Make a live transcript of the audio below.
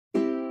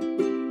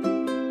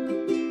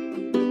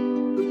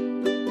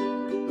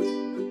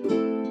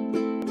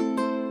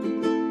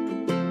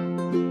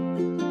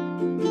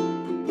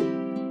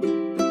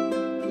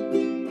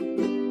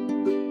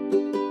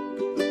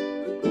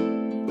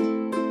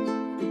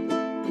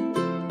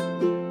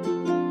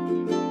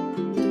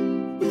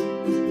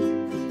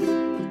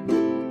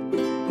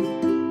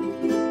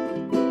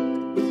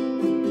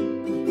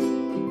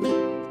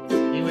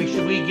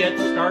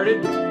get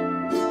started?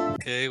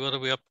 Okay, what are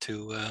we up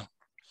to?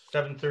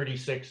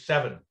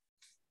 7:37.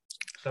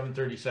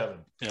 7:37.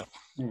 Yeah.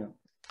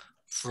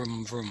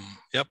 Vroom.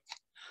 Yep.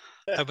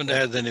 Haven't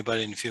had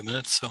anybody in a few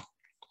minutes, so.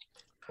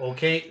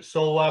 Okay,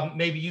 so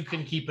maybe you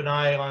can keep an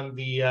eye on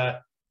the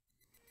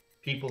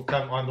people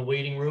come on the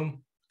waiting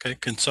room. Okay,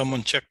 can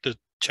someone check the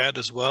chat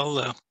as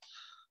well?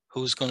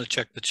 Who's going to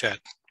check the chat?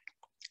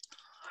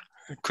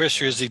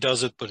 Chris usually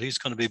does it, but he's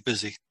going to be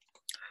busy.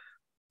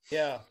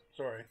 Yeah,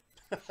 sorry.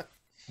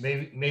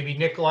 Maybe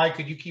Nikolai,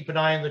 could you keep an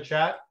eye on the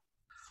chat?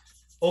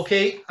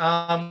 Okay,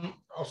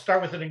 I'll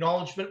start with an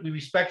acknowledgement. We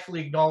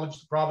respectfully acknowledge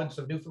the province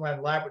of Newfoundland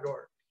and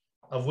Labrador,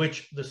 of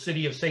which the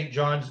city of St.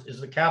 John's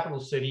is the capital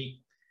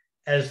city,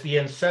 as the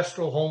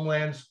ancestral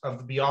homelands of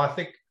the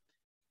Beothuk.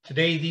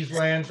 Today, these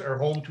lands are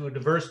home to a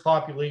diverse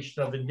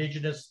population of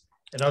Indigenous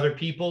and other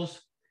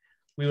peoples.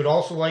 We would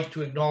also like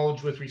to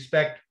acknowledge with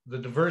respect the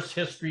diverse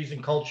histories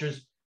and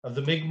cultures of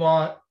the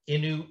Mi'kmaq,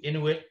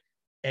 Inuit,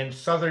 and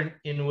Southern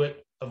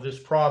Inuit of this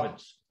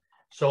province.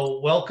 So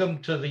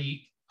welcome to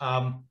the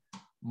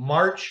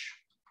March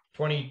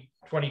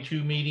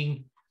 2022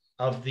 meeting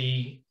of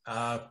the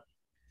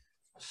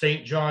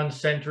St. John's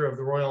Centre of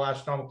the Royal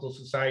Astronomical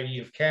Society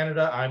of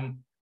Canada. I'm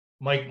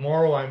Mike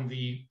Morrow, I'm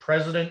the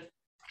president,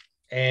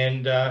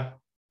 and a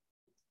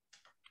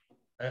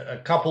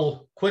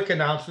couple quick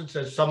announcements.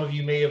 As some of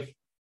you may have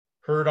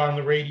heard on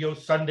the radio,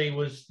 Sunday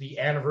was the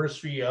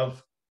anniversary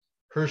of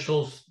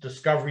Herschel's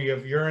discovery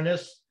of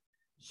Uranus.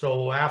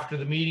 So after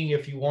the meeting,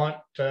 if you want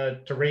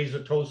to raise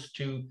a toast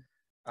to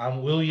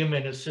William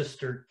and his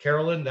sister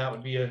Carolyn, that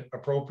would be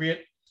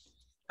appropriate.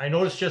 I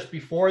noticed just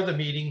before the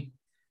meeting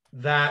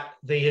that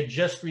they had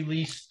just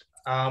released,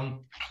 I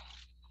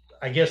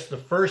guess, the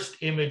first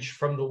image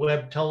from the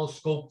Webb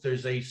telescope.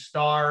 There's a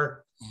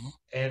star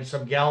and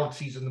some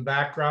galaxies in the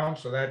background,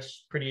 so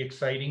that's pretty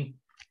exciting.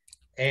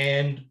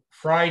 And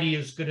Friday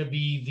is going to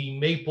be the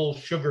maple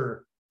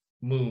sugar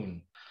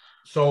moon.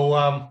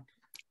 So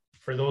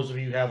for those of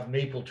you who have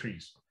maple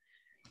trees.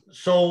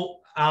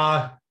 So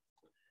our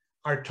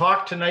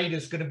talk tonight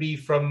is going to be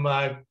from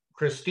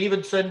Chris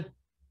Stevenson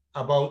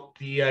about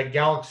the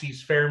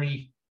galaxy's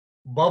Fermi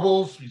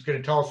bubbles. He's going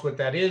to tell us what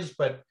that is,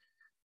 but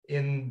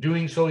in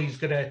doing so, he's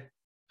going to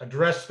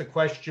address the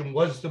question,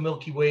 was the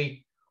Milky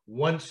Way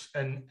once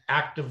an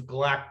active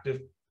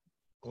galactic,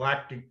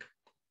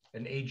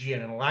 an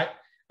AGN,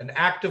 an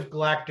active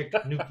galactic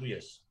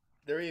nucleus?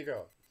 There you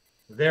go.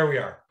 There we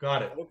are.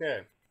 Got it.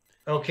 Okay.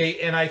 Okay,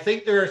 and I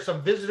think there are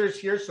some visitors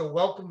here, so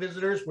welcome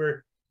visitors.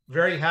 We're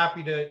very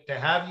happy to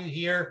have you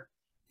here.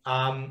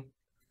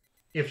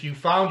 If you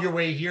found your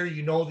way here,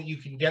 you know that you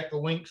can get the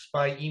links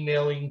by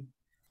emailing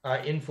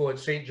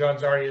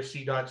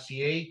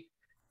info@stjohnsrsc.ca.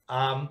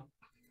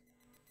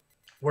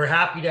 We're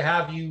happy to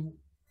have you,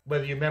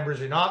 whether you're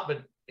members or not,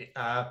 but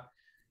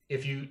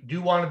if you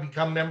do want to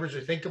become members or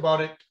think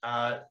about it,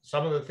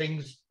 some of the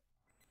things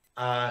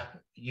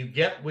you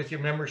get with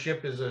your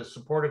membership is a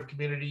supportive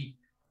community.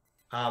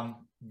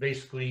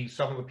 Basically,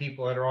 some of the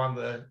people that are on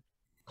the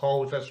call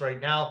with us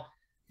right now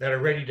that are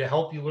ready to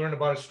help you learn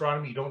about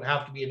astronomy. You don't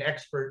have to be an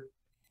expert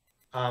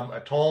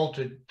at all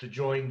to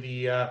join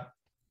the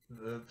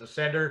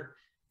center.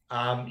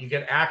 You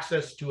get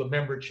access to a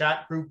member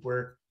chat group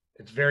where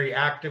it's very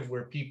active,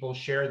 where people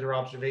share their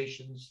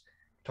observations,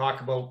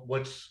 talk about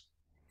what's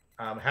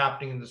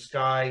happening in the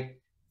sky,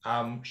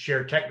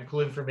 share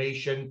technical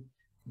information.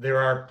 There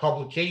are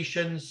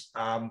publications,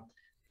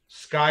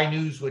 Sky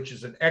News, which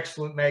is an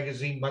excellent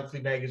magazine, monthly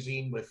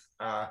magazine with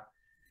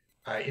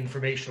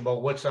information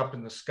about what's up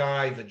in the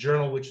sky. The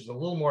Journal, which is a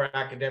little more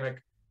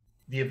academic,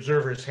 the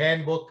Observer's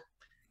Handbook.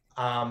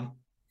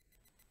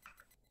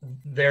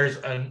 There's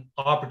an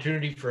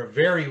opportunity for a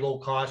very low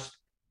cost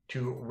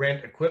to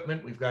rent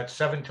equipment. We've got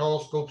 7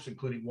 telescopes,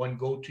 including one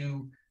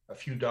GoTo, a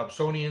few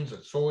Dobsonians,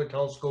 a solar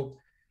telescope,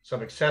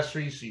 some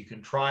accessories, so you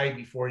can try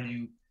before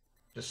you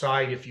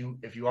decide if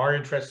you are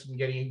interested in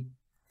getting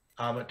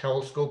a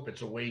telescope.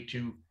 It's a way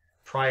to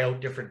try out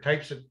different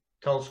types of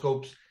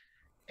telescopes,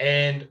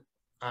 and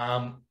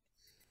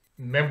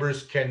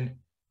members can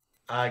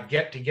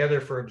get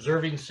together for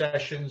observing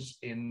sessions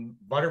in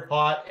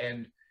Butterpot,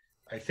 and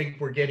I think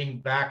we're getting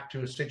back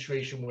to a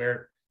situation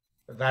where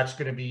that's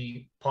going to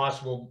be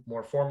possible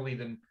more formally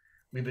than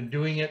we've been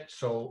doing it.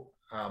 So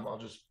I'll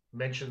just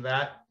mention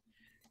that.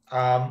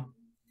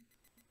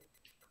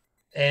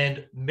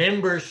 And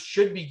members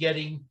should be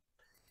getting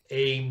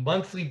a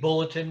monthly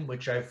bulletin,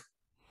 which I've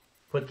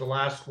put the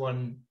last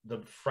one,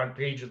 the front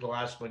page of the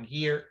last one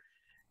here,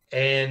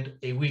 and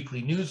a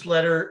weekly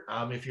newsletter.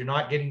 If you're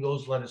not getting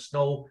those, let us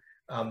know.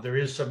 There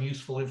is some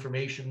useful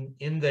information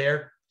in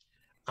there.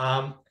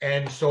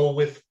 And so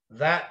with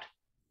that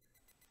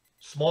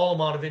small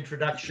amount of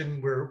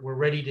introduction, we're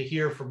ready to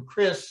hear from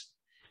Chris.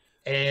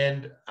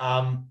 And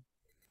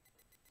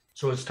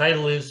so his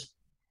title is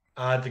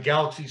The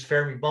Galaxy's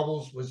Fermi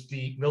Bubbles, Was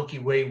the Milky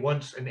Way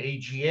Once an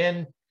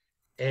AGN?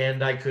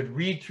 And I could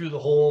read through the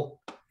whole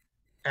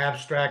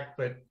abstract,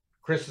 but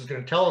Chris is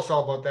going to tell us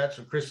all about that.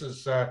 So Chris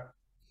is an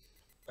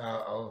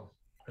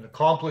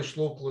accomplished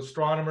local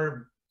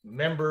astronomer,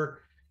 member,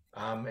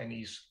 and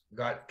he's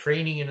got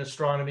training in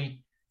astronomy.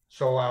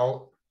 So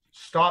I'll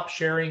stop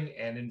sharing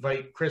and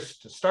invite Chris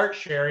to start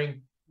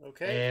sharing.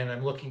 Okay. And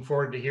I'm looking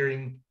forward to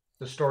hearing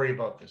the story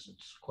about this.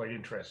 It's quite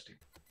interesting.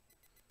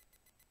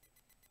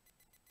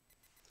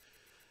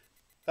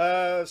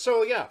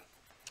 So yeah,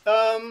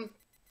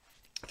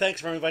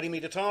 thanks for inviting me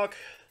to talk.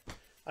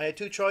 I had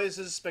two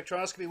choices: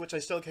 spectroscopy, which I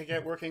still can't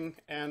get working,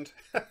 and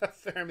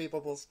Fermi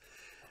bubbles.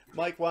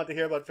 Mike wanted to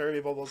hear about Fermi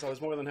bubbles. I was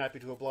more than happy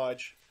to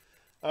oblige.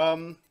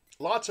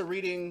 Lots of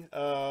reading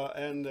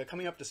and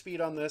coming up to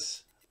speed on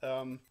this,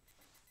 and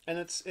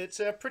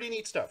it's pretty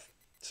neat stuff.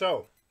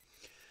 So,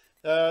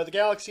 the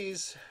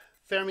galaxy's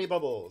Fermi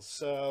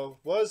bubbles.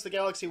 Was the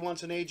galaxy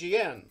once an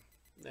AGN?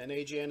 And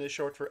AGN is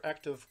short for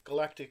active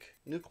galactic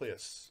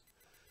nucleus.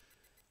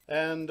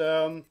 And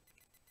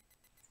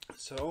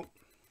so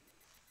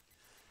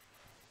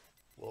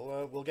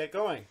we'll get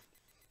going.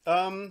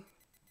 The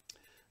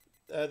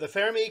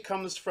Fermi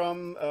comes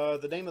from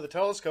the name of the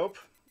telescope,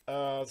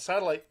 the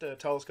satellite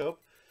telescope,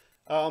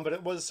 but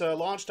it was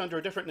launched under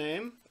a different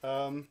name,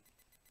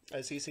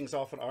 as these things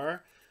often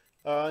are.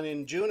 And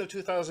in June of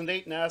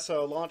 2008,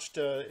 NASA launched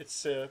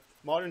its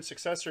modern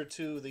successor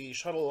to the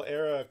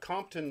shuttle-era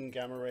Compton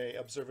Gamma Ray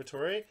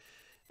Observatory,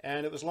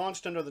 and it was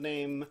launched under the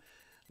name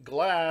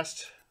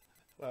GLAST,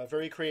 a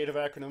very creative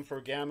acronym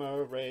for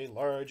Gamma Ray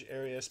Large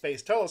Area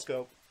Space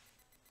Telescope.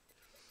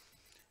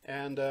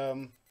 And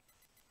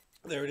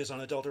there it is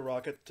on a Delta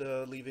rocket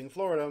leaving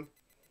Florida.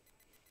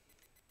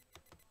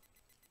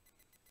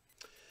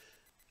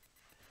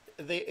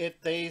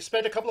 They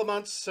spent a couple of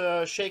months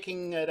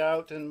shaking it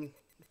out and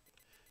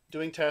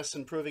doing tests,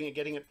 improving it,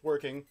 getting it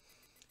working.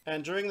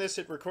 And during this,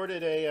 it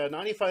recorded a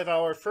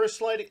 95-hour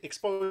first light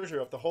exposure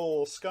of the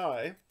whole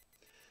sky.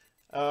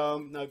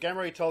 Now,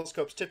 gamma ray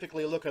telescopes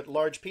typically look at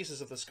large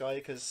pieces of the sky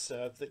because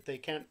they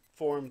can't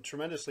form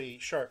tremendously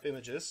sharp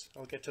images.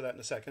 I'll get to that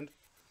in a second.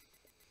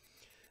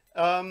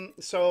 But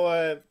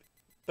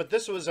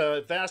this was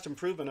a vast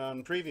improvement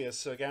on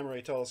previous gamma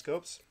ray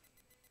telescopes.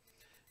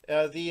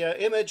 The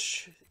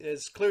image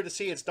is clear to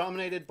see. It's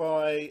dominated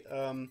by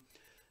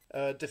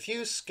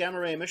diffuse gamma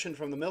ray emission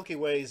from the Milky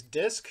Way's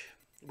disk.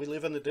 We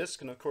live in the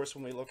disk, and of course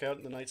when we look out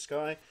in the night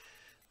sky,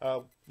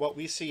 what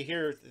we see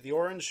here, the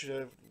orange,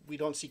 we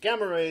don't see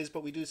gamma rays,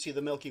 but we do see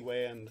the Milky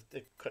Way, and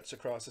it cuts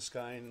across the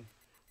sky, and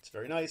it's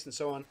very nice, and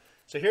so on.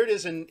 So here it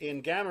is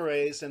in gamma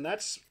rays, and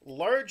that's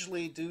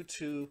largely due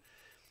to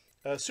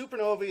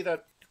supernovae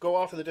that go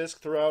off of the disk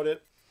throughout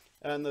it,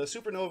 and the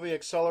supernovae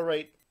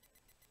accelerate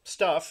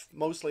stuff,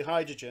 mostly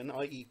hydrogen,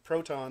 i.e.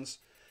 protons,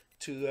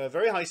 to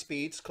very high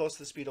speeds, close to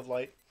the speed of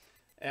light.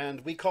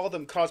 And we call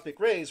them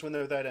cosmic rays when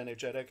they're that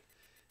energetic.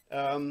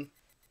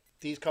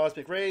 These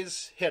cosmic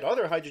rays hit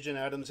other hydrogen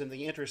atoms in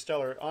the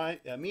interstellar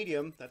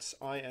medium, that's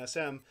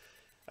ISM,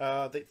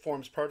 that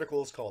forms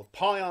particles called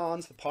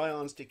pions. The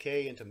pions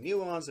decay into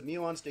muons. The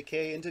muons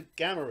decay into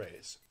gamma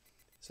rays.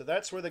 So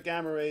that's where the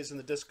gamma rays in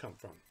the disk come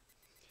from.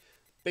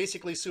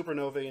 Basically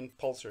supernovae and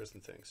pulsars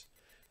and things.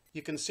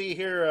 You can see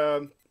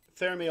here,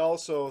 Fermi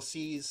also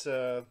sees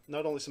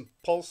not only some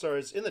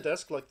pulsars in the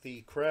disk, like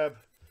the Crab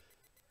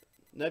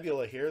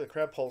Nebula here, the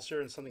Crab pulsar,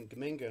 and something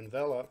Geminga and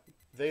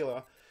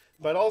Vela,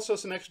 but also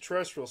some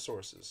extraterrestrial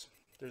sources.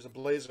 There's a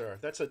blazar.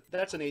 That's an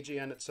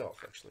AGN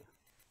itself, actually.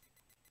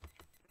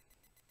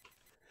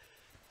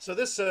 So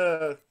this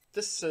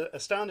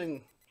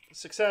astounding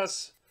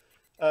success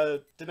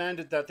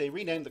demanded that they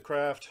rename the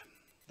craft,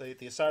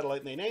 the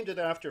satellite, and they named it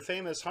after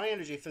famous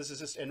high-energy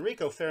physicist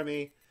Enrico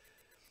Fermi,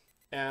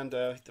 and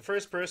the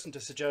first person to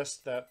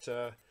suggest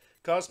that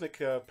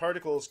cosmic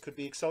particles could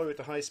be accelerated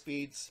to high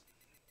speeds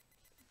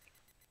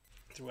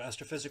through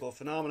astrophysical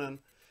phenomenon.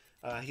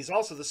 He's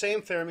also the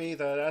same Fermi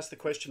that asked the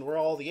question, where are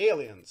all the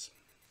aliens?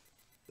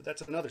 But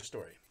that's another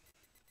story.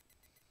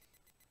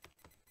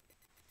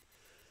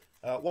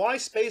 Why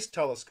space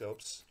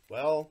telescopes?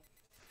 Well,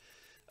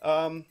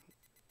 the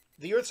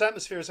Earth's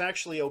atmosphere is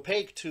actually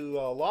opaque to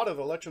a lot of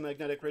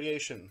electromagnetic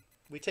radiation.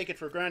 We take it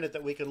for granted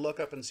that we can look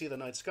up and see the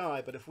night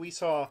sky, but if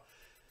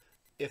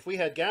we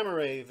had gamma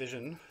ray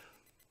vision,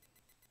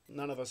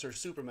 none of us are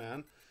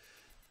Superman.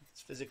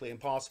 It's physically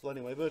impossible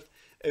anyway, but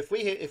if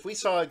we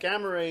saw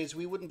gamma rays,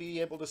 we wouldn't be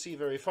able to see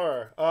very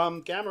far.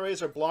 Gamma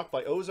rays are blocked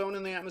by ozone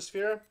in the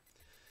atmosphere.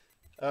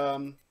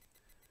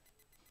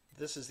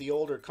 This is the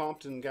older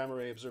Compton Gamma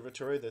Ray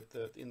Observatory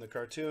that in the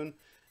cartoon.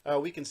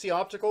 We can see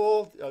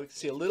optical, we can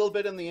see a little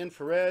bit in the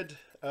infrared.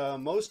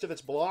 Most of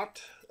it's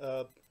blocked.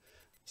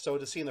 So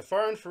to see in the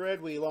far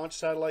infrared, we launch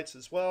satellites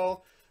as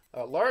well.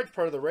 A large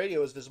part of the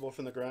radio is visible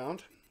from the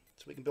ground,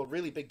 so we can build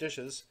really big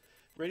dishes.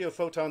 Radio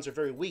photons are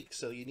very weak,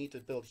 so you need to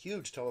build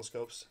huge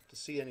telescopes to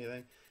see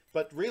anything.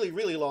 But really,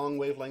 really long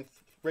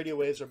wavelength radio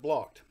waves are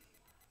blocked.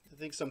 I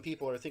think some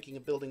people are thinking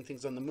of building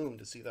things on the moon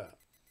to see that.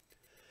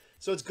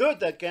 So it's good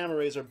that gamma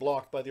rays are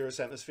blocked by the Earth's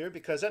atmosphere,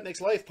 because that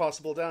makes life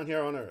possible down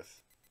here on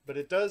Earth. But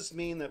it does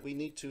mean that we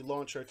need to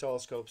launch our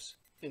telescopes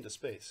into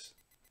space.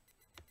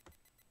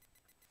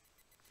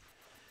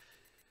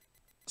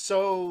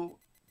 So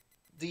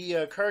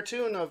the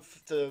cartoon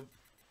of the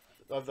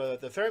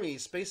the Fermi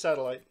space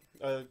satellite,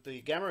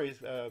 the gamma ray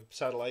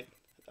satellite,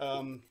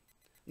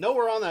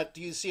 nowhere on that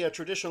do you see a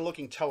traditional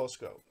looking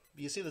telescope.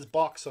 You see this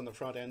box on the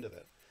front end of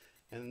it,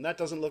 and that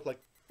doesn't look like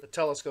a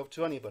telescope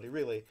to anybody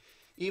really,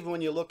 even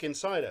when you look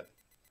inside it.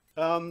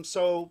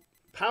 So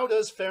how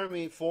does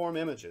Fermi form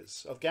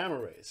images of gamma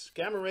rays?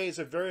 Gamma rays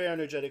are very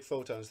energetic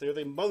photons. They're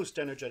the most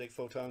energetic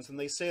photons, and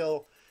they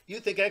sail. You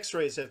think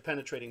X-rays have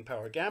penetrating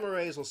power. Gamma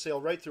rays will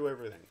sail right through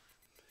everything.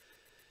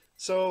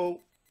 So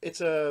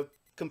it's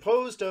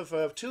composed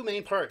of two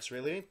main parts,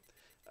 really.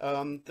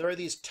 There are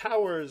these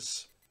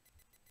towers.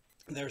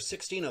 There are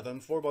 16 of them,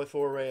 4x4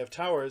 array of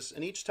towers,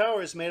 and each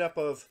tower is made up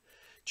of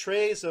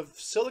trays of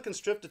silicon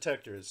strip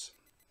detectors,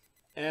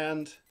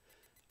 and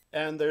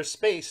they're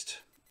spaced.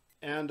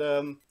 And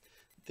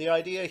the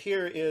idea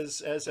here is,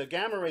 as a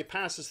gamma ray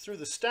passes through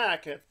the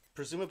stack,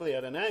 presumably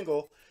at an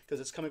angle, because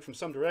it's coming from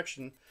some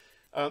direction,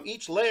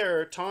 each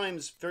layer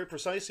times very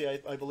precisely,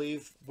 I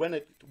believe, when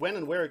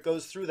and where it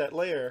goes through that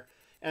layer,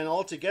 and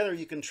altogether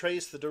you can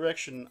trace the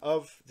direction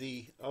of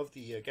the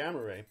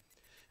gamma ray.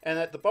 And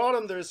at the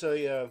bottom there's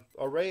a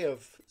array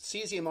of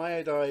cesium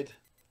iodide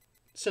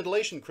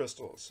scintillation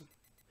crystals,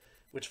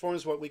 which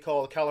forms what we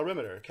call a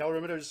calorimeter.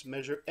 Calorimeters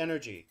measure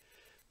energy.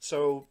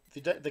 So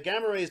the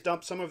gamma rays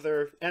dump some of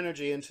their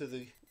energy into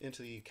the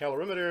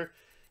calorimeter,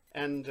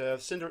 and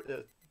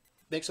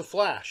makes a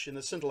flash in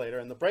the scintillator,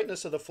 and the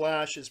brightness of the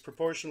flash is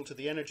proportional to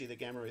the energy of the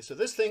gamma rays. So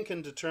this thing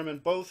can determine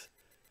both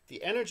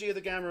the energy of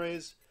the gamma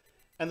rays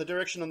and the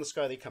direction on the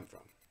sky they come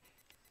from.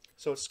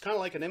 So it's kind of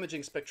like an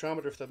imaging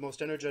spectrometer for the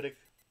most energetic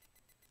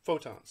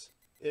photons.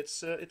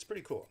 It's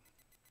pretty cool.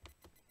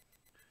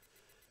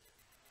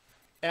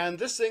 And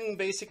this thing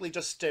basically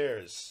just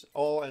stares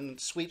and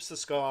sweeps the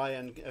sky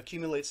and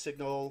accumulates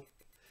signal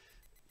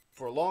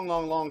for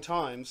long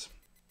times.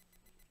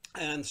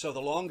 And so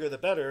the longer the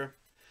better,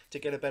 to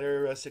get a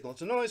better signal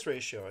to noise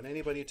ratio. And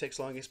anybody who takes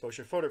long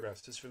exposure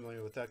photographs is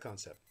familiar with that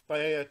concept.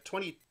 By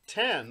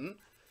 2010,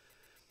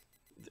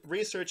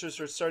 researchers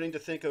are starting to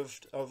think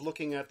of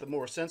looking at the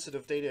more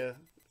sensitive data,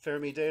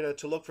 Fermi data,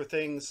 to look for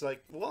things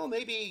like, well,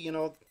 maybe, you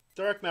know,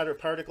 dark matter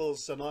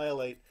particles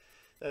annihilate.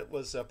 That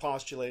was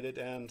postulated,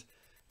 and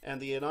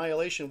the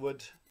annihilation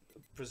would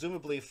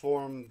presumably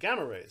form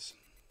gamma rays.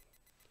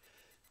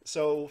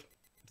 So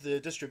the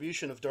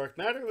distribution of dark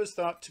matter was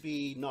thought to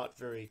be not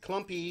very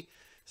clumpy,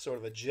 sort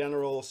of a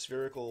general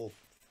spherical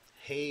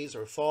haze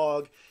or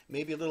fog,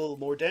 maybe a little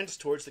more dense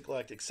towards the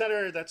galactic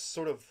center. That's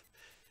sort of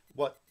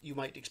what you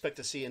might expect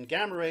to see in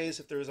gamma rays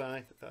if there's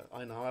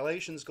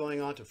annihilations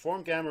going on to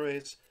form gamma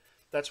rays.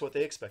 That's what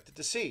they expected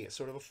to see,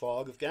 sort of a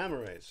fog of gamma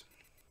rays.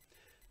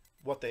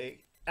 What they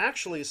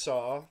actually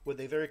saw, when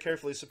they very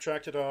carefully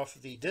subtracted off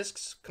the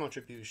disk's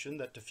contribution,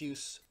 that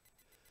diffuse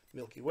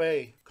Milky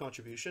Way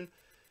contribution,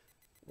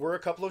 were a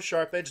couple of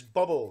sharp-edged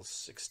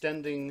bubbles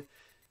extending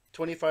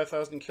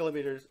 25,000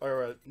 kilometers,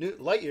 or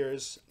light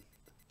years,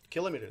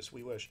 kilometers,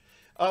 we wish,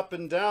 up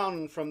and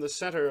down from the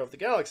center of the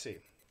galaxy.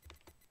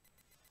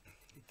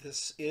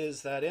 This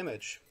is that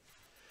image.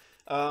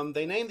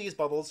 They named these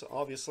bubbles,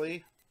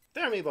 obviously,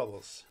 Fermi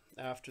bubbles,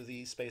 after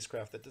the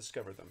spacecraft that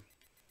discovered them.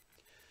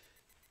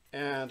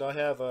 And I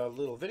have a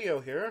little video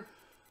here.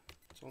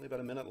 It's only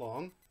about a minute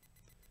long.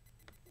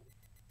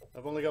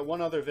 I've only got one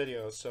other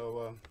video,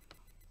 so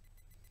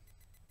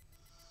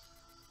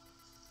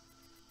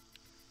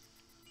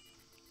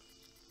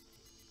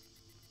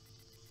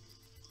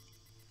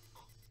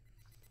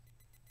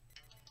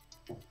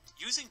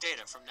Using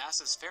data from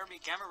NASA's Fermi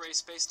Gamma Ray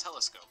Space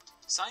Telescope,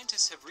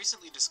 scientists have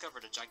recently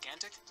discovered a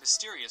gigantic,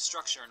 mysterious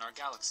structure in our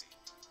galaxy.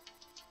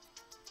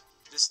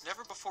 This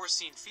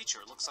never-before-seen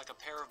feature looks like a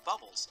pair of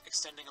bubbles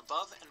extending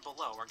above and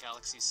below our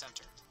galaxy's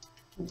center.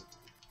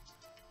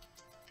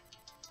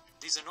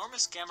 These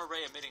enormous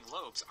gamma-ray emitting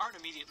lobes aren't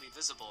immediately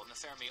visible in the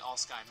Fermi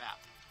all-sky map.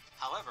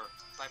 However,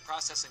 by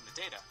processing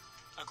the data,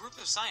 a group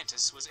of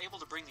scientists was able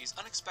to bring these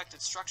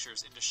unexpected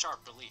structures into sharp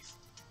relief.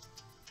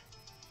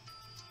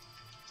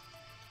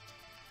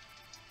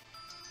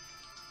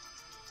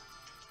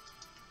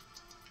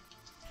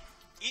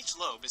 Each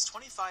lobe is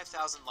 25,000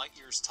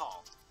 light-years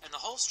tall, and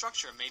the whole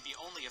structure may be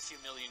only a few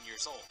million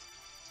years old.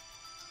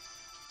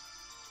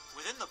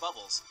 Within the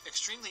bubbles,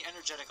 extremely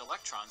energetic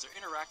electrons are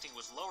interacting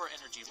with lower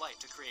energy light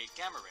to create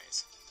gamma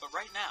rays, but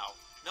right now,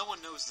 no one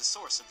knows the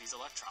source of these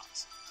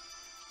electrons.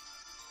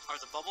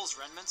 Are the bubbles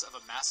remnants of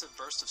a massive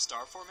burst of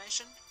star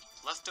formation?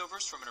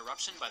 Leftovers from an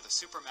eruption by the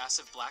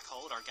supermassive black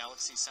hole at our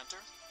galaxy's center?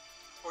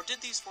 Or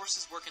did these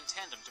forces work in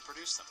tandem to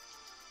produce them?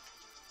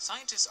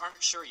 Scientists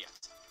aren't sure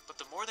yet, but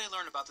the more they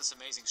learn about this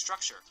amazing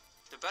structure,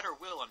 the better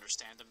we'll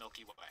understand the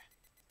Milky Way.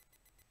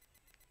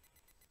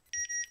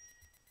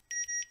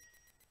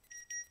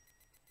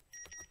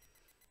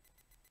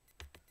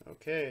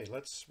 okay,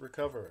 let's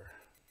recover.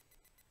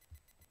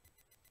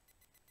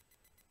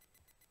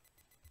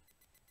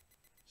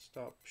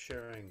 Stop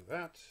sharing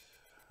that.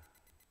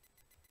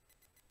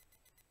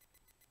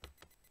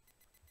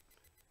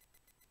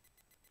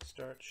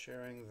 Start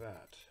sharing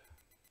that.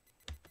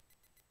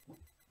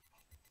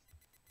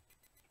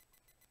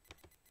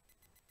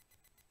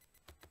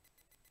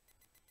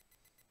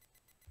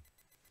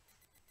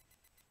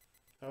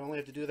 only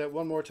have to do that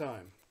one more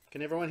time.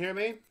 Can everyone hear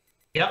me?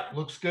 Yep,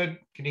 looks good.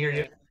 Can hear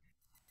you.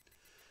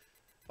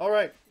 All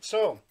right,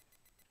 so,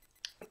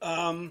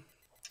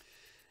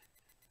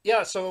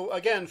 yeah, so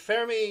again,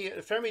 Fermi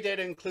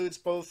data includes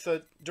both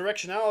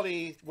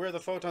directionality, where the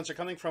photons are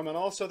coming from, and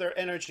also their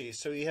energy.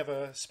 So you have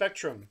a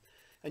spectrum,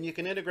 and you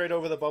can integrate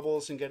over the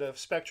bubbles and get a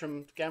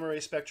spectrum, gamma ray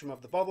spectrum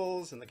of the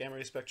bubbles, and the gamma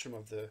ray spectrum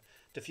of the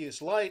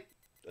diffuse light,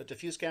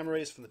 diffuse gamma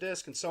rays from the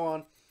disk, and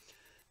so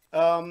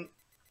on.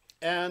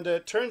 And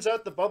it turns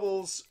out the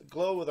bubbles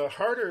glow with a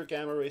harder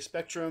gamma ray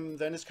spectrum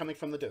than is coming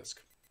from the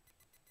disk.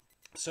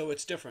 So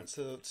it's different.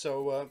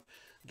 So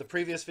the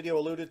previous video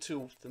alluded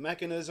to the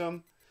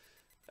mechanism,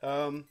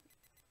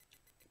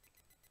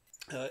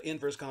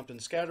 inverse Compton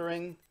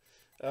scattering.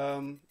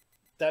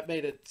 That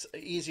made it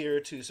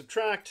easier to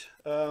subtract.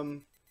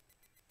 And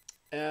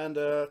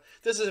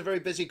this is a very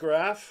busy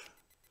graph.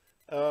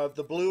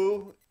 The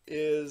blue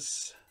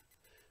is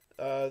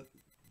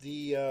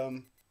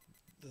the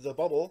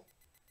bubble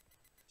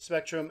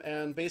spectrum,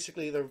 and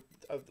basically the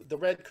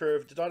red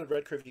curve, the dotted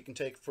red curve, you can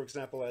take, for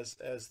example,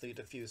 as the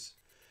diffuse.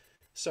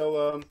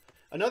 So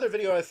another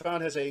video I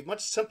found has a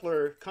much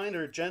simpler,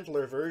 kinder,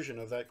 gentler version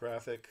of that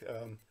graphic,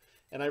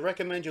 and I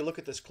recommend you look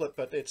at this clip,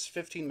 but it's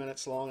 15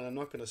 minutes long, and I'm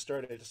not going to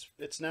start it.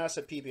 It's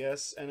NASA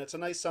PBS, and it's a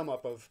nice sum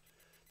up of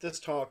this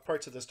talk,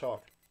 parts of this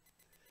talk.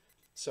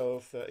 So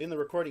if in the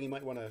recording you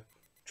might want to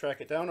track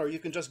it down, or you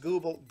can just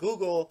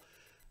Google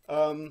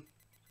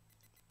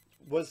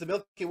was the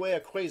Milky Way a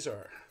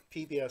quasar?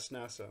 PBS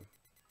NASA.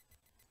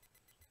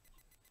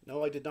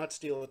 No, I did not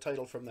steal the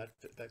title from that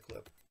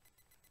clip.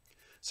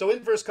 So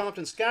inverse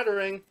Compton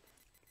scattering,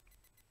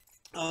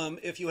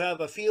 if you have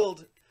a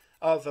field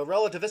of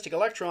relativistic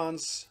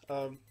electrons,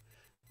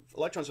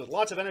 electrons with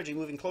lots of energy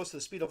moving close to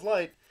the speed of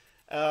light,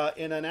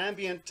 in an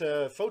ambient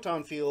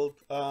photon field,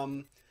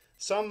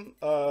 some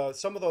of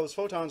those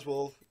photons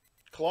will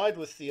collide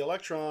with the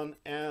electron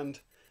and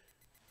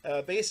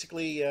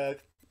basically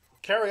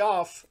carry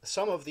off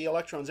some of the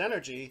electron's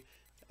energy.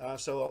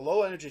 So a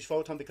low energy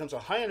photon becomes a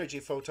high energy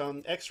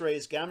photon,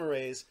 X-rays, gamma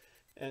rays,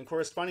 and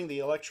corresponding the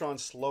electron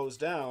slows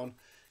down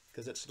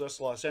because it's just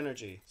lost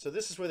energy. So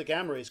this is where the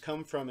gamma rays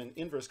come from in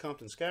inverse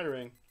Compton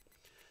scattering.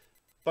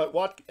 But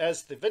what,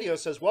 as the video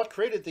says, what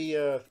created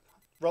the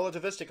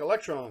relativistic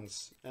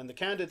electrons? And the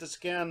candidates,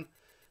 again,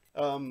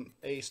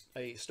 a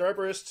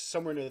starburst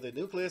somewhere near the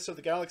nucleus of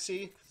the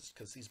galaxy,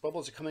 because these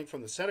bubbles are coming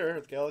from the center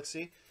of the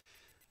galaxy,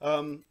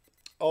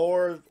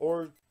 or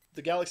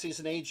the galaxy is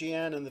an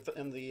AGN,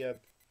 and the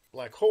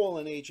black hole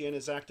in AGN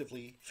is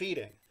actively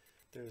feeding.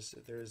 There's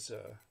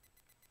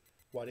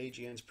what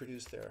AGNs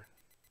produce there.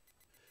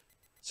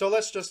 So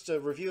let's just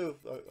review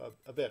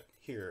a bit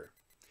here.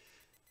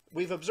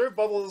 We've observed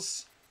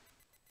bubbles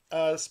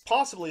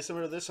possibly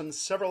similar to this in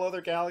several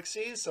other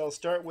galaxies. I'll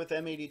start with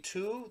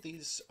M82.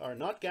 These are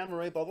not gamma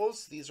ray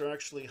bubbles. These are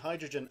actually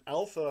hydrogen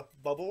alpha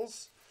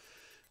bubbles.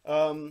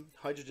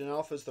 Hydrogen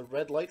alpha is the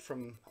red light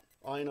from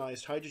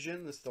ionized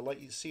hydrogen. This is the light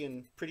you see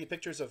in pretty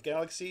pictures of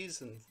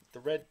galaxies and the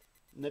red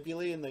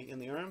nebulae in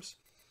the arms.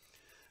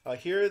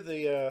 Here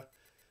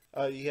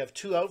you have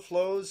two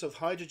outflows of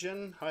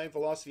hydrogen, high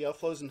velocity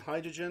outflows in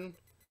hydrogen,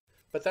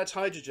 but that's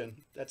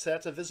hydrogen. That's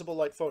a visible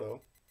light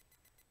photo,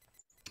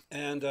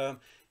 and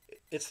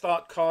it's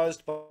thought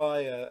caused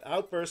by an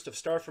outburst of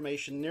star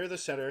formation near the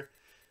center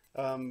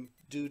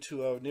due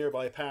to a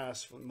nearby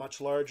pass from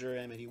much larger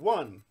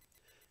M81,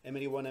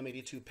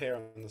 M82 pair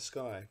on the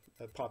sky,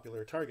 a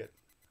popular target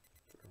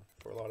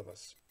for a lot of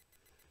us.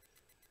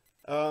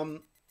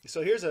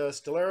 So here's a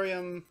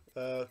stellarium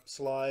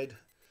slide.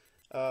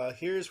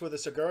 Here's where the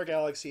cigar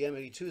galaxy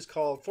M82 is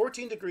called.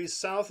 14 degrees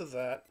south of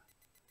that,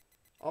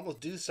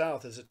 almost due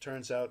south as it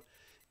turns out,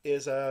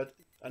 is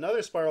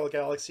another spiral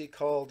galaxy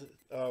called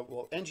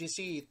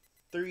NGC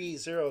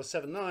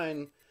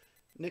 3079,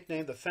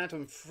 nicknamed the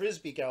Phantom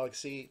Frisbee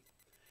Galaxy,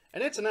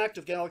 and it's an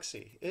active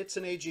galaxy. It's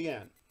an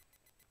AGN.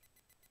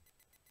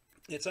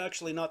 It's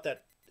actually not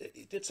that.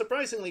 It's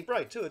surprisingly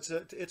bright too. It's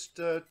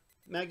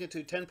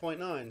magnitude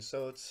 10.9,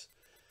 so it's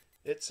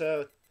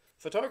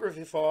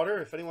photography fodder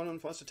if anyone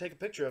wants to take a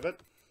picture of it.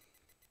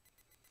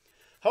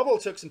 Hubble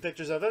took some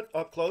pictures of it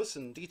up close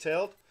and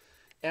detailed,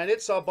 and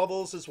it saw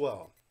bubbles as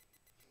well.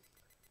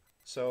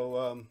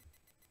 So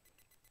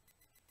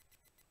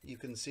you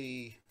can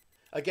see,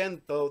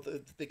 again, though,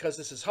 because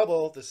this is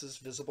Hubble, this is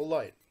visible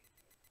light.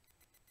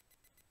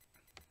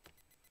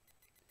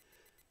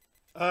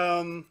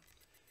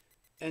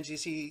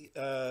 NGC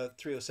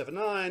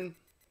 3079,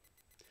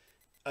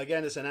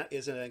 again, is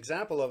an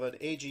example of an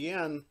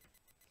AGN,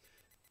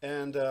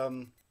 and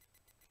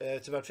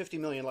it's about 50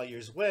 million light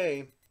years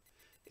away.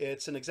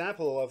 It's an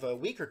example of a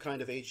weaker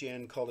kind of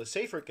AGN called a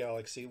Seyfert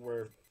galaxy,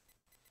 where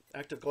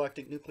active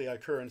galactic nuclei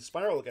occur in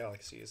spiral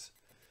galaxies.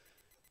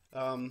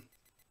 The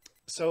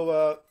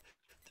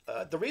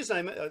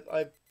reason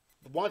I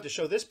wanted to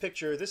show this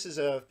picture, this is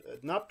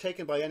not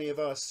taken by any of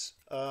us,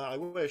 I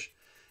wish.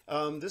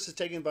 This is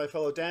taken by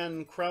fellow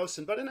Dan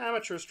Krausen, but an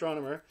amateur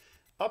astronomer.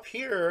 Up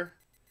here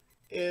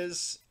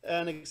is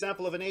an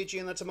example of an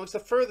AGN that's amongst the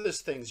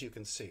furthest things you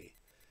can see.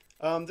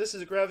 This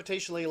is a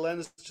gravitationally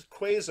lensed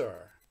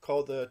quasar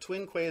called the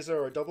twin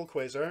quasar or double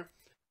quasar,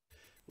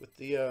 with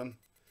the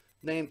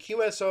name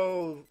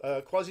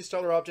QSO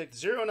quasi-stellar object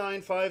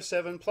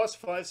 0957 plus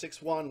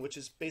 561, which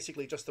is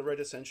basically just the right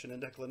ascension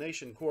and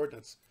declination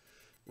coordinates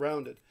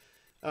rounded.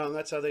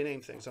 That's how they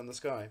name things on the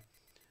sky.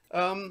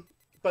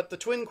 But the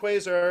twin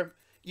quasar,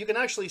 you can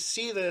actually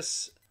see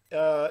this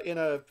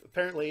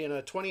apparently in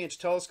a 20-inch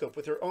telescope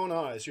with your own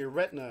eyes. Your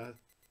retina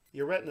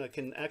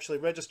can actually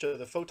register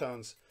the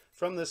photons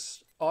from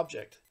this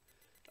object,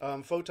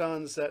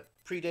 photons that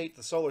predate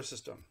the solar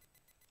system.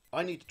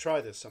 I need to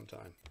try this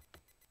sometime.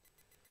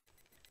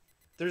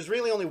 There's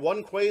really only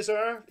one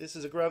quasar. This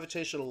is a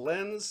gravitational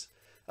lens.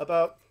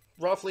 About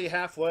roughly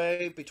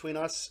halfway between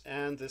us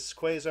and this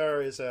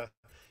quasar is a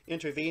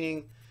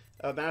intervening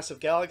massive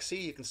galaxy.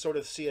 You can sort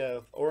of see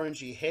a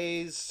orangey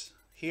haze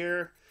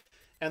here.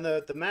 And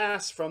the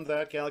mass from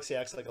that galaxy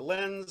acts like a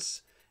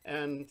lens,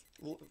 and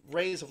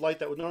rays of light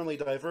that would normally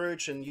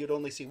diverge and you'd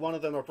only see one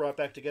of them are brought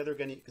back together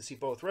again. You can see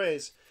both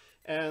rays.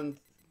 And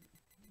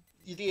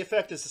the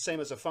effect is the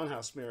same as a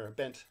funhouse mirror, a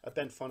bent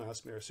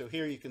funhouse mirror. So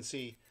here you can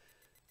see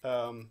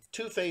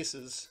two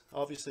faces.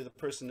 Obviously the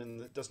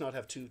person does not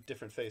have two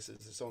different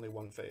faces. It's only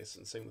one face,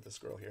 and same with this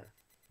girl here.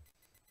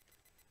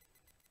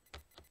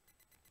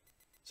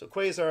 So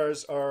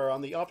quasars are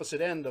on the opposite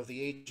end of the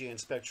AGN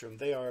spectrum.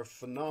 They are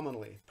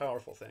phenomenally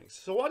powerful things.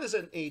 So what is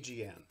an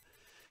AGN?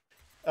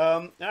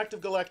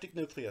 Active galactic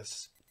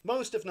nucleus.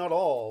 Most, if not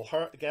all,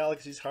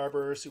 galaxies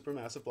harbor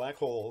supermassive black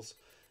holes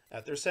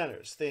at their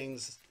centers.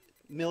 Things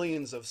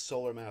millions of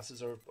solar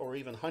masses, or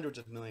even hundreds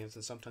of millions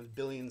and sometimes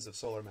billions of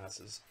solar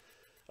masses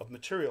of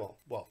material.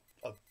 Well,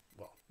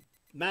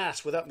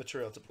 mass without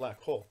material. It's a black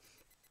hole.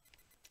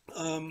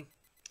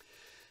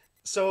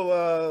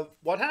 So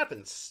what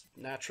happens?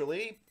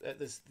 Naturally,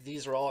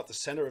 these are all at the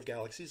center of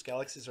galaxies.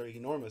 Galaxies are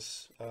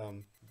enormous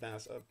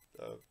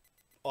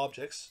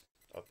objects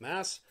of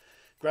mass.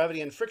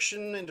 Gravity and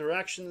friction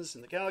interactions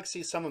in the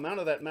galaxy. Some amount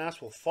of that mass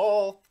will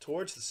fall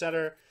towards the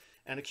center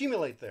and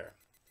accumulate there.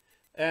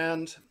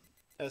 And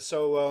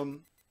so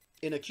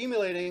in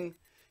accumulating,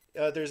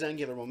 there's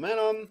angular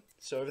momentum.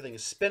 So everything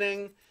is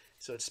spinning.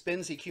 So it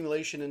spins the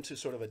accumulation into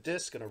sort of a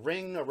disk and a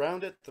ring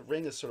around it. The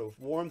ring is sort of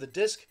warm. The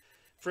disk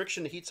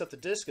friction heats up the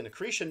disk, an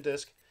accretion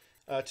disk,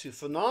 to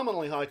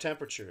phenomenally high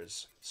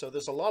temperatures. So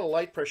there's a lot of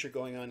light pressure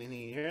going on in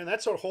here, and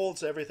that sort of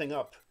holds everything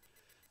up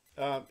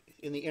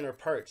in the inner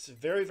parts. It's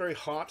very, very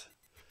hot,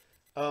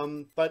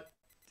 but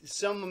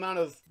some amount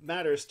of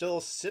matter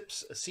still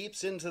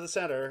seeps into the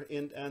center,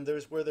 and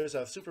where there's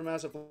a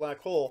supermassive black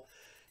hole.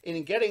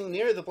 In getting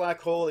near the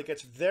black hole, it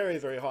gets very,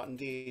 very hot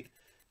indeed.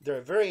 There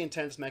are very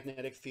intense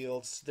magnetic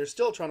fields. They're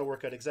still trying to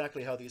work out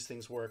exactly how these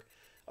things work.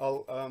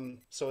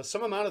 So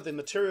some amount of the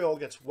material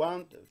gets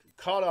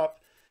caught up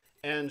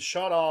and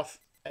shot off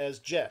as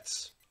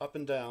jets up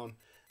and down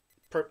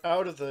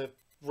out of the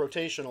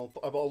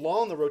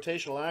along the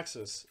rotational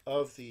axis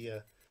of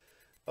the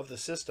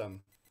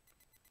system,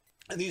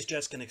 and these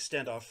jets can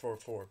extend off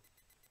for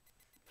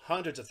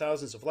hundreds of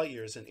thousands of light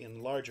years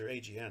in larger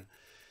AGN,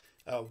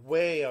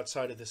 way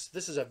outside of this.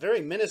 This is a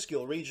very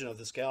minuscule region of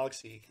this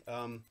galaxy.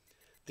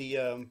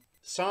 The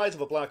size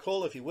of a black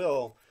hole, if you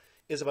will,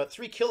 is about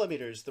 3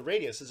 kilometers. The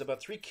radius is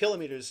about 3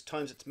 kilometers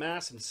times its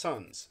mass in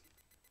suns.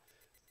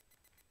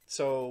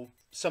 So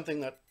something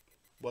that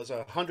was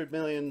 100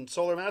 million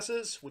solar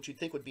masses, which you'd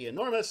think would be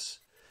enormous,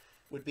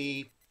 would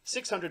be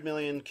 600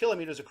 million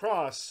kilometers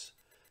across,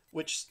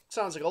 which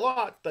sounds like a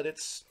lot, but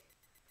it's,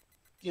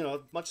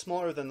 much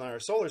smaller than our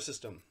solar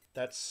system.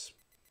 That's,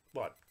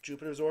 what,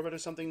 Jupiter's orbit or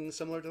something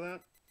similar to that?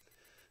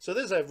 So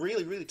this is a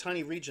really, really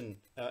tiny region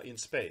in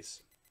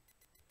space.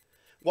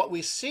 What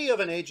we see of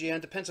an AGN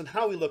depends on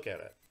how we look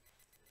at it.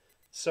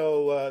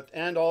 So,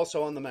 and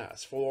also on the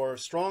mass. For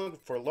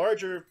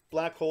larger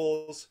black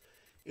holes,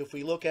 if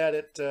we look at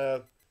it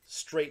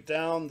straight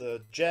down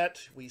the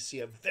jet, we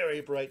see a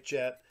very bright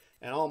jet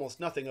and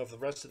almost nothing of the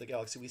rest of the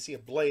galaxy. We see a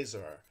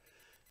blazar.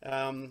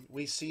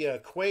 We see a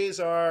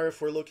quasar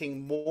if we're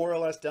looking more or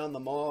less down the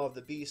maw of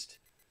the beast.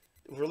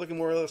 If we're looking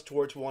more or less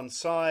towards one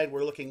side,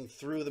 we're looking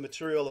through the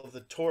material of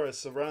the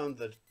torus around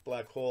the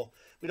black hole.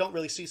 We don't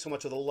really see so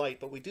much of the light,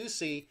 but we do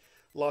see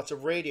lots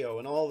of radio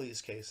in all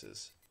these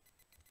cases.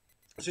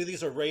 So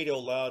these are radio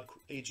loud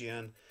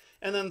AGN.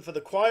 And then for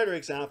the quieter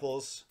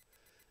examples,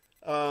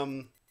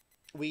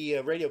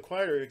 radio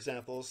quieter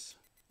examples,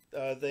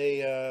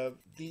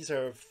 these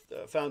are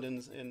found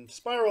in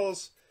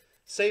spirals.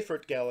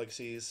 Seyfert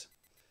galaxies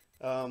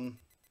are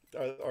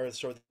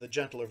sort of the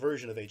gentler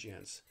version of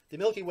AGNs. The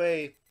Milky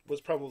Way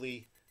was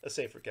probably a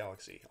Seyfert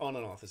galaxy. On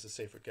and off is a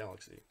Seyfert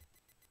galaxy.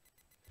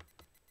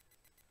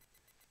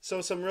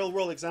 So some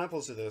real-world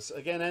examples of this.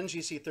 Again,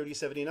 NGC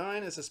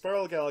 3079 is a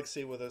spiral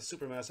galaxy with a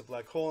supermassive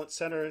black hole in its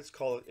center. It's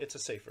a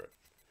Seyfert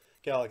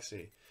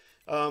galaxy.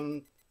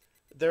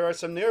 There are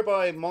some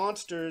nearby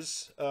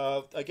monsters.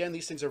 Again,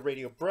 these things are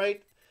radio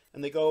bright,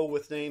 and they go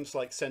with names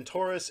like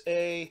Centaurus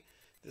A.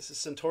 This is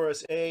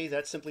Centaurus A.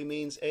 That simply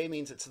means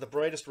it's the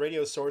brightest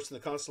radio source in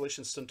the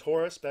constellation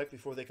Centaurus, back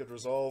before they could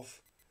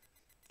resolve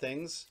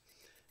things.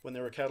 when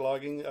they were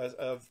cataloging.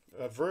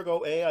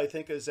 Virgo A, I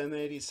think, is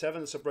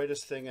M87. It's the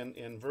brightest thing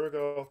in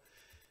Virgo.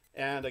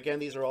 And again,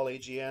 these are all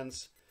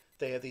AGNs.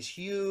 They have these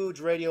huge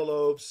radio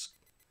lobes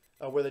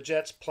where the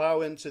jets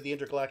plow into the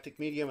intergalactic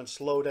medium and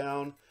slow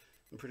down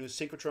and produce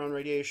synchrotron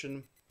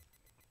radiation.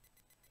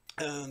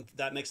 And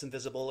that makes them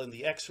visible in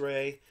the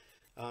X-ray,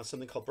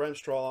 something called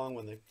Bremsstrahlung,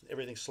 when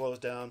everything slows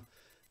down.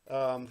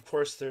 Of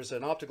course, there's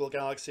an optical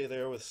galaxy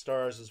there with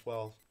stars as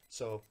well.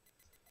 So,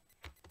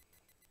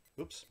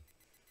 oops.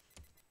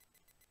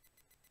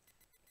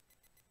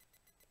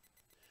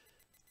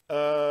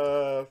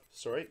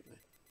 Sorry.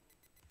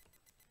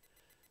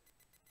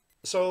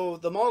 So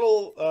the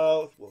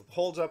model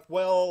holds up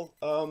well.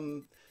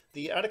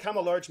 The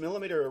Atacama Large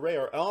Millimeter Array,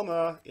 or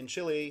ALMA, in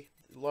Chile,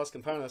 Las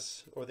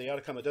Campanas, or the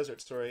Atacama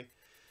Desert, sorry,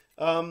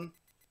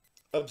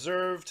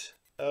 observed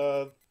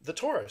the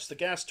torus, the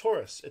gas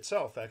torus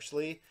itself,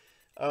 actually,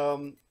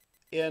 in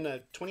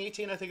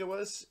 2018, I think it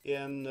was,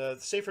 in the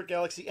Seyfert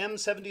Galaxy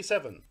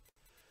M77.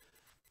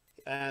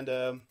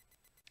 And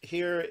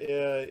here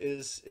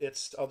is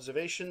its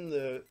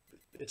observation.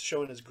 It's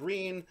shown as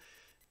green.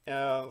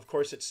 Of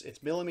course,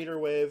 it's millimeter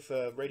wave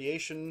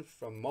radiation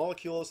from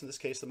molecules. In this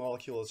case, the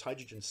molecule is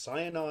hydrogen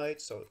cyanide,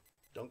 so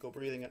don't go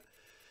breathing it.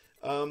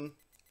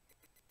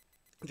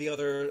 The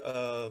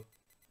other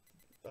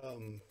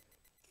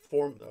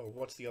form,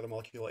 what's the other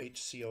molecule?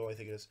 HCO, I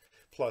think it is.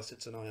 Plus,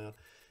 it's an ion.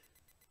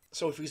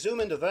 So if we zoom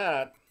into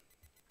that,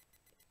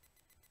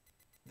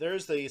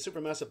 there's the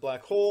supermassive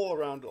black hole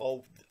around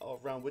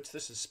which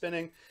this is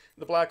spinning.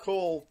 The black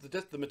hole,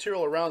 the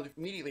material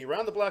immediately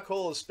around the black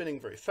hole is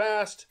spinning very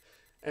fast.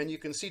 And you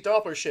can see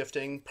Doppler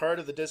shifting. Part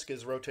of the disk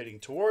is rotating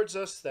towards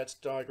us. That's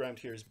diagrammed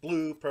here as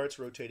blue. Part's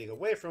rotating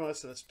away from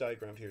us. And that's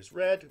diagrammed here as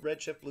red.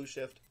 Red shift, blue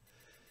shift.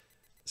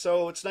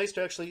 So it's nice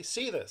to actually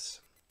see this.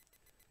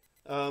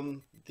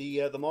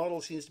 The model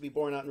seems to be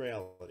borne out in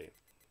reality.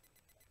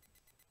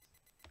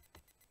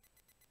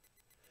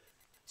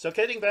 So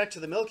getting back to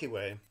the Milky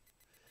Way.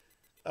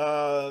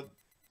 The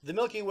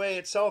Milky Way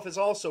itself is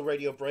also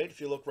radio bright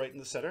if you look right in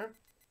the center.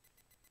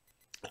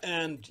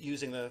 And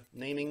using the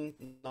naming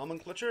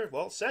nomenclature,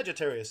 well,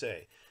 Sagittarius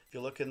A. If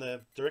you look in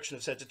the direction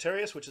of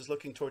Sagittarius, which is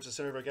looking towards the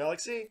center of our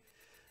galaxy,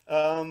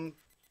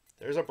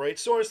 there's a bright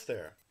source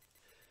there.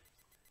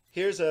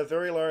 Here's a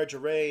very large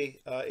array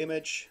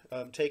image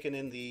taken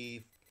in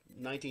the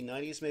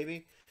 1990s,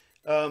 maybe,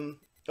 of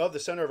the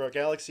center of our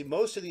galaxy.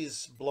 Most of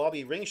these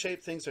blobby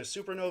ring-shaped things are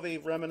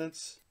supernovae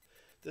remnants.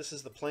 This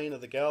is the plane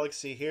of the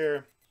galaxy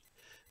here.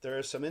 There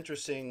are some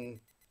interesting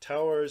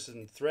towers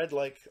and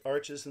thread-like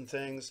arches and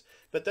things,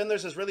 but then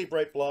there's this really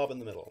bright blob in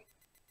the middle.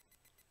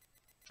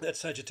 That's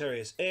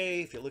Sagittarius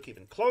A. If you look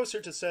even closer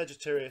to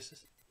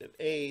Sagittarius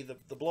A,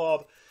 the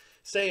blob,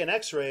 say in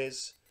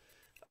X-rays,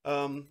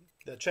 the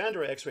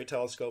Chandra X-ray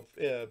telescope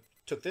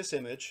took this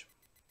image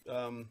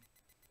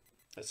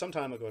some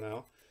time ago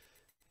now.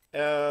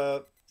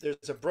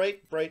 There's a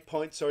bright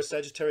point source,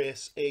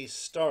 Sagittarius A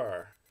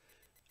star,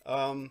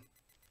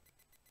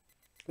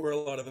 where a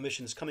lot of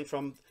emission is coming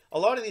from. A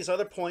lot of these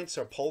other points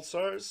are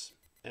pulsars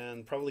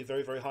and probably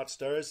very, very hot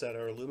stars that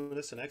are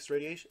luminous in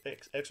X-rays.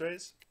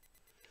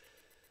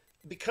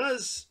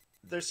 Because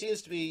there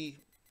seems to be,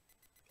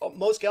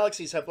 most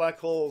galaxies have black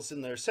holes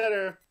in their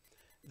center.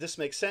 This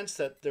makes sense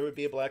that there would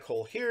be a black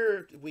hole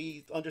here.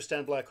 We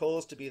understand black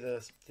holes to be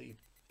the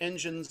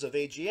engines of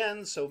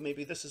AGN, so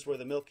maybe this is where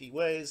the Milky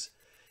Ways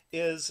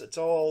is. It's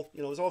all,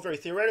 it was all very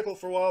theoretical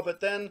for a while,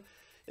 but then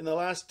in the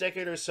last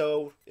decade or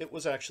so, it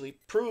was actually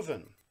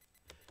proven.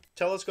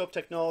 Telescope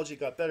technology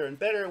got better and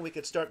better, and we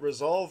could start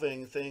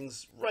resolving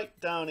things right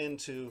down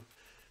into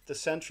the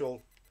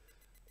central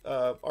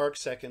arc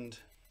second,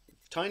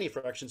 tiny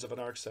fractions of an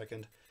arc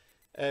second.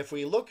 If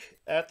we look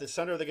at the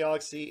center of the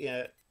galaxy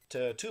at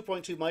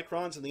 2.2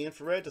 microns in the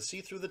infrared to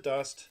see through the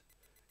dust,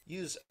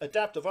 use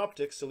adaptive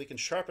optics so we can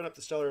sharpen up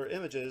the stellar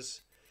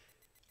images,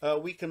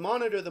 we can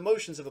monitor the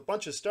motions of a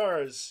bunch of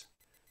stars,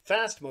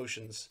 fast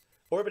motions,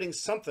 orbiting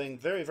something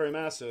very, very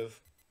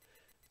massive.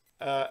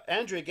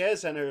 Andrea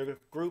Ghez and her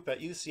group at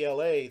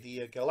UCLA,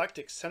 the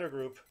Galactic Center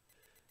Group,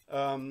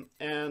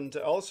 and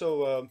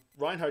also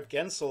Reinhard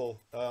Genzel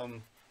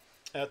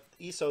at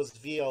ESO's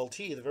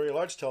VLT, the Very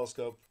Large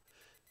Telescope.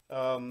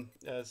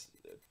 As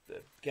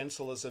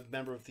Genzel is a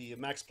member of the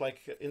Max Planck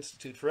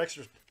Institute for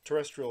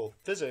Extraterrestrial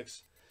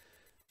Physics.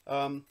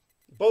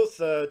 Both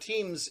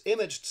teams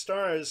imaged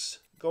stars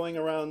going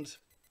around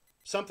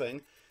something,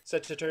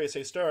 Sagittarius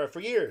A star, for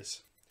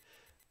years.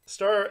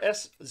 Star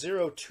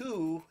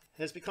S02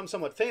 has become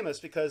somewhat famous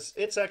because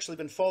it's actually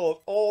been followed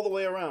all the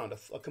way around,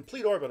 a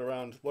complete orbit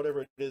around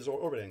whatever it is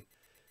orbiting.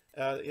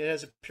 It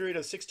has a period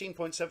of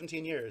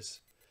 16.17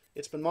 years.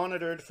 It's been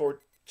monitored for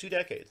 2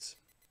 decades,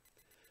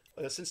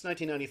 since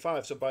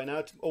 1995, so by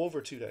now over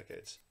 2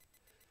 decades.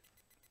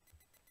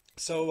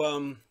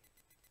 So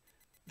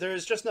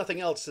there's just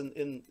nothing else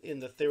in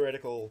the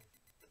theoretical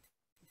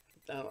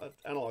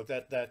analog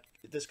that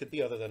this could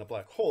be other than a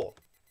black hole.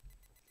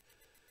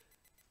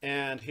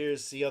 And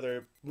here's the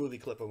other movie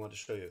clip I want to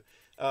show you.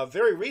 A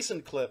very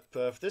recent clip.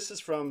 This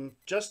is from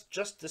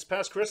just this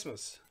past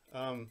Christmas.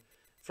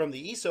 from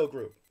the ESO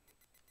group.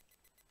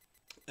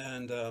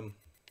 And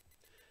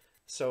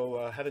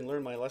so having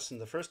learned my lesson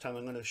the first time,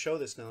 I'm going to show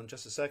this now in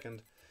just a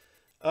second.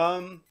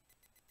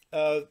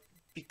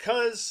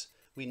 Because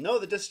we know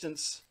the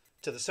distance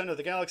to the center of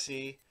the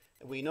galaxy,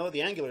 we know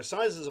the angular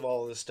sizes of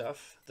all of this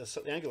stuff, the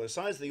angular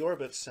size of the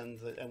orbits, and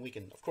we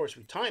can, of course,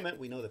 we time it,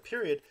 we know the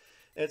period.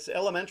 It's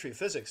elementary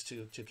physics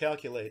to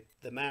calculate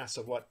the mass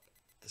of what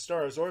the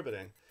star is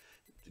orbiting,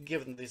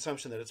 given the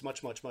assumption that it's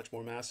much, much, much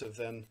more massive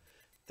than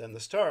the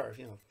star.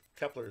 You know,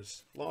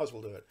 Kepler's laws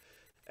will do it.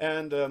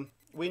 And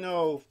we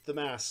know the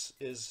mass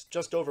is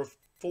just over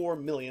 4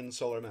 million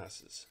solar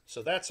masses.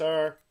 So that's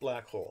our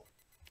black hole.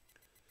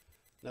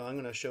 Now I'm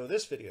going to show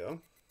this video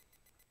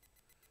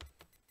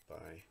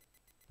by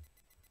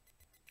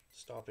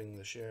stopping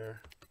the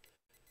share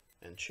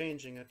and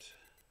changing it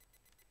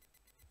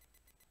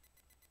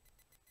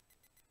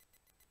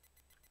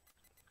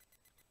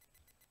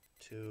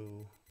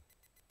to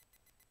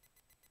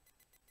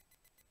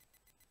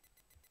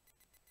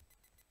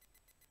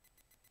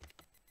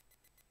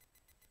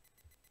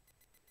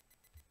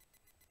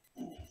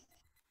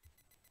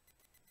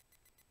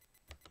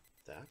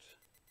that.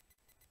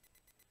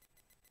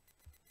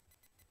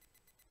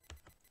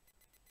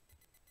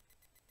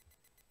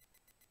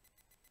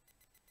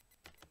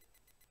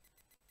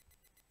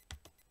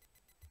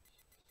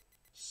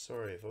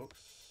 Sorry,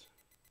 folks.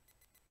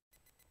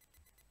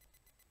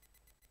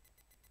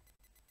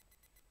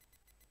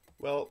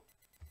 Well,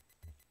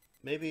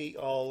 maybe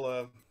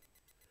I'll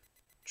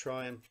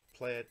try and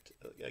play it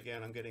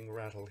again. I'm getting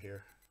rattled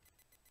here.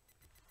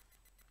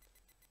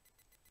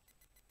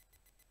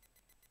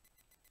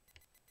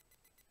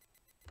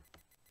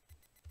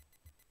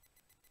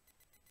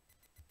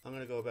 I'm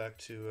going to go back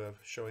to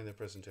showing the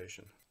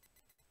presentation.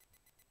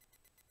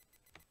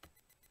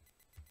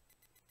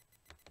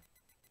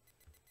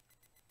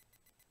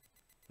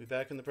 We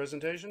back in the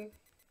presentation?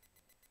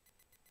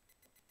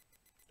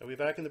 Are we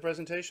back in the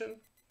presentation?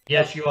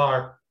 Yes, you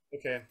are.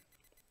 Okay.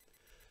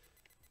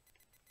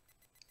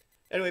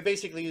 Anyway,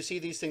 basically you see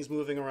these things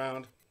moving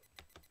around.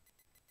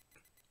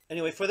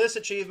 Anyway, for this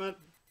achievement,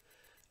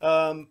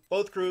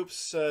 both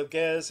groups,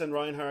 Gez and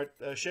Reinhardt,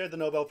 shared the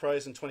Nobel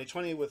Prize in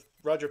 2020 with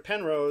Roger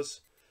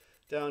Penrose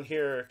down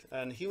here,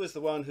 and he was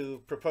the one who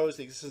proposed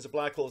the existence of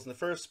black holes in the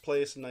first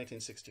place in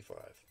 1965.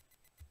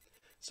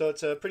 So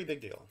it's a pretty big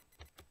deal.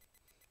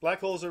 Black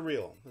holes are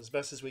real, as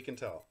best as we can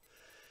tell.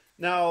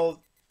 Now,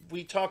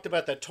 we talked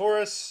about that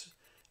torus.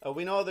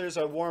 We know there's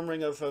a warm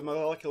ring of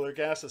molecular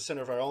gas at the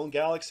center of our own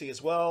galaxy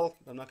as well.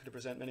 I'm not going to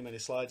present many, many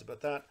slides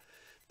about that.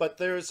 But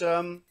there's,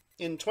 in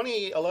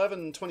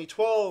 2011,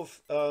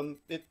 2012,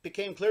 it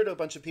became clear to a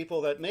bunch of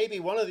people that maybe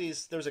one of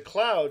these, there's a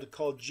cloud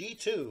called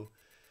G2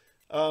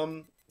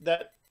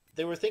 that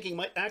they were thinking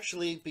might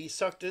actually be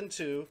sucked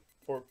into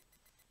or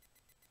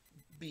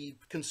be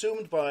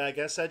consumed by, I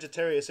guess,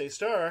 Sagittarius A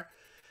star.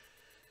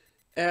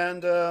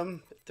 And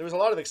there was a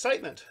lot of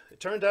excitement. It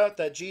turned out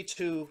that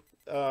G2,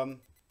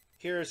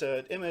 here's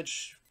an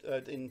image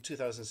in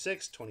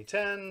 2006,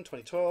 2010,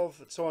 2012,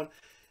 and so on,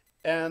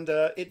 and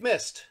it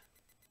missed.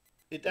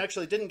 It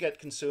actually didn't get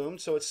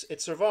consumed, so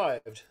it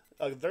survived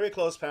a very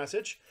close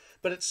passage,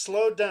 but it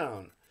slowed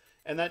down,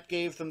 and that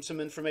gave them some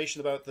information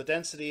about the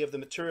density of the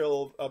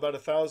material about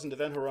 1,000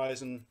 event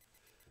horizon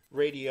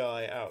radii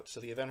out. So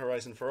the event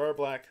horizon for our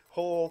black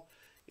hole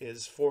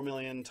is 4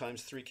 million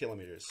times 3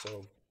 kilometers,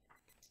 so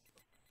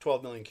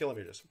 12 million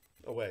kilometers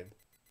away,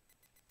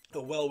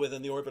 well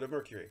within the orbit of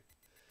Mercury.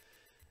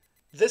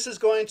 This is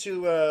going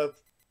to,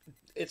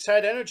 it's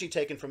had energy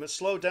taken from it,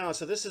 slowed down,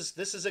 so this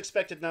is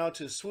expected now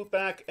to swoop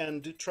back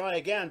and try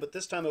again, but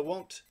this time it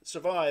won't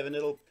survive and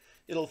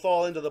it'll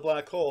fall into the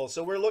black hole.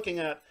 So we're looking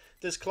at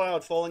this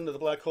cloud falling into the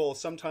black hole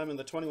sometime in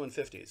the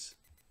 2150s.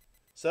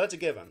 So that's a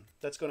given.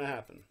 That's going to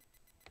happen.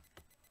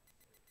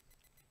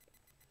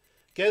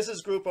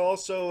 Gez's group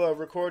also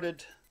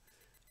recorded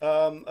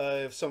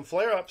some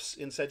flare-ups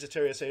in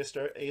Sagittarius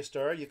A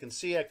star. You can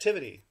see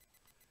activity.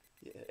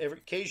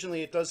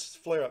 Occasionally it does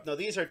flare up. Now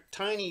these are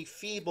tiny,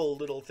 feeble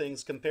little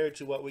things compared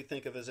to what we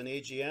think of as an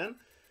AGN,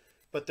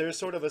 but there's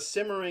sort of a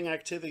simmering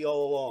activity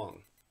all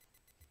along.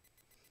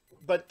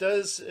 But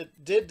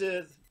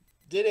did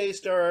A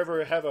star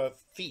ever have a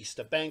feast,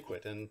 a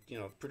banquet, and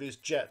produce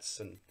jets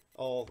and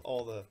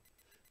all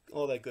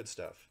that good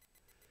stuff,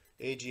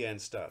 AGN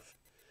stuff?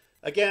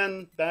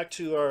 Again, back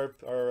to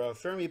our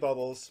Fermi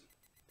bubbles.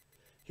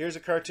 Here's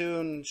a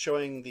cartoon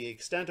showing the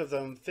extent of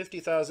them,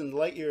 50,000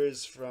 light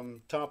years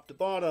from top to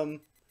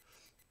bottom.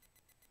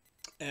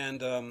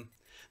 And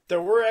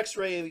there were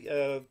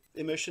X-ray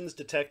emissions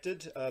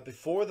detected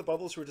before the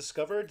bubbles were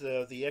discovered.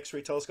 The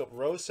X-ray telescope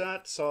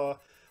ROSAT saw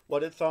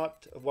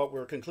what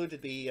were concluded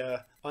to be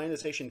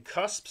ionization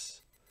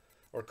cusps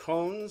or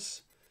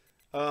cones,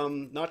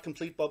 not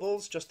complete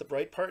bubbles, just the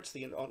bright parts,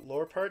 the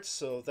lower parts.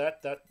 So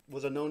that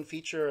was a known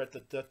feature at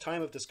the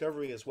time of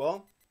discovery as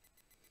well.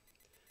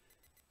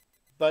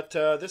 But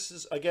this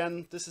is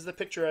the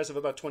picture as of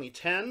about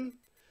 2010,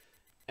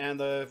 and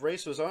the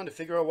race was on to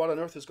figure out what on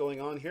earth was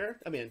going on here.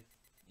 I mean,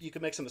 you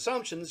could make some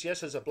assumptions.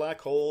 Yes, it's a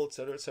black hole,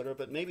 etc.,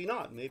 but maybe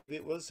not. Maybe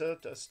it was a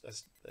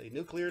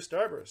nuclear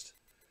starburst.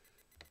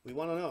 We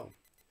want to know.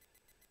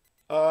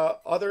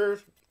 Other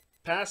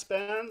pass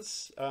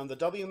bands, the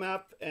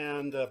WMAP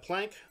and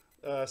Planck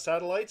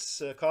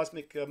satellites,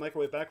 cosmic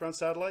microwave background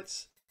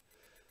satellites,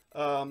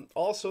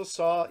 also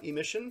saw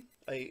emission,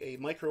 a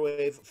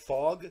microwave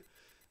fog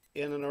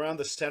in and around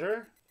the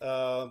center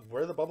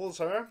where the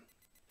bubbles are.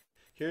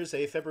 Here's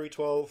a February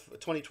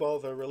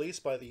 2012 release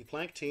by the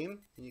Planck team.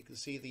 And you can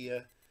see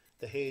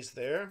the haze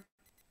there.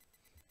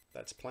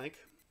 That's Planck.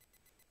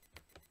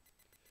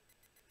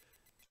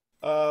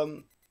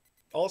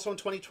 Also in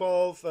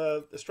 2012,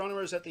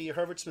 astronomers at the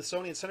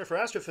Harvard-Smithsonian Center for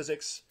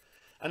Astrophysics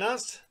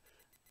announced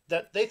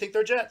that they think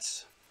they're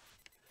jets.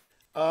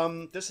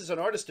 This is an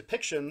artist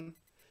depiction,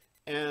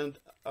 and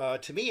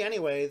to me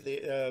anyway,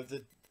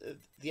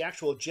 the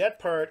actual jet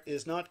part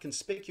is not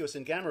conspicuous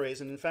in gamma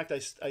rays, and in fact,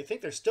 I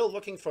think they're still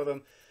looking for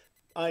them.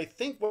 I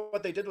think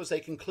what they did was they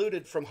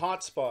concluded from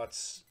hot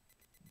spots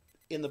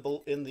in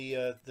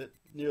the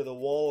near the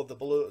wall of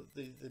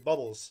the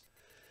bubbles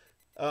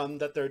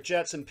that they're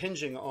jets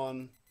impinging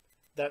on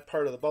that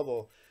part of the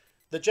bubble.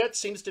 The jets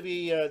seem to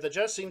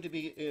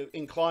be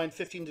inclined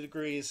 15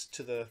 degrees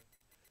to the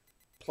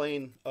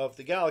plane of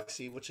the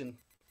galaxy, which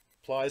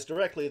implies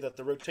directly that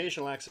the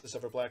rotational axis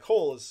of a black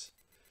hole is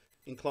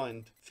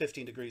inclined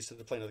 15 degrees to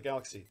the plane of the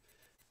galaxy.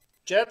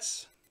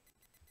 Jets,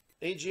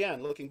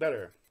 AGN, looking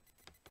better.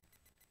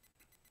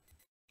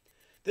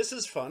 This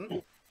is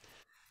fun.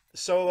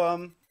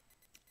 So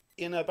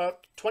in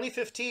about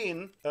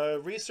 2015,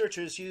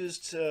 researchers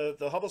used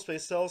the Hubble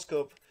Space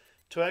Telescope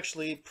to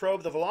actually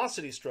probe the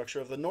velocity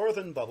structure of the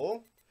northern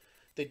bubble.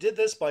 They did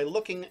this by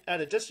looking at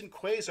a distant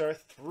quasar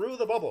through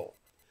the bubble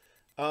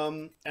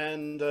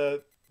and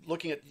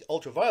looking at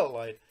ultraviolet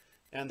light.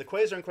 And the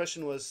quasar in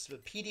question was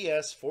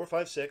PDS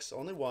 456,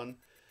 only one.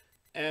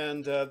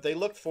 And they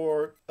looked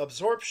for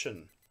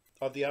absorption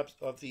of the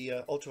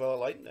ultraviolet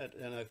light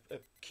and a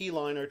key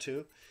line or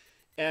two.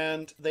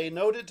 And they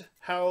noted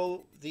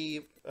how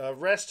the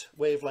rest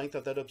wavelength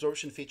of that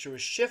absorption feature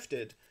was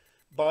shifted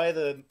by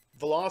the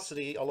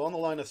velocity along the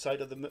line of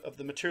sight of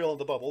the material in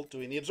the bubble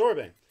doing the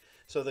absorbing.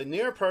 So the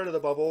near part of the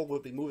bubble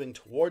would be moving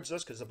towards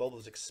us because the bubble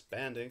is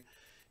expanding.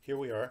 Here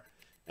we are.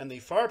 And the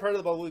far part of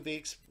the bubble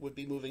would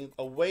be moving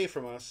away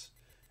from us.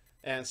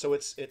 And so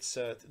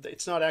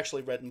it's not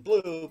actually red and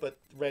blue, but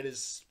red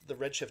is the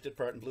red shifted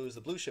part and blue is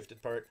the blue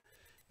shifted part.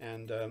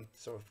 And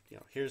so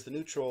here's the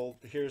neutral,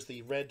 here's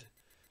the red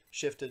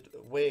shifted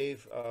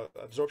wave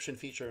absorption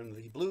feature and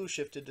the blue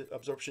shifted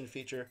absorption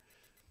feature.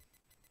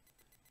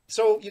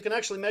 So you can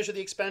actually measure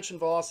the expansion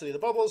velocity of the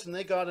bubbles, and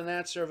they got an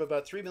answer of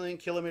about 3 million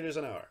kilometers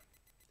an hour.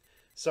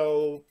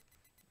 So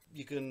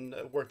you can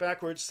work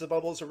backwards. The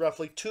bubbles are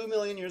roughly 2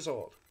 million years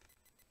old.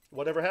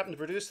 Whatever happened to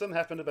produce them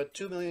happened about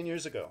 2 million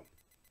years ago.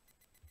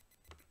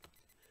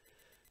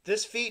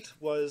 This feat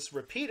was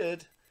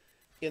repeated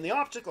in the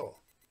optical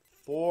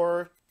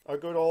for our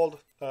good old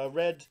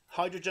red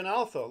hydrogen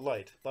alpha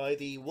light by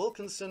the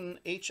Wilkinson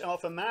H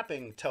alpha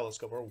mapping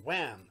telescope, or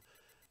WHAM.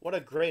 What a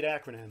great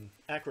acronym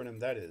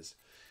that is.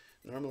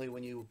 Normally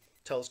when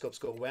telescopes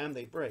go wham,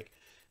 they break.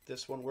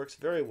 This one works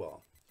very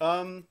well.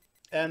 And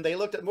they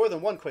looked at more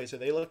than one quasar.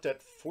 They looked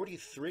at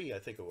 43, I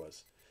think it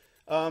was.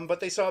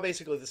 But they saw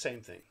basically the same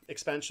thing.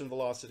 Expansion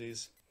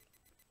velocities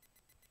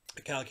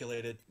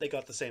calculated. They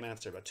got the same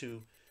answer, about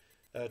 2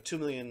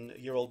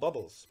 million-year-old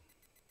bubbles.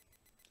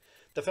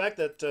 The fact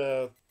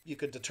that you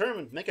could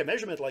make a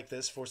measurement like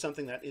this for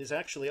something that is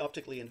actually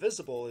optically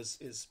invisible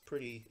is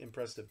pretty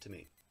impressive to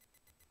me.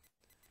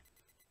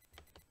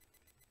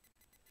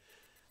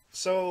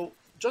 So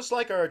just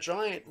like our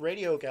giant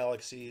radio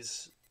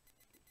galaxies,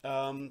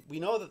 we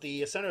know that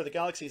the center of the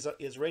galaxy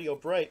is radio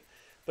bright,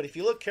 but if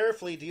you look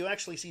carefully, do you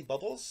actually see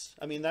bubbles?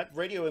 I mean, that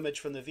radio image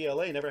from the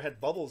VLA never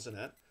had bubbles in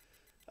it.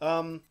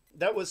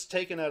 That was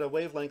taken at a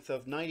wavelength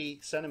of 90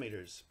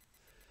 centimeters.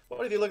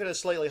 What if you look at a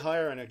slightly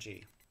higher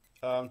energy,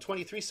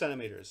 23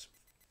 centimeters,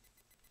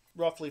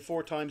 roughly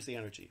 4 times the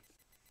energy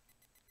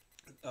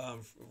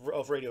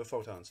of radio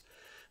photons?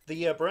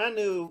 The brand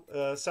new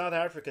South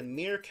African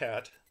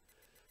Meerkat,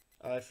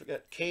 I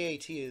forget,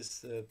 KAT is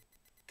the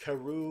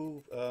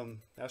Karoo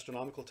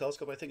astronomical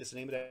telescope. I think it's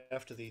named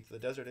after the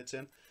desert it's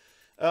in.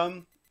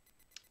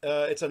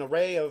 It's an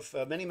array of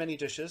many, many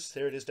dishes.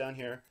 There it is down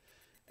here.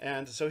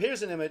 And so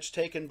here's an image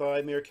taken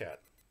by Meerkat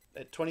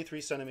at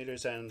 23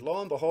 centimeters, and lo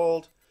and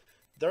behold,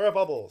 there are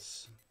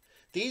bubbles.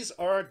 These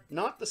are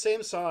not the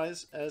same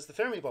size as the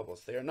Fermi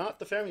bubbles. They are not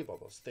the Fermi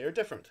bubbles. They are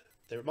different.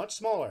 They're much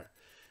smaller.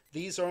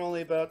 These are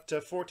only about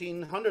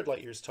 1,400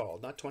 light years tall,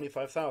 not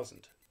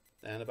 25,000.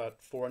 And about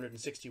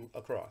 460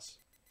 across.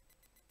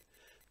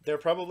 They're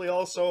probably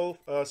also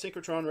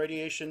synchrotron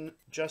radiation,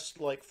 just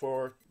like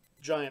for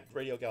giant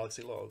radio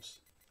galaxy lobes,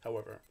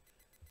 however.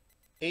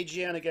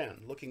 AGN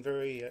again, looking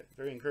very,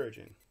 very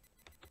encouraging.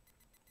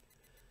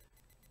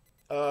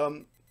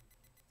 In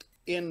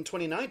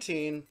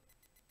 2019,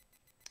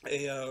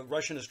 a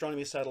Russian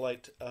astronomy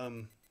satellite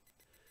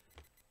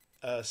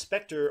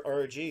Spectre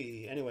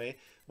RG, anyway,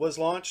 was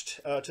launched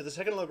to the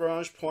second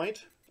Lagrange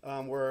point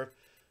where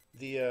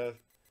the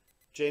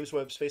James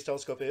Webb Space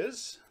Telescope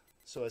is.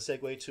 So a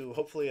segue to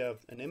hopefully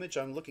an image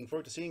I'm looking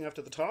forward to seeing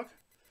after the talk.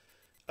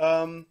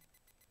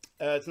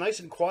 It's nice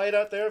and quiet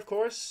out there, of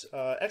course.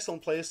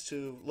 Excellent place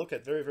to look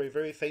at very, very,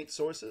 very faint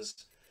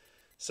sources.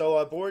 So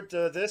aboard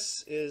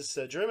this is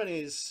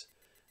Germany's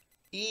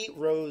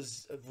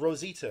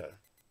Rosita.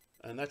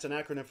 And that's an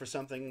acronym for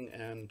something,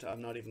 and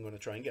I'm not even going to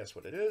try and guess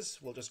what it is.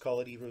 We'll just call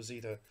it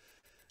Rosita.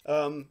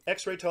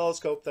 X-ray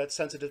telescope that's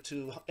sensitive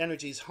to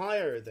energies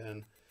higher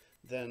than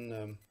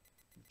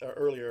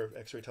earlier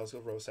X-ray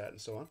telescope, Rosat, and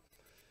so on.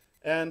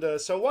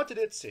 And so what did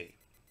it see?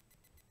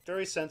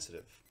 Very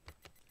sensitive.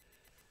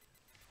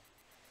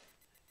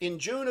 In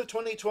June of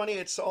 2020,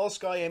 its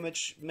all-sky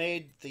image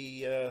made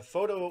the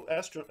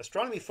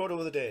astronomy photo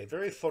of the day.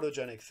 Very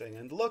photogenic thing.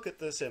 And look at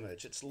this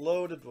image. It's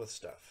loaded with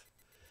stuff.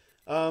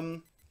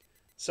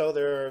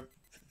 So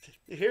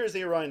here's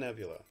the Orion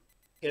Nebula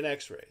in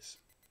X-rays.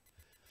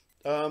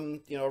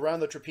 You know,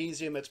 around the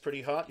trapezium, it's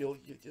pretty hot.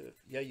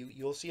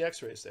 You'll see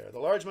X-rays there. The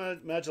Large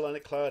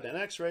Magellanic Cloud and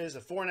X-rays, the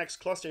Fornax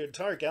cluster,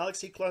 entire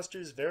galaxy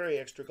clusters, very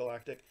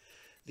extragalactic.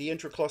 The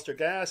intracluster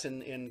gas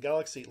in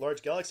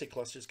large galaxy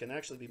clusters can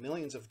actually be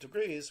millions of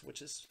degrees,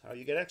 which is how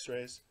you get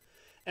X-rays,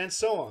 and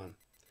so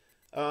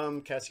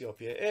on.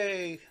 Cassiopeia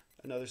A,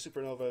 another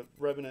supernova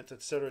remnant,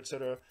 etc.,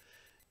 etc.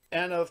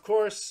 And of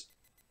course,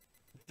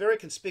 very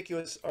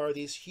conspicuous are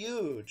these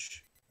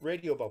huge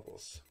radio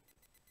bubbles.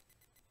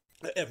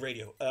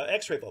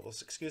 X-ray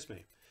bubbles, excuse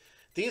me.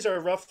 These are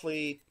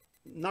roughly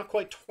not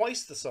quite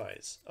twice the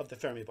size of the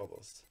Fermi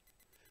bubbles.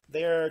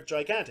 They are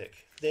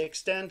gigantic. They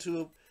extend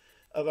to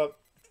about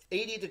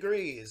 80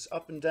 degrees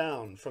up and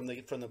down from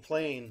the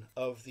plane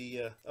of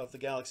the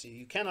galaxy.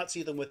 You cannot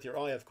see them with your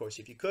eye, of course.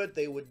 If you could,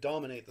 they would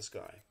dominate the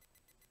sky.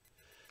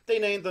 They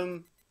named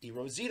them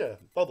Rosita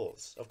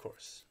bubbles, of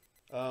course,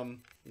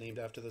 named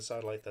after the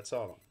satellite that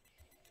saw them.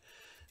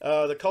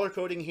 The color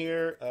coding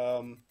here,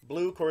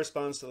 blue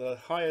corresponds to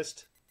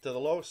the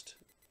lowest,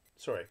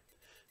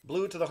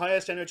 blue to the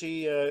highest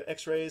energy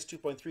X-rays,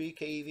 2.3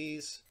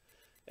 keVs,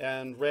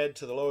 and red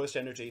to the lowest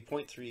energy,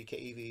 0.3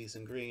 keVs,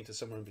 and green to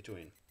somewhere in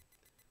between.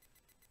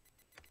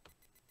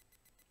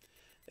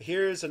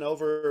 Here's an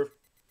over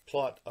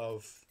plot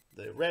of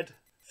the red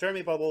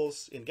Fermi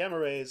bubbles in gamma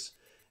rays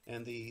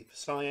and the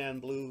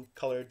cyan blue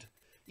colored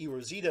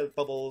Rosita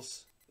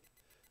bubbles,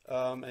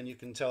 and you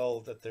can tell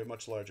that they're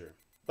much larger.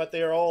 But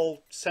they are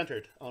all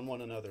centered on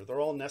one another.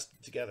 They're all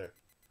nested together.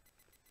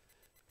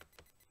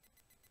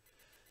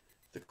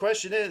 The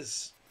question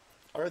is,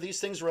 are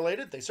these things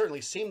related? They certainly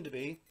seem to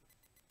be.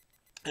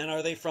 And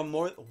are they from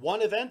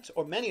one event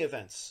or many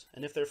events?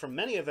 And if they're from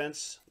many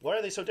events, why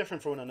are they so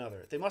different from one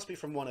another? They must be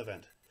from one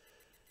event.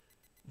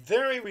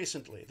 Very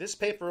recently, this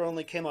paper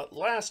only came out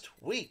last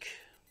week.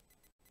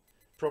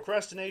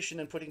 Procrastination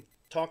and putting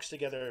talks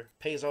together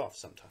pays off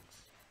sometimes.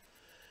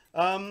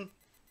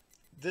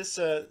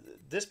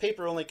 This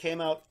paper only came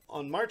out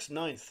on March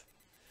 9th,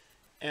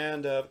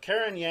 and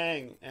Karen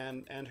Yang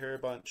and her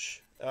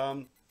bunch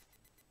ran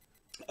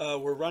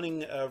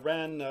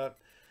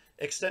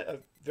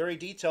very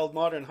detailed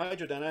modern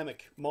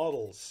hydrodynamic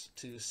models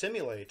to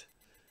simulate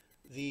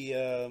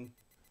an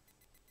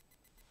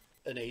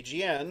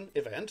AGN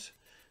event,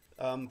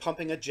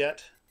 pumping a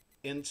jet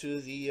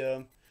into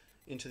the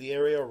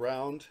area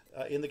around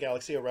in the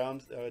galaxy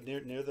around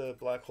near the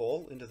black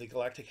hole, into the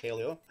galactic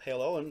halo,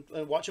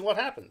 and watching what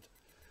happened.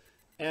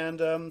 And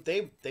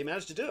they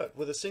managed to do it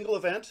with a single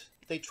event.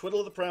 They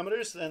twiddled the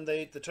parameters, and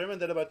they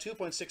determined that about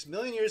 2.6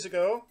 million years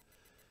ago,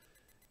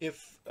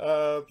 if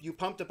you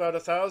pumped about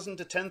 1,000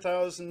 to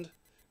 10,000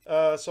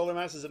 solar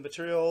masses of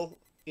material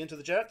into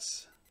the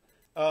jets,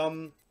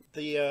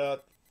 the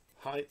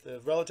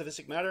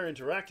relativistic matter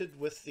interacted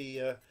with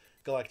the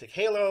galactic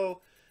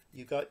halo.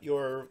 You got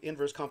your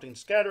inverse Compton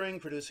scattering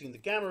producing the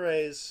gamma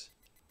rays.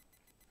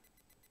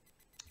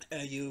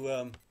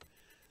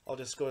 I'll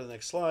just go to the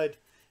next slide.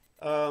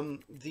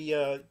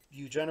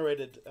 You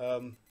generated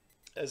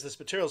as this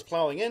material is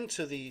plowing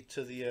into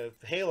the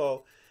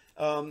halo.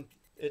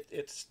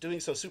 It's doing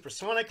so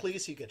supersonically,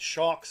 so you get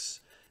shocks,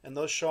 and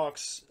those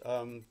shocks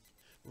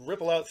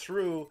ripple out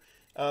through,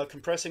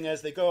 compressing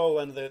as they go,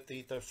 and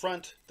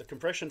the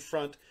compression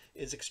front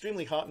is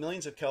extremely hot,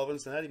 millions of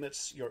kelvins, and that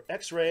emits your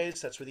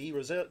X-rays. That's where the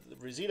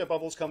Rosita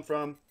bubbles come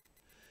from.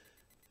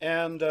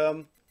 And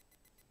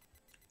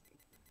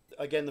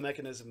again, the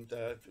mechanism,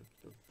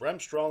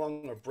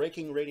 Bremsstrahlung, or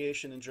braking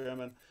radiation in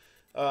German.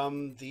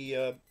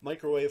 The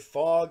microwave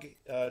fog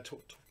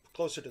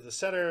closer to the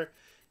center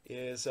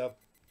is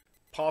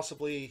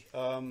possibly,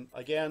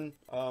 again,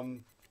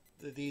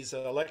 these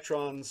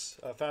electrons,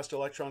 fast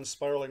electrons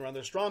spiraling around.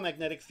 There's strong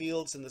magnetic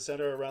fields in the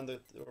center around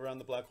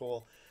the black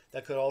hole.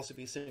 That could also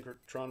be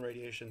synchrotron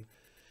radiation.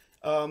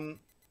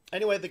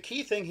 Anyway, the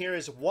key thing here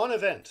is one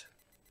event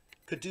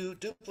could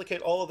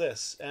duplicate all of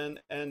this, and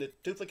it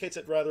duplicates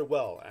it rather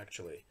well,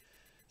 actually.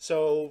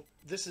 So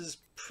this is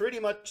pretty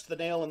much the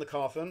nail in the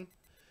coffin.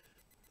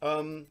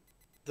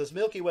 This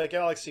Milky Way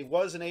galaxy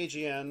was an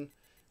AGN.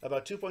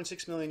 about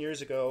 2.6 million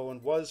years ago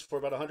and was for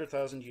about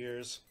 100,000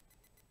 years.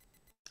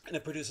 And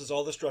it produces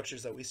all the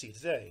structures that we see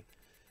today.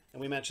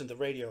 And we mentioned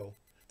the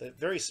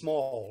very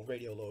small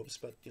radio lobes,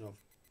 but, you know,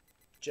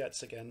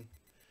 jets again,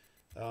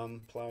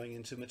 plowing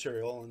into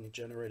material and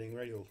generating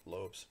radio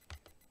lobes.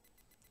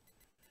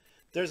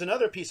 There's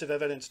another piece of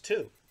evidence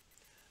too.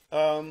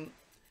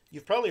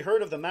 You've probably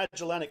heard of the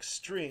Magellanic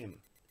Stream.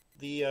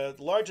 The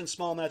large and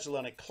small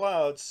Magellanic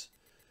Clouds,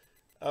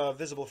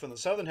 visible from the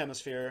southern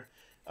hemisphere,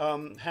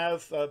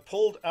 have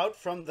pulled out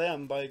from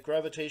them by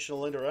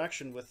gravitational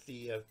interaction with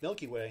the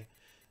Milky Way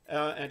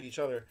and each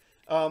other,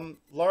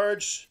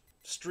 large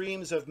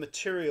streams of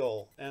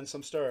material and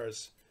some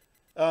stars.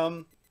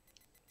 And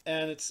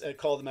it's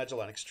called the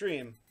Magellanic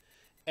Stream.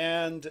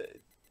 And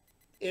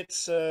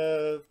it's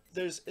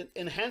there's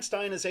enhanced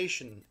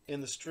ionization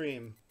in the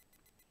stream,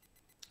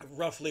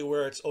 roughly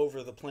where it's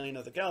over the plane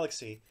of the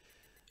galaxy.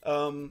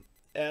 And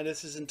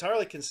this is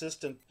entirely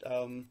consistent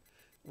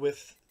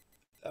with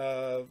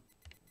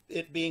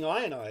it being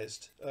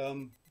ionized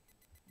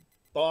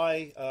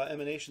by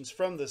emanations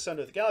from the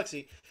center of the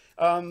galaxy.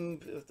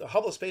 The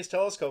Hubble Space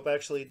Telescope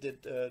actually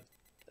did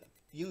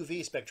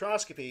UV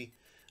spectroscopy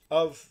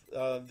of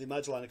the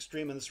Magellanic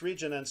Stream in this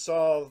region and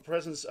saw the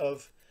presence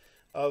of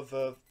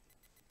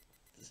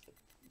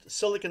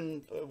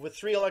silicon with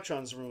 3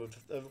 electrons removed,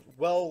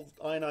 well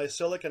ionized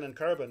silicon and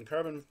carbon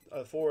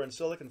 4 and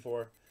silicon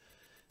 4,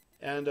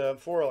 and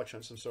 4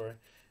 electrons, I'm sorry.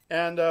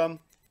 And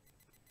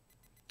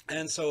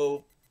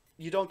so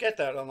you don't get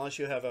that unless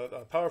you have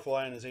a powerful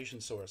ionization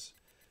source.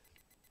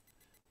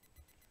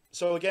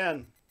 So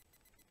again,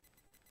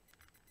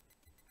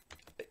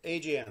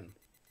 AGN.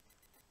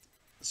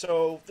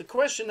 So the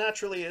question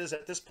naturally is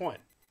at this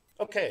point,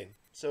 okay,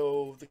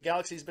 so the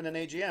galaxy's been in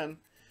AGN.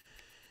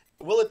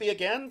 Will it be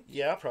again?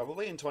 Yeah,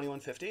 probably in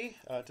 2150.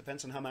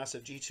 Depends on how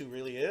massive G2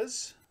 really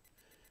is.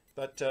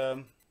 But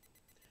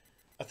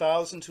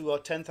 1,000 to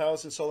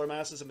 10,000 solar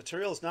masses of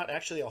material is not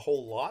actually a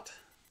whole lot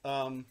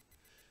in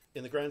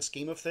the grand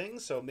scheme of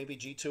things. So maybe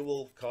G2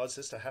 will cause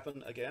this to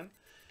happen again.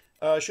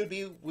 Should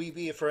we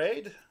be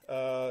afraid?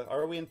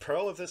 Are we in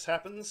peril if this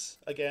happens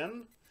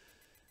again?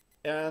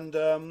 And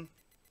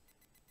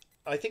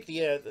I think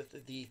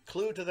the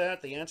clue to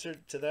that, the answer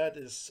to that,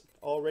 is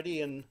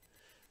already in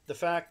the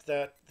fact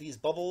that these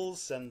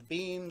bubbles and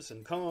beams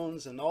and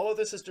cones and all of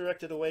this is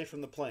directed away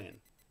from the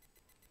plane.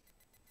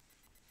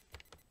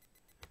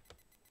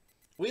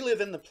 We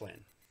live in the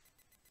plane.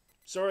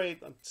 Sorry,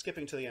 I'm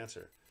skipping to the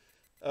answer.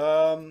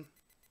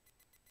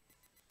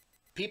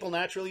 People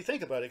naturally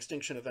think about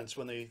extinction events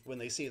when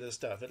they see this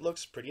stuff. It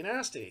looks pretty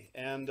nasty,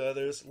 and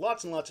there's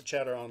lots and lots of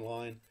chatter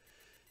online,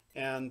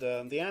 and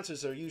the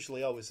answers are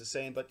usually always the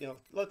same. But you know,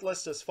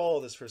 let's just follow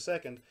this for a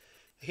second.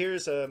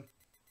 Here's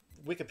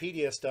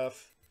Wikipedia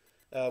stuff.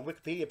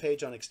 Wikipedia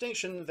page on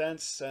extinction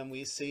events, and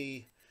we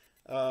see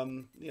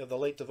you know, the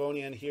late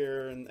Devonian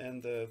here,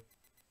 and the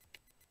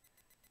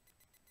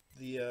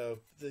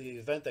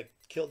event that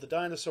killed the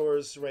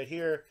dinosaurs right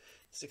here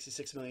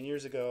 66 million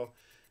years ago,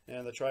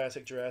 and the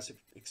Triassic-Jurassic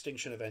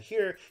extinction event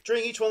here.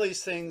 During each one of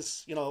these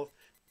things, you know,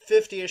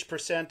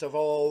 50-ish% of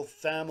all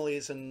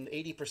families and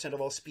 80%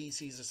 of all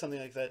species or something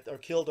like that are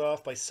killed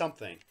off by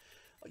something,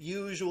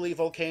 usually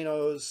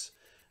volcanoes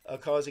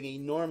causing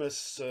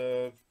enormous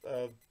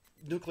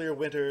nuclear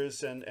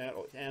winters and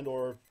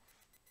or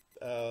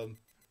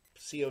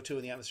CO2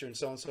 in the atmosphere and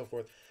so on and so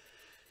forth.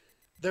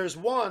 There's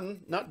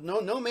one,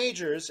 no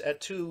majors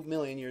at 2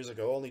 million years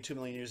ago, only 2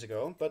 million years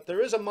ago, but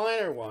there is a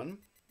minor one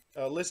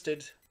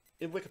listed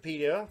in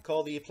Wikipedia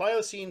called the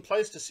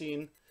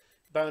Pliocene-Pleistocene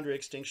boundary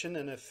extinction.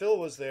 And if Phil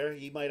was there,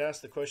 he might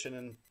ask the question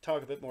and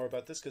talk a bit more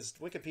about this, because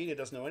Wikipedia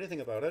doesn't know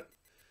anything about it.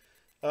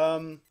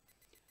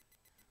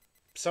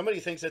 Somebody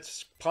thinks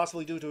it's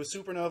possibly due to a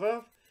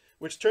supernova,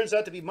 which turns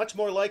out to be much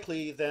more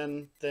likely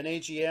than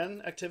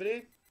AGN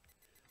activity.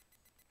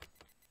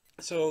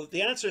 So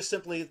the answer is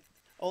simply,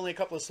 only a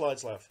couple of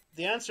slides left.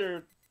 The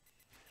answer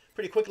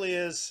pretty quickly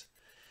is,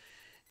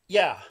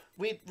 yeah,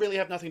 we really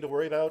have nothing to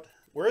worry about.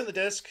 We're in the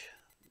disk.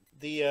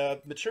 The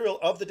material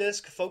of the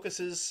disk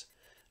focuses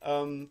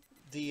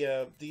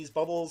these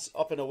bubbles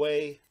up and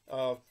away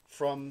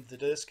from the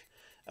disk.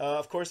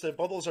 Of course, the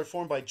bubbles are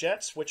formed by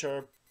jets, which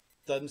are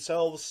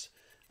themselves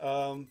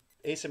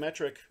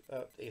symmetrically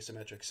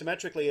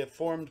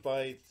formed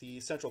by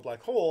the central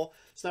black hole.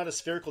 It's not a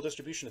spherical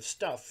distribution of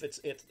stuff.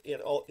 It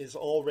is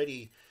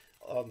already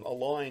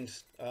aligned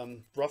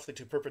roughly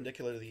to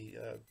perpendicular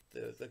to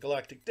the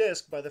galactic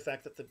disk by the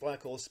fact that the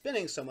black hole is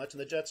spinning so much,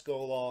 and the jets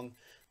go along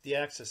the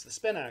axis, the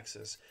spin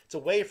axis. It's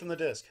away from the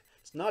disk.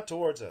 It's not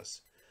towards us.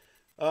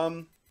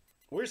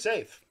 We're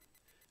safe.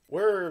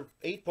 We're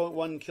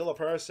 8.1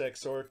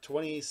 kiloparsecs, or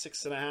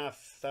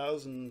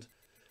 26,500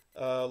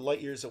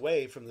 light years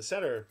away from the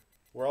center,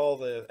 where all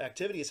the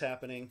activity is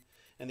happening,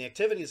 and the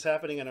activity is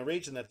happening in a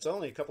region that's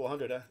only a couple of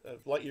hundred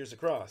light years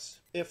across,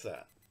 if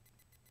that.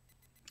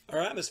 Our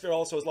atmosphere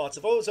also has lots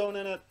of ozone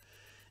in it,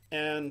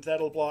 and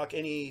that'll block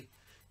any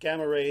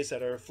gamma rays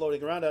that are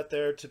floating around out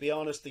there. To be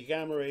honest, the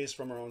gamma rays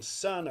from our own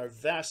sun are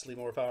vastly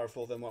more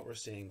powerful than what we're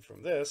seeing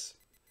from this.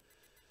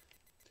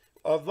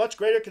 Of much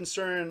greater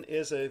concern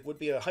would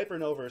be a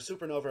hypernova or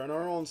supernova in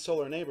our own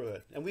solar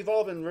neighborhood. And we've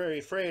all been very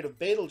afraid of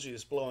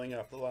Betelgeuse blowing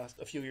up a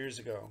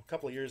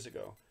couple of years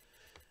ago.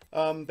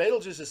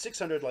 Betelgeuse is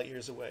 600 light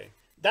years away.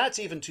 That's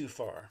even too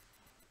far.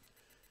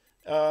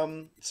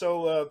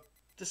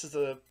 This is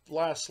the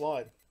last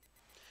slide.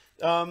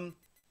 A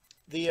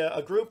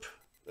group,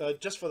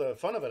 just for the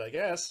fun of it, I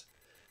guess,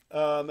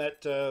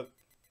 at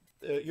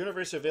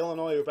University of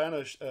Illinois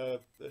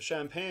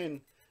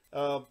Urbana-Champaign,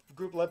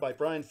 group led by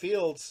Brian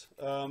Fields,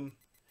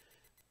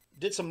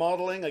 did some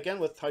modeling, again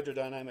with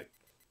hydrodynamic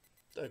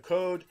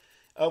code.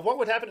 What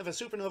would happen if a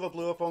supernova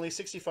blew up only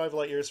 65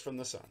 light years from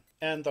the sun,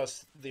 and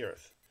thus the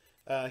Earth?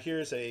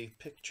 Here's a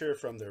picture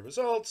from their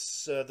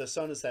results. The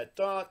sun is that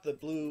dot. The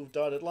blue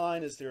dotted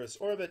line is the Earth's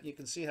orbit. You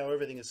can see how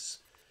everything is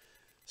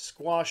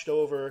squashed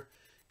over.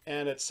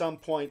 And at some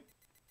point,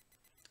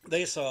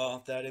 they saw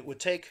that it would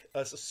take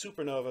a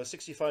supernova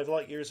 65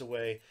 light years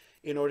away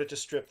in order to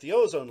strip the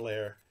ozone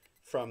layer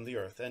from the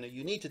Earth. And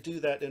you need to do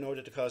that in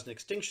order to cause an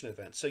extinction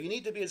event. So you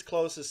need to be as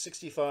close as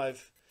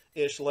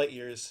 65-ish light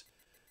years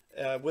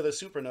with a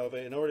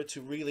supernova in order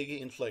to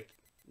really inflict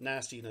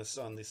nastiness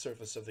on the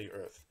surface of the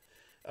Earth.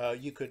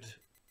 You could,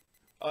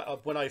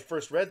 when I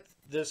first read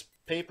this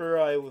paper,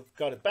 I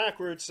got it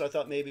backwards. I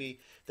thought maybe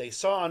they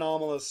saw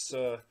anomalous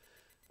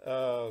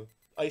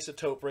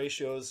isotope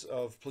ratios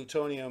of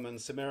plutonium and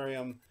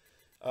samarium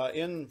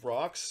in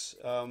rocks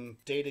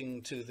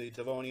dating to the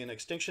Devonian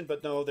extinction,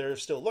 but no, they're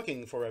still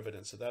looking for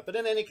evidence of that. But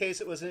in any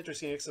case, it was an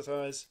interesting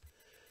exercise.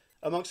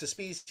 Amongst the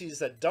species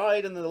that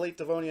died in the late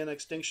Devonian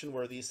extinction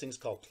were these things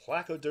called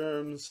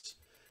placoderms,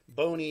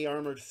 bony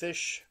armored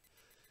fish.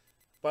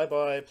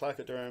 Bye-bye,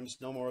 placoderms,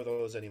 no more of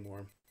those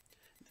anymore.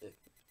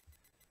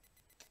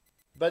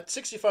 But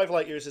 65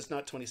 light years is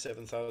not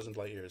 27,000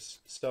 light years,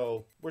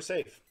 so we're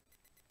safe.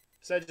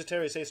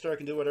 Sagittarius A star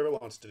can do whatever it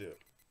wants to do.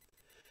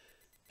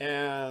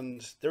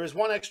 And there is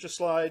one extra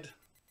slide,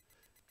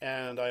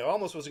 and I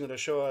almost wasn't going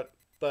to show it,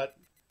 but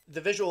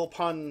the visual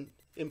pun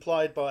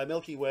implied by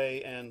Milky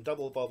Way and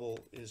double bubble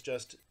is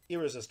just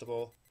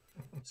irresistible.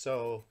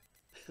 So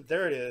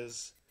there it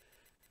is.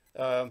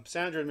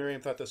 Sandra and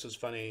Miriam thought this was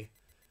funny.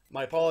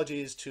 My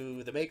apologies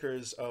to the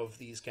makers of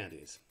these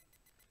candies.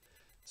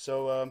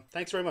 So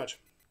thanks very much.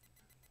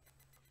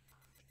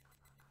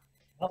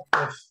 Well,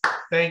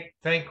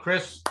 thank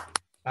Chris,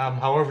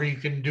 however you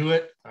can do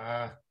it.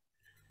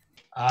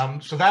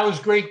 So that was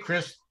great,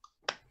 Chris.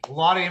 A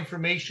lot of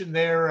information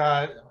there.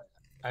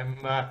 I'm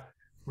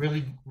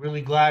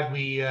really glad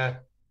we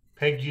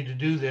pegged you to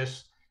do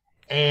this.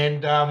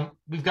 And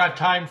we've got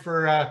time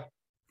for a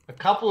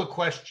couple of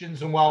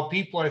questions. And while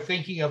people are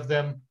thinking of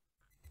them,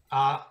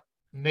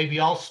 maybe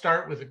I'll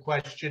start with a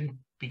question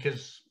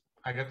because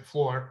I got the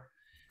floor.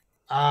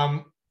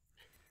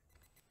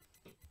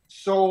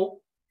 So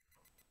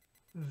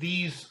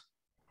these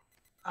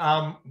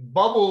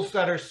bubbles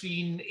that are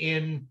seen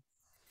in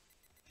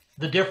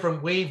the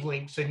different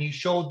wavelengths, and you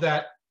showed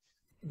that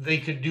they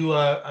could do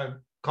a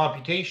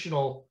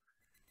computational,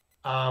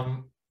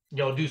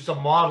 do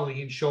some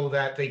modeling and show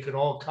that they could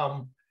all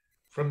come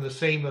from the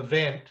same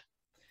event.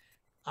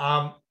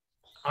 Are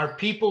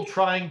people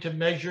trying to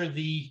measure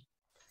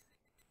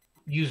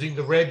using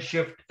the red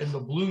shift and the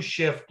blue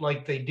shift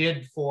like they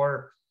did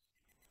for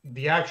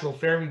the actual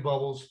Fermi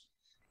bubbles?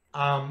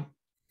 Are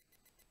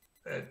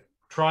there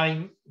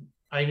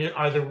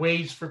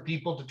ways for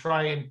people to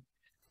try and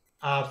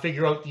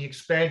figure out the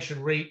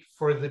expansion rate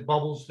for the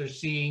bubbles they're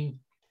seeing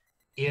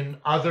in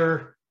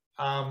other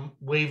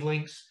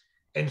wavelengths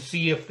and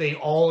see if they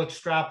all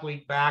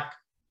extrapolate back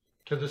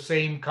to the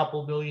same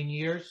couple million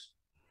years?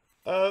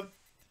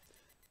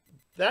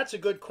 That's a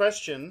good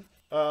question.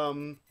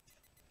 I'm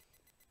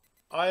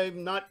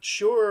not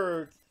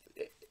sure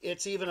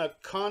it's even a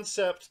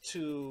concept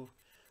to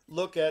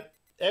look at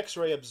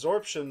X-ray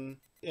absorption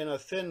in a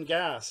thin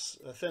gas,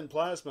 a thin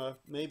plasma,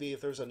 maybe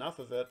if there's enough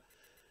of it.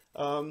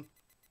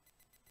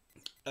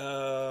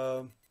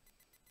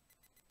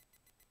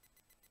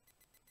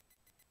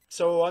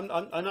 So I'm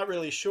not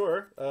really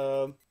sure.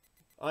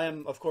 I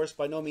am, of course,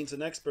 by no means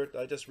an expert.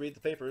 I just read the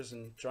papers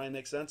and try and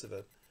make sense of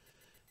it.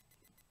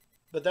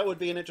 But that would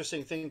be an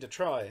interesting thing to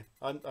try.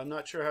 I'm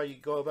not sure how you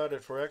go about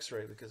it for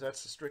X-ray because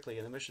that's strictly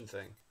an emission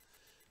thing.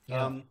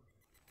 Yeah.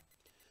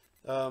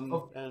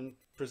 And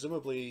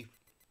presumably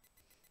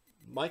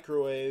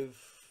microwave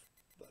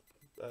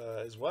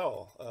as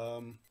well.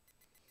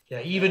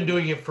 Yeah, even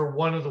doing it for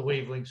one of the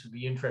wavelengths would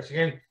be interesting.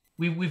 And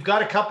we've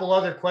got a couple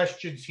other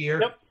questions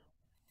here. Yep.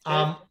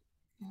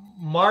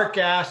 Mark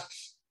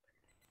asks,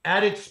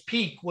 at its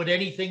peak, would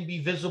anything be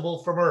visible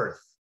from Earth?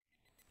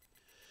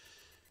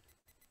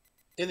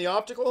 In the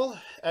optical,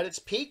 at its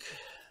peak,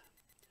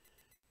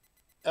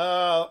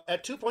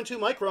 at 2.2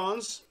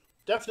 microns,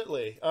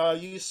 definitely.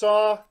 You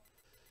saw,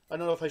 I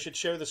don't know if I should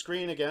share the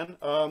screen again.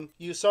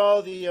 You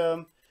saw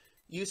the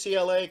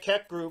UCLA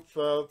Keck group,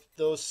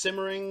 those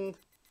simmering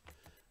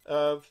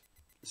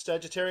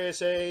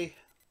Sagittarius A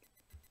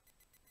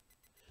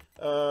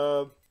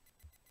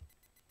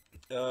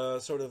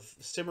sort of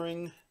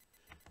simmering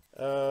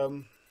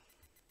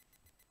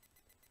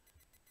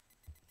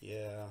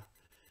Yeah.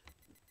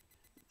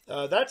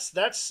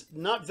 That's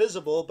not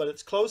visible, but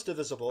it's close to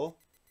visible.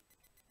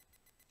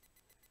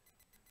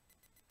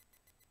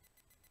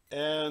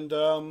 And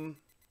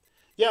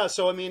yeah,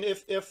 so I mean,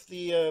 if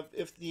the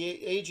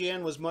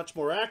AGN was much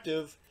more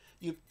active,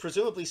 you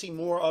presumably see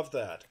more of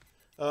that.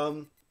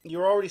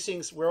 We're already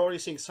seeing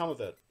some of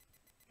it.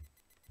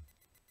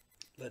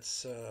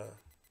 Let's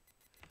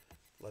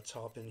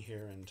hop in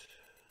here, and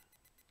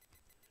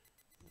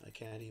I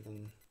can't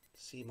even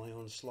see my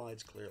own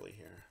slides clearly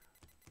here.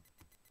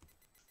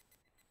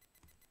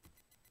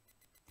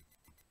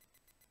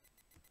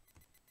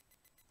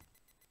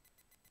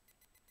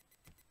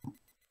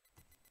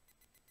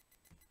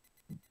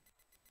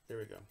 There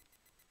we go.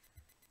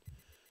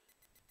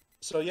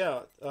 So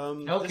yeah.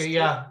 Okay,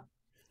 yeah.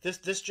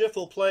 This GIF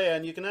will play,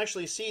 and you can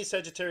actually see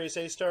Sagittarius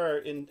A star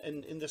in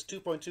this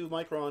 2.2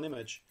 micron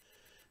image.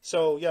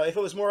 So yeah, if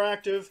it was more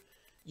active,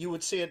 you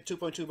would see it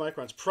 2.2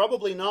 microns.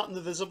 Probably not in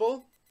the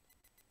visible,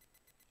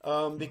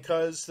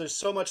 because there's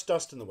so much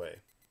dust in the way.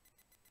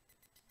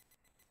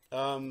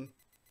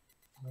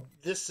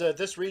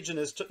 This region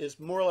is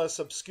more or less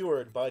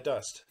obscured by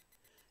dust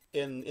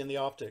in the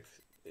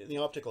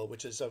optical,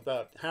 which is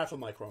about half a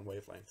micron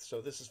wavelength. So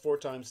this is 4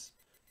 times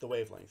the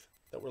wavelength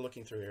that we're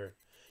looking through here.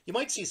 You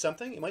might see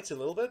something. You might see a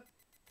little bit.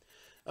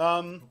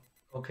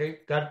 Okay,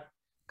 got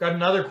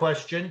another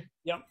question.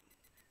 Yep.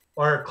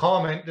 Or a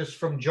comment. This is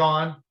from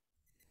John.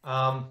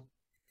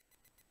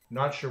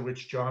 Not sure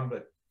which John,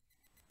 but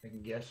I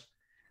can guess.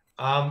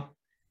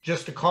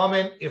 Just a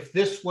comment. If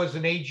this was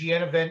an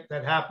AGN event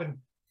that happened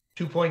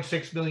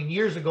 2.6 million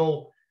years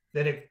ago,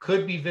 then it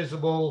could be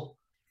visible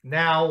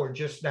now or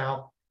just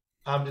now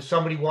to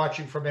somebody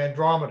watching from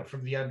Andromeda,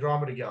 from the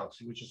Andromeda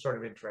galaxy, which is sort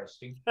of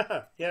interesting.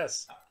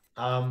 Yes.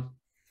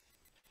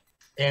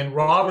 And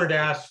Robert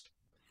asked,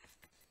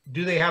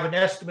 do they have an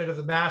estimate of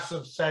the mass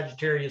of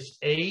Sagittarius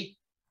A?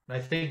 And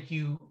I think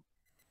you...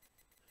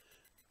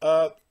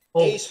 A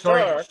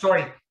star.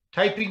 Sorry.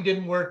 Typing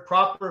didn't work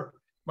proper.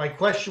 My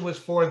question was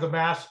for the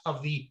mass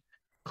of the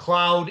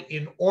cloud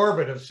in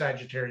orbit of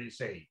Sagittarius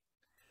A.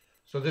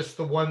 So this is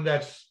the one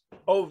that's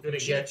going to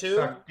get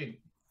sucked in.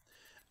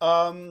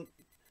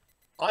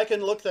 I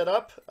can look that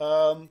up.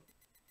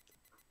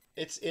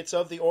 It's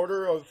of the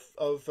order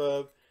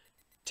of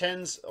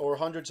tens or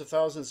hundreds of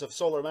thousands of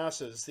solar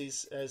masses.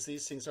 These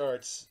things are.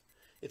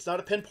 It's not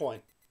a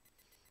pinpoint.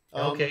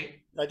 Okay.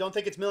 I don't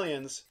think it's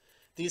millions.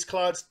 These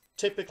clouds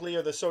typically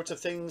are the sorts of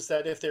things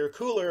that, if they're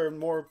cooler and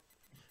more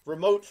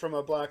remote from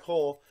a black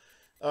hole,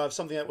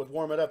 something that would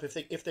warm it up.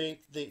 If the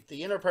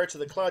inner parts of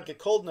the cloud get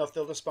cold enough,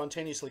 they'll just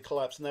spontaneously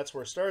collapse, and that's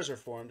where stars are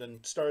formed.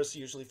 And stars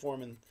usually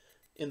form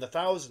in the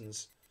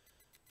thousands.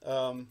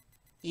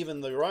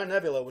 Even the Orion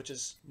Nebula, which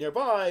is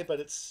nearby, but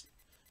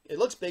it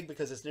looks big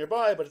because it's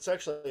nearby, but it's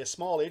actually a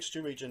small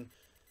H2 region.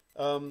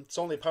 It's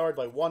only powered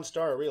by one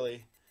star,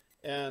 really,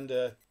 and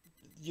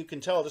you can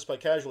tell just by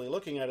casually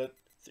looking at it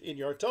in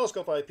your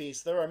telescope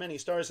eyepiece, there are many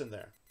stars in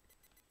there.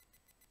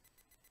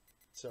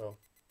 So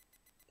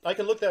I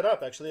can look that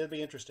up, actually. That'd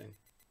be interesting.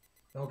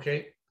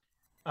 Okay.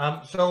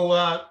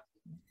 So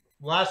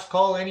last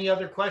call, any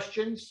other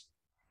questions?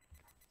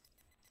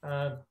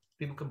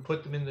 People can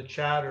put them in the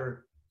chat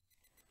or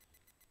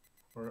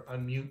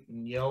unmute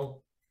and yell.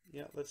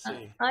 Yeah, let's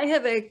see. I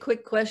have a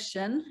quick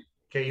question.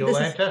 Okay,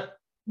 Yolanta?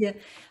 Yeah.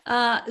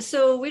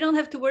 So we don't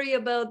have to worry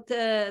about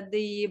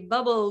the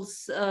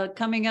bubbles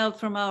coming out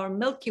from our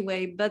Milky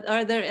Way, but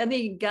are there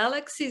any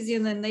galaxies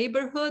in the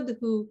neighborhood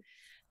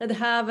that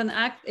have an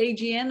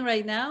AGN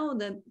right now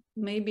that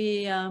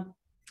maybe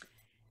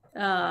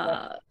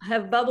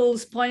have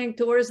bubbles pointing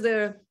towards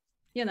their,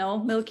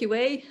 Milky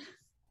Way?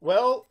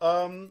 Well,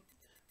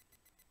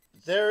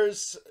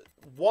 there's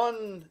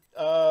one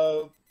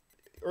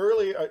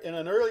in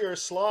an earlier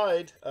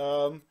slide,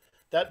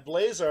 that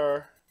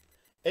blazar.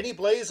 Any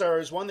blazar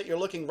is one that you're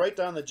looking right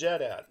down the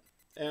jet at.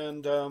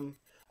 And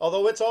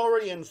although it's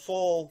already in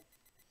full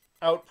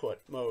output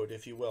mode,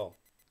 if you will.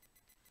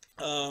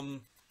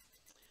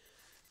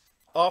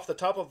 Off the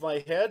top of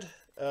my head,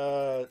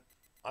 I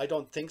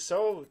don't think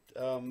so.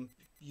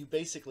 You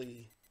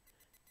basically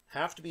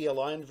have to be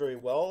aligned very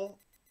well.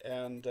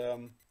 And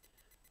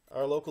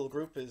our local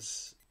group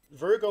is...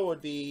 Virgo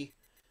would be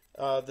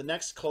the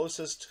next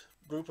closest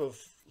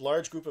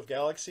large group of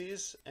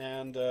galaxies.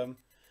 And...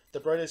 the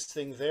brightest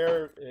thing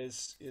there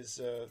is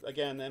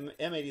again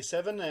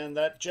M87, and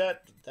that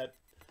jet that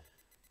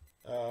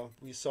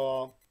we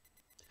saw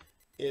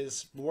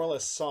is more or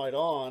less side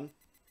on.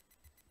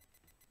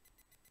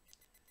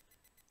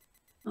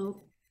 Oh.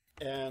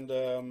 And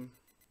come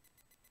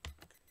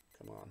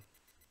on.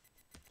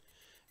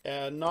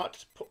 And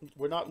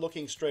we're not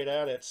looking straight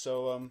at it,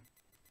 so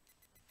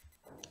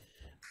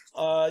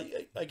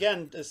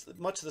again, it's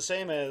much the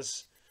same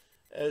as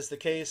the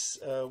case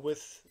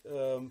with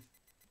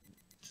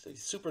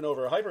supernova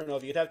or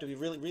hypernova. You'd have to be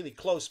really, really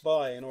close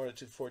by in order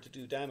for it to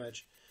do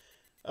damage.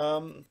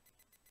 And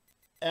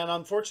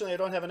unfortunately, I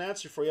don't have an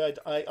answer for you.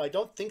 I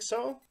don't think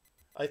so.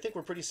 I think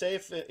we're pretty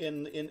safe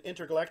in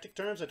intergalactic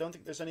terms. I don't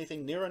think there's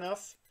anything near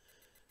enough.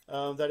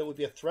 that it would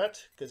be a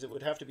threat, because it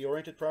would have to be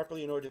oriented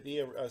properly in order to be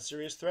a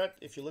serious threat.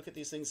 If you look at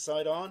these things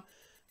side on,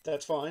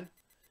 that's fine.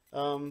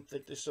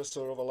 It's just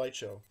sort of a light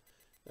show.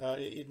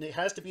 It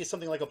has to be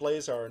something like a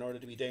blazar in order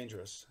to be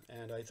dangerous,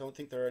 and I don't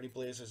think there are any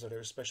blazars that are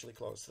especially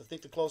close. I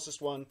think the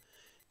closest one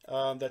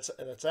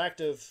that's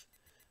active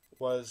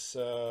was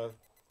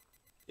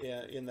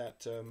in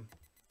that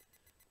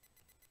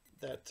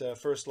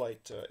first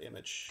light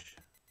image,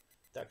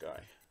 that guy.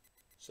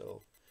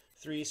 So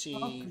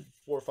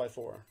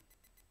 3C454.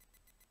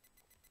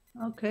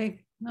 Okay.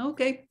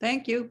 Okay.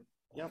 Thank you.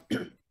 Yep.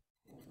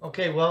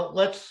 Okay, well,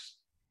 let's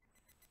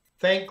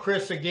thank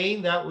Chris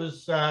again. That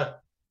was a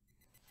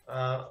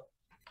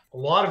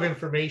lot of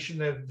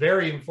information, a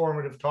very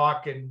informative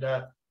talk, and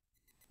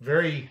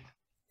very,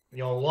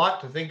 a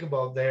lot to think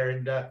about there.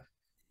 And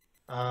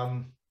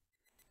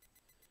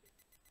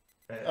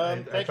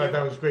I thought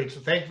that was great.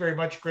 So thank you very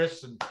much,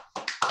 Chris. And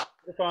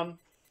fun.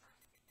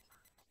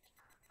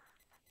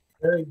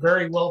 Very,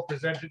 very well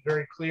presented,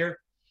 very clear.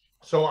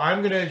 So I'm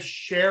going to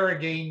share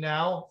again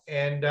now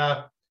and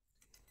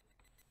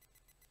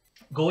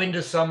go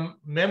into some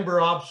member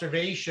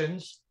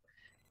observations.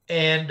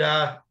 And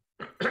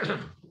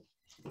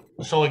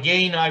so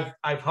again,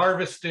 I've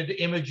harvested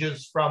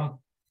images from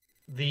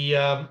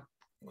the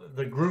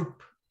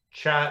group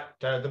chat,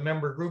 the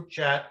member group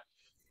chat.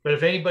 But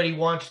if anybody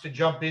wants to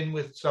jump in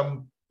with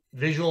some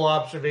visual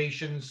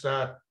observations,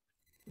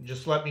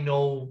 just let me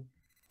know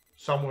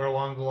somewhere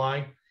along the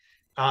line.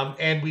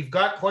 And we've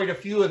got quite a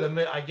few of them.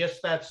 I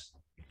guess that's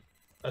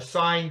a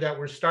sign that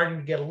we're starting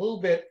to get a little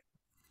bit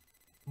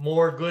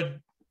more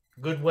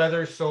good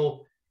weather.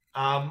 So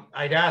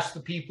I'd ask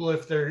the people,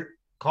 if they're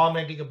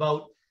commenting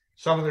about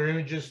some of their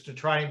images, to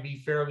try and be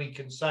fairly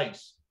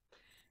concise.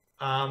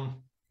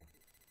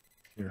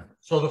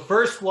 So the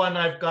first one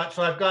I've got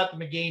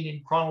them again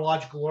in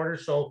chronological order.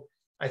 So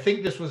I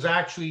think this was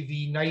actually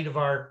the night of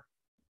our,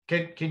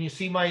 can you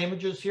see my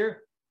images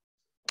here?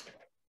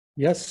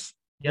 Yes.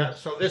 Yeah,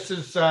 so this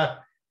is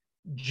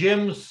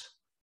Jim's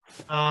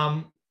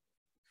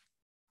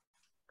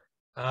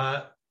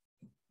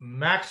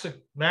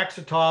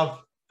Maxitov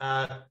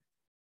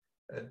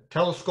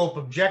telescope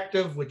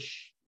objective,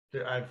 which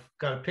I've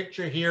got a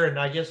picture here, and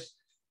I guess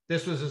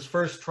this was his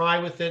first try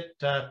with it.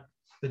 The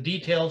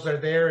details are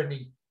there, and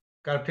he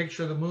got a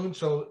picture of the moon.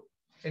 So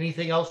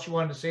anything else you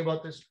wanted to say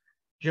about this,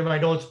 Jim? I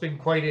know it's been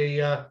quite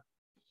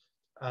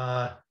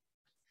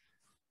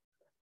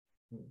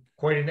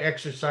an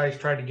exercise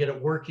trying to get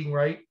it working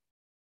right.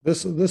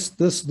 This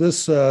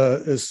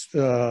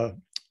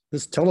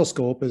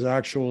telescope is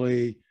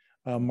actually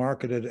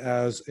marketed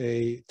as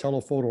a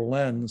telephoto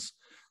lens.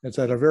 It's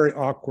at a very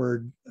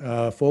awkward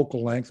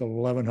focal length of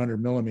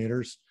 1100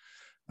 millimeters,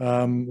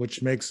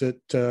 which makes it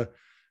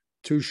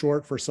too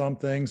short for some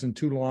things and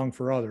too long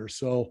for others.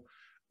 So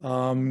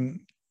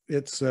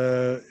it's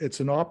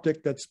an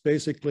optic that's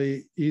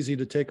basically easy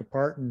to take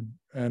apart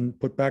and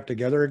put back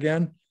together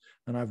again.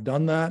 And I've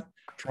done that,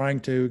 trying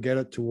to get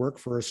it to work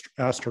for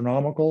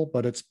astronomical,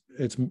 but it's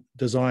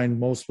designed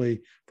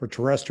mostly for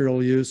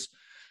terrestrial use.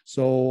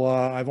 So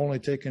I've only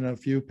taken a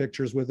few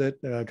pictures with it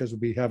because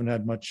we haven't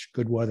had much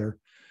good weather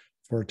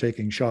for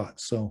taking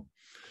shots. So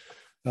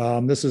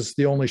this is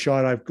the only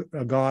shot I've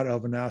got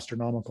of an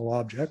astronomical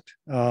object.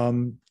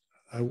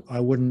 I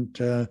wouldn't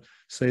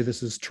say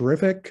this is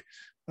terrific,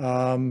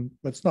 but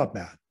it's not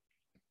bad.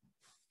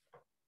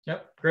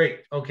 Yep,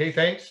 great. Okay,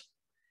 thanks.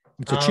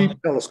 It's a cheap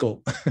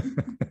telescope.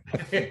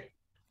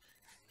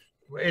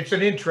 It's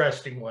an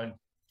interesting one.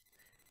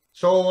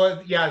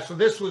 So yeah, so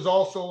this was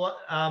also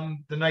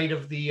the night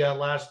of the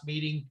last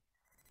meeting,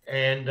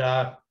 and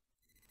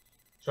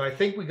so I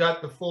think we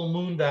got the full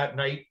moon that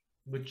night,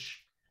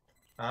 which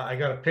I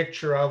got a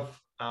picture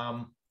of,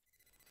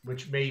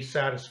 which may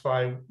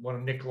satisfy one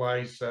of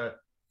Nikolai's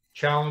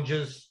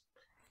challenges.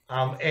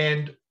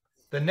 And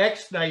the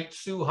next night,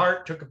 Sue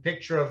Hart took a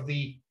picture of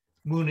the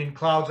moon in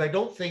clouds. I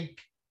don't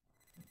think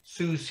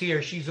Sue's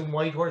here. She's in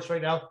Whitehorse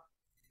right now.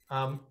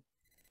 I'll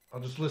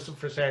just listen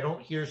for a second. I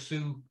don't hear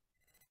Sue.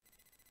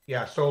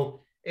 Yeah,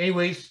 so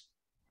anyways,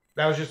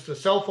 that was just a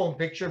cell phone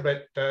picture,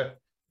 but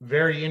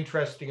very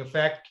interesting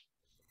effect.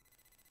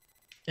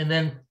 And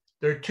then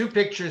there are two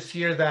pictures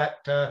here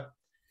that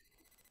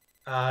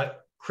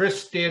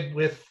Chris did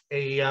with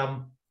a,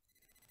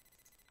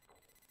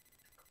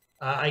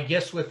 I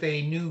guess with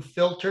a new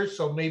filter.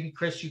 So maybe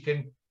Chris, you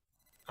can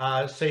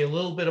say a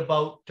little bit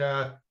about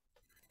the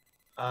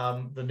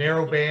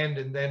narrowband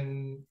and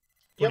then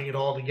putting it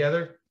all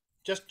together.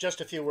 Just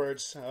a few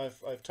words.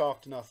 I've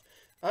talked enough.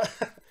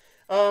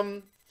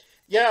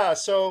 Yeah,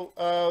 so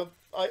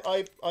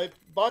I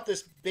bought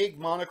this big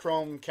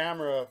monochrome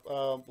camera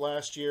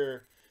last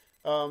year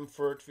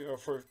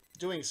for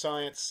doing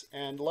science,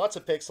 and lots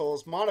of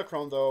pixels,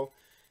 monochrome though,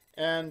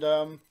 and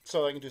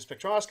so I can do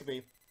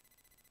spectroscopy.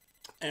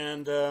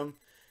 And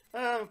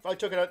I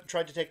took it out and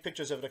tried to take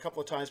pictures of it a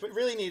couple of times, but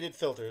really needed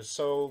filters.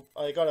 So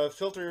I got a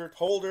filter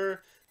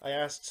holder. I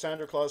asked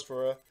Santa Claus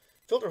for a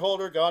filter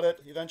holder, got it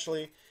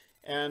eventually.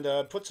 and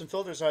put some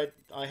filters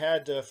I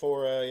had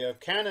for a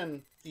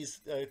Canon, these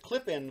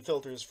clip-in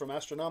filters from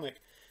Astronomic.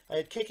 I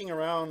had kicking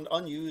around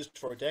unused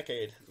for a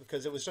decade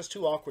because it was just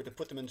too awkward to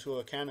put them into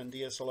a Canon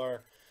DSLR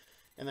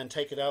and then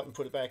take it out and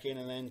put it back in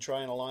and then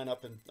try and align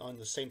up on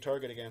the same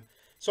target again.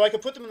 So I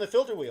could put them in the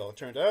filter wheel, it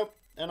turned out,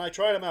 and I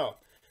tried them out.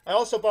 I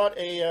also bought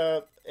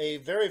a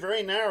very,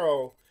 very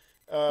narrow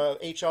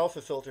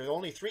H-alpha filter,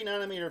 only 3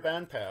 nanometer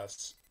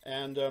bandpass.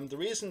 And the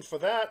reason for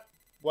that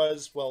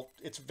was, well,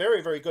 it's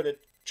very, very good at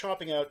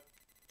chopping out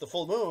the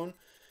full moon.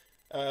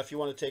 If you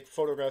want to take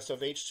photographs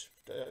of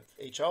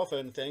H-alpha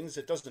and things,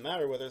 it doesn't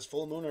matter whether it's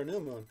full moon or new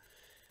moon.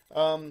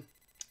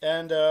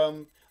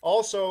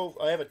 Also,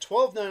 I have a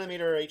 12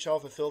 nanometer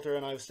H-alpha filter,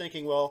 and I was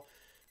thinking, well,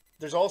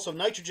 there's also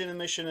nitrogen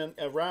emission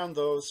around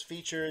those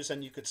features,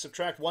 and you could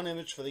subtract one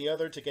image for the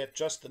other to get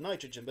just the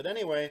nitrogen. But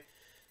anyway,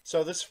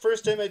 so this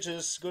first image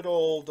is good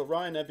old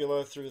Orion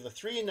Nebula through the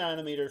 3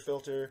 nanometer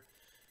filter,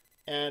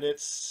 and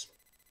it's,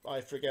 I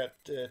forget,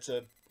 it's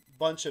a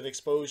bunch of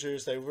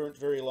exposures. They weren't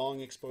very long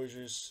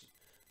exposures,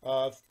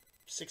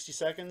 60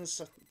 seconds,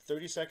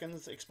 30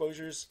 seconds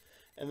exposures,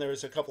 and there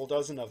was a couple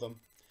dozen of them.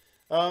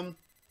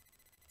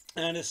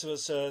 And this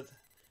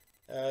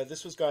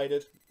was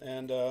guided,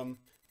 and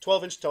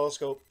 12-inch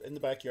telescope in the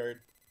backyard.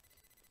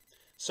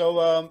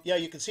 So yeah,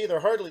 you can see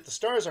the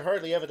stars are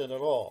hardly evident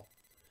at all,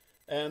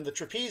 and the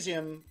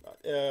trapezium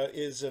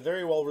is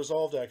very well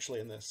resolved actually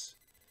in this,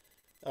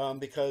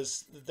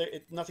 because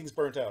nothing's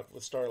burnt out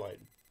with starlight.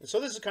 And so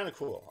this is kind of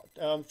cool.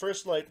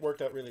 First light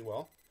worked out really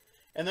well,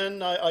 and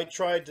then I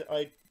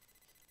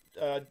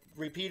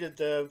repeated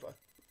the.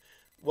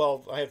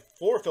 Well, I have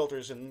 4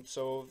 filters, and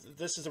so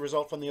this is the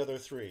result from the other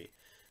 3.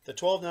 The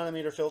 12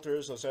 nanometer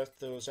filters,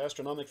 those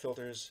astronomic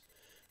filters,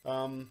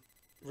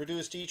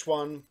 reduced each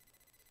one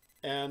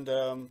and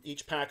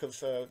each pack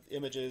of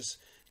images.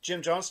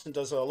 Jim Johnston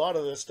does a lot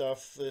of this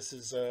stuff. This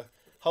is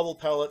Hubble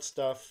pellet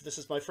stuff. This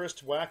is my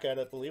first whack at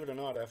it, believe it or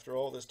not, after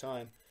all this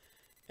time.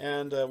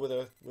 And with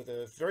a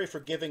very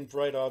forgiving,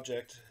 bright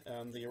object,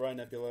 the Orion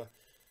Nebula.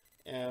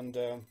 And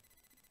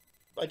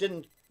I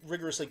didn't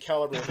rigorously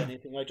calibrate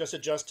anything. I just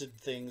adjusted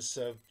things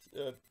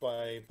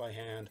by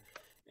hand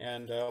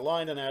and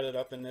aligned and added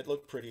up, and it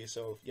looked pretty,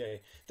 so yay.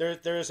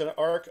 There's an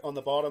arc on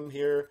the bottom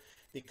here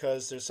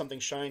because there's something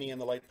shiny in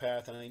the light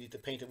path and I need to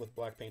paint it with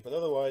black paint, but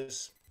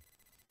otherwise,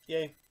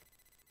 yay.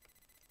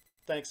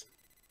 Thanks.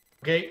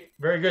 Okay,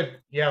 very good.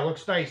 Yeah,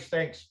 looks nice.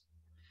 Thanks.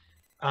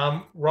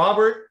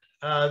 Robert,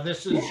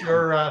 this is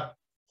your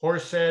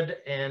Horsehead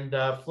and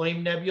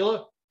Flame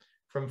Nebula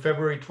from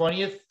February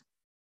 20th.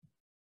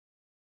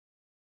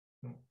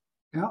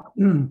 Yeah,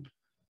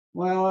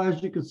 well,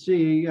 as you can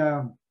see,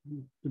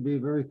 to be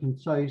very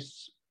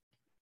concise,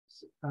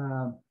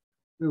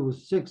 there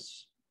was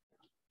just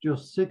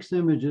six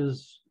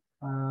images,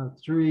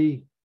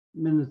 3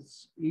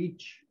 minutes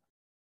each.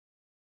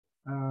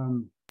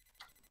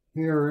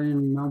 Here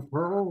in Mount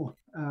Pearl,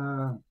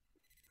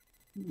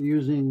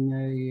 using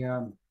a,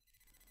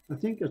 I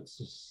think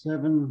it's a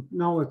 7,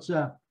 no, it's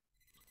a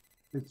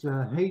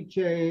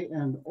HA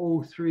and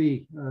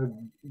O3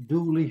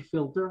 dually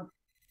filter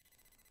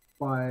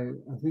by,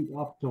 I think,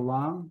 up to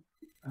long.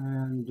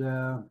 And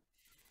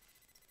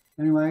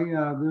anyway,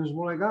 there's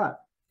what I got.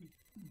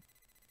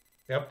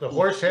 Yep, the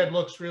Horsehead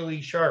looks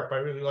really sharp. I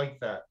really like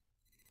that.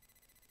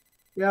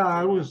 Yeah,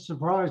 I was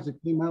surprised it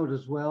came out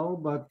as well,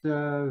 but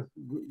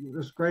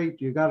it's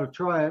great. You got to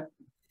try it,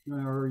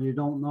 or you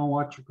don't know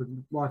what you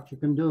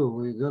can do.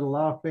 We got a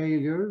lot of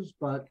failures,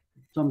 but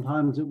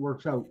sometimes it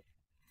works out.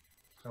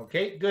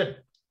 Okay, good.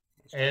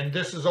 And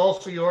this is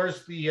also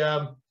yours,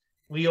 the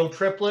Leo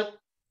triplet.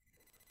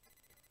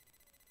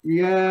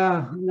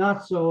 Yeah,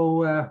 not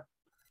so.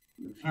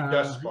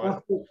 Dust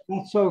spots.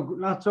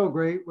 Not so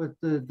great with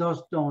the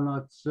dust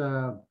donuts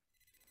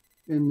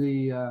in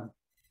the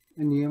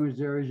image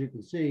there, as you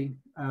can see.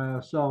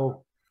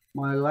 So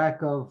my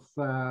lack of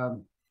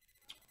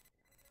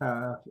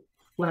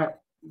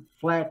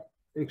flat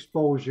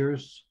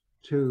exposures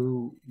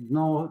to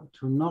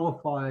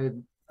nullify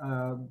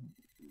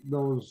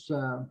those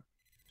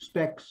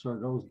specks or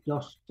those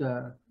dust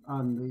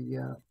on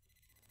the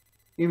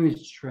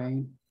image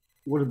train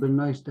would have been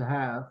nice to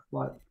have,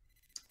 but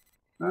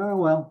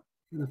well,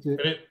 that's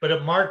it. But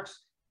it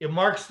marks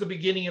the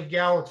beginning of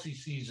galaxy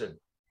season.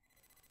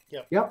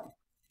 Yep. Yep.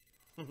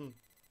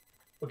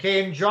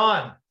 Okay, and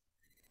John,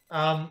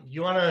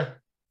 you want to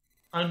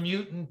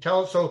unmute and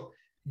tell us? So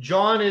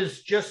John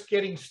is just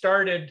getting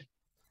started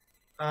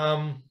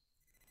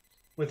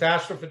with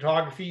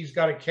astrophotography. He's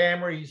got a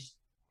camera. He's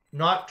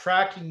not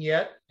tracking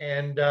yet,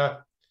 and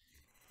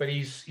but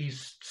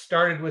he's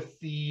started with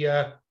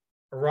the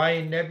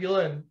Orion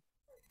Nebula. And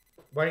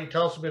why don't you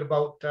tell us a bit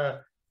about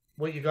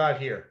what you got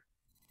here?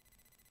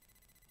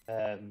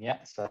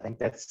 Yeah, so I think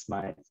that's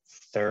my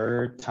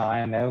 3rd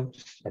time out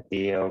at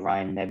the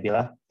Orion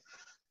Nebula.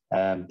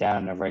 Down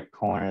in the right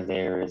corner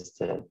there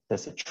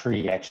there's a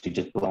tree actually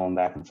just blowing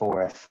back and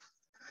forth.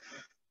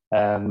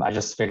 I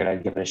just figured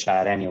I'd give it a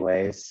shot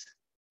anyways,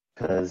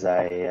 because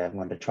I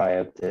wanted to try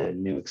out the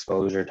new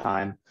exposure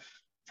time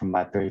from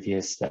my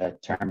previous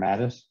term at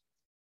it.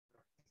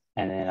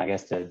 And then I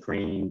guess the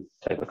green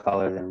type of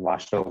color then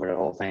washed over the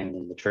whole thing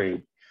in the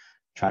tree,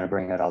 trying to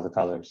bring out all the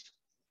colors.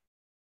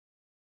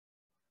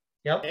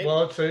 Yep.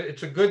 Well,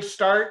 it's a good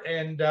start,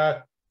 and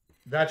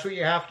that's what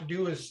you have to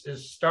do is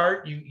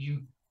start.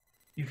 You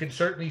can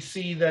certainly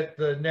see that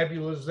the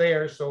nebula is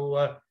there.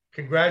 So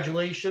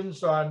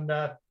congratulations on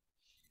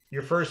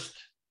your first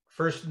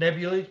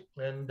nebula,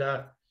 and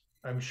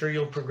I'm sure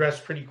you'll progress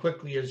pretty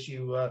quickly as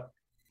you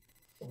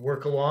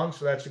work along.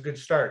 So that's a good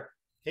start.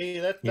 Hey,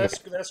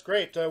 that's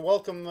great.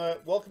 Welcome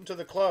to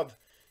the club.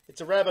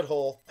 It's a rabbit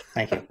hole.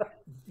 Thank you.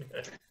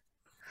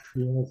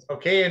 Yes.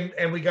 Okay,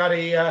 and we got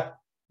a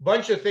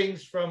bunch of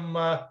things from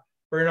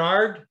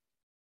Bernard.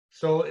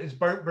 So is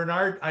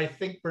Bernard? I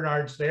think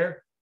Bernard's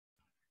there.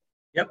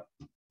 Yep.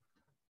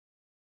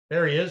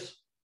 There he is.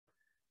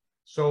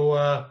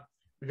 So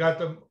we got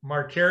the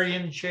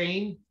Markarian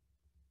chain,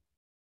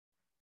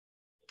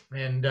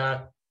 and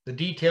the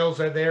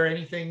details are there.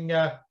 Anything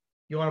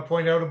you want to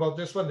point out about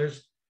this one?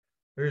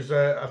 There's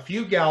a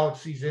few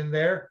galaxies in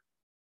there.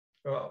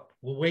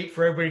 We'll wait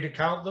for everybody to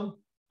count them.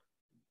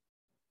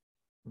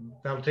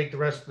 That'll take the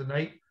rest of the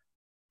night.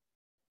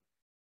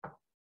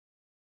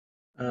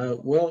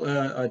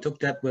 I took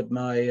that with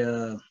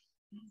my,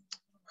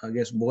 I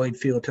guess, wide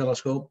field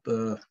telescope,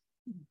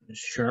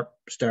 sharp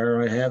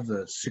star I have,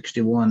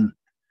 61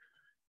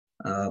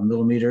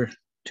 millimeter,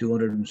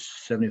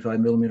 275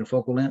 millimeter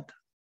focal length.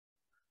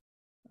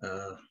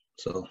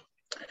 So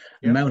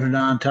Yep. mounted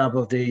on top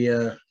of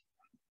the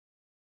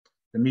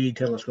Meade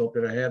telescope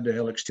that I have, the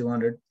Helix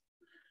 200.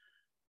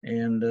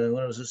 And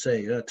what does it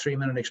say?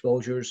 3-minute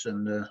exposures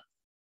and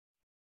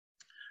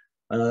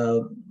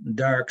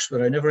darks,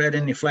 but I never had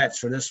any flats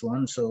for this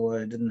one, so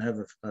I didn't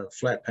have a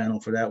flat panel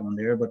for that one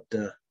there. But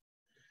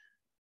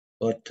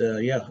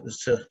yeah,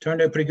 it's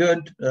turned out pretty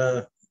good.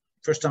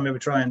 First time ever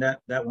trying that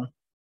one.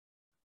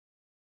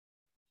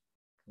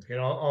 Okay,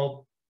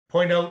 I'll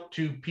point out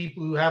to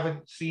people who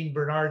haven't seen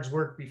Bernard's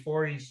work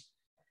before. He's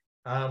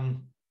where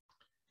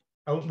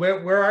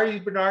are you,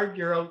 Bernard?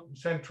 You're out in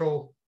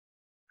central.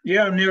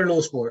 Yeah, near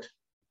Lewisport.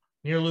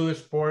 Near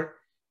Lewisport,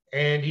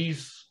 and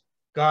he's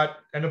got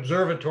an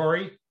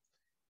observatory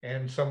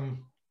and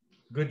some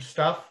good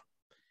stuff.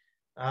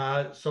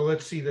 So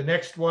let's see. The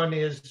next one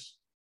is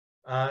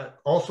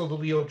also the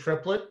Leo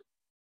triplet,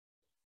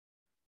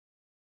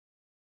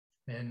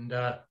 and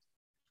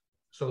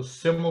so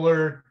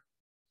similar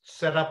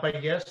setup, I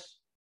guess.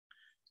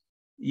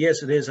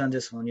 Yes, it is on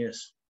this one.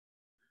 Yes.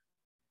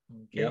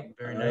 Okay, yep,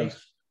 very nice.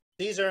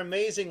 These are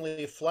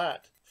amazingly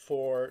flat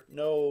for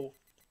no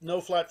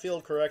flat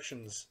field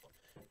corrections.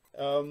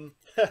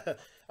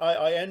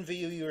 I envy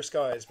you your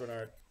skies,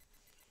 Bernard.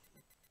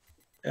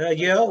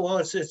 Yeah, well,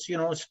 it's you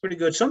know, it's pretty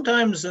good.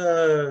 Sometimes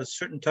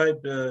certain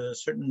type of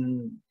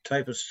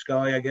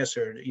sky, I guess,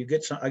 or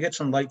I get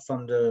some light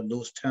from the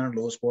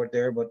Lewisport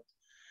there, but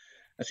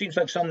it seems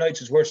like some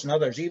nights is worse than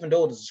others, even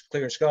though it's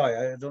clear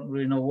sky. I don't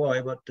really know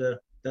why, but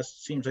that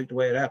seems like the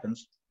way it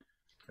happens.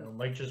 It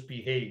might just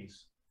be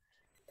haze.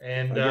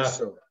 And I guess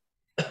so.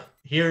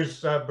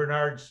 Here's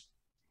Bernard's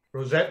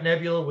Rosette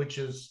Nebula, which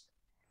is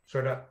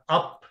sort of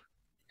up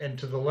and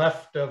to the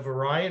left of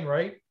Orion,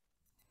 right?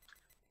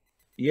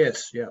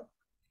 Yes, yeah.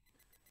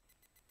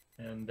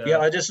 And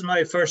yeah, this is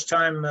my first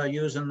time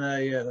using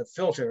a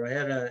filter. I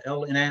had a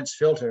L-enhanced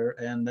filter,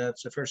 and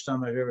that's the first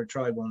time I've ever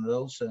tried one of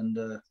those.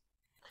 And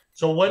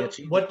so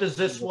what does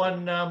this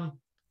one?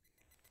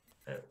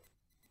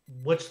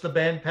 What's the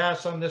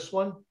bandpass on this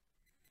one?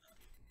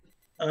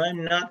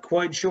 I'm not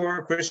quite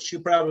sure. Chris, you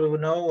probably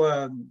would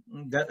know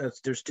that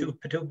there's two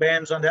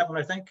bands on that one,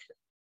 I think.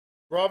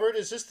 Robert,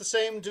 is this the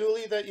same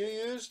dually that you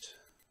used?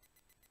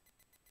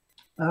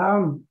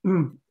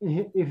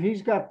 If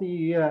he's got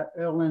the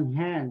L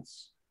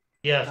enhance,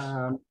 yes,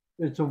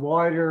 it's a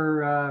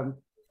wider,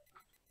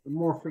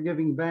 more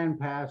forgiving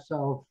bandpass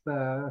of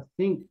I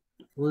think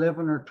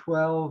 11 or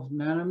 12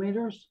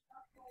 nanometers.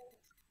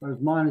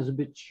 Whereas mine is a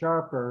bit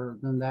sharper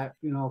than that.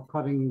 You know,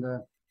 cutting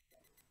the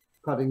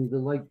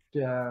light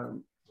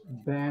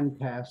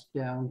bandpass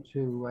down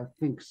to I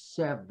think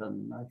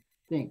 7. I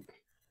think.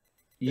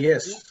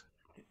 Yes.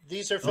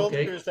 These are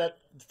filters that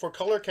for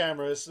color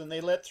cameras, and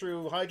they let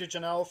through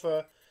hydrogen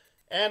alpha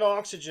and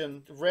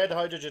oxygen, red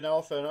hydrogen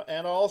alpha,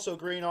 and also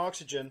green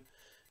oxygen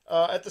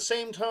at the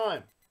same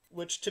time,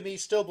 which to me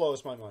still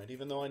blows my mind,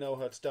 even though I know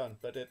how it's done.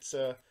 But it's,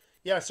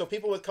 yeah, so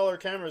people with color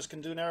cameras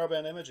can do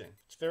narrowband imaging.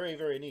 It's very,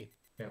 very neat.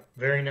 Yeah,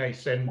 very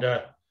nice. And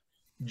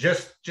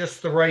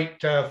just the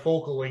right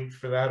focal length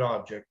for that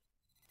object.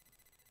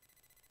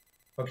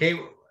 Okay,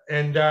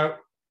 and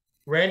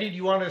Randy, do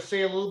you want to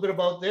say a little bit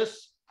about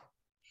this?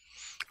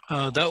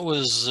 That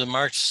was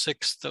March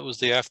 6th. That was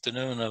the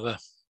afternoon of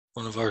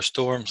one of our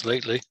storms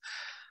lately.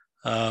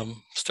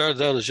 Started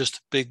out as just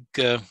a big,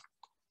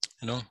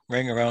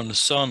 ring around the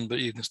sun, but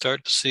you can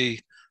start to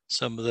see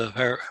some of the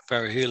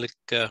perihelic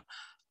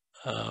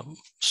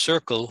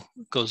circle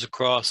goes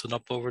across and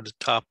up over the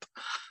top.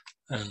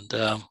 And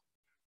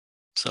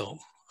so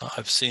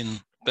I've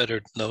seen better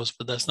than those,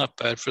 but that's not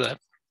bad for that.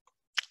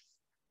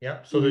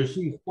 Yeah, so there's,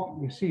 you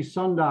see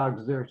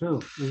sundogs there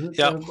too. Is it,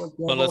 Yeah, what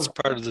well, that's was?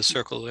 part of the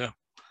circle, yeah.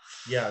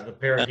 yeah, the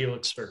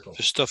parahelix circle.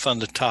 There's stuff on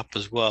the top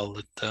as well,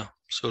 that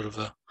sort of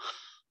a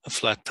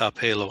flat top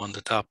halo on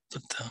the top.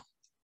 But,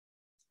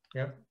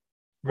 Yeah,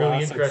 really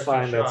Classic interesting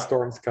sign that shot.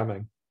 storm's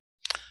coming.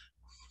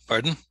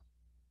 pardon?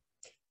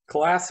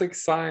 Classic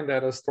sign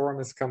that a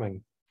storm is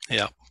coming.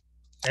 Yeah.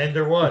 And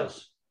there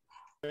was.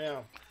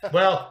 Yeah.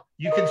 Well,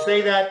 you can say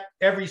that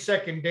every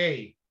second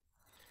day.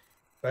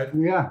 But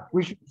Yeah,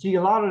 we should see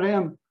a lot of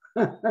them.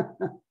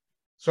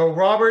 so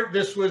Robert,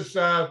 this was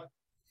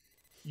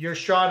your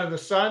shot of the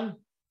sun.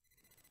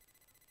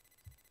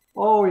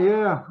 Oh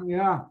yeah,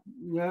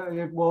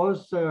 it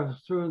was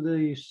through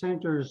the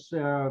center's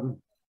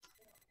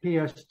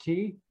PST,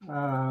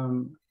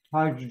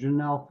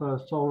 hydrogen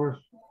alpha solar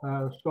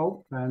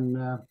scope, and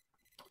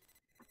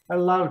had a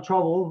lot of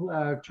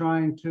trouble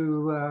trying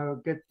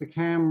to get the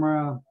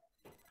camera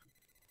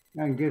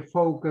and get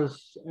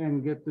focus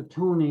and get the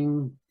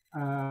tuning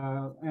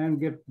and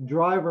get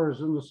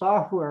drivers and the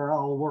software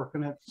all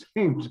working at the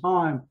same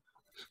time.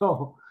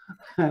 So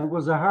it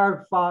was a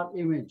hard fought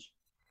image.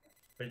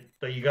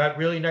 But you got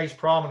really nice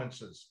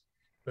prominences.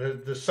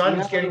 The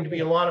sun's getting to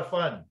be a lot of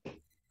fun.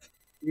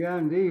 Yeah,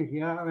 indeed.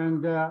 Yeah,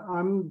 and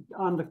I'm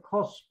on the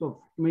cusp of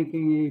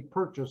making a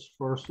purchase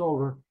for a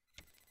solar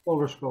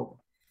scope.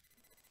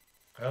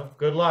 Well,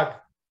 good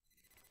luck.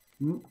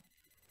 Mm.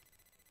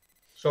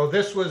 So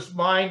this was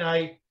mine.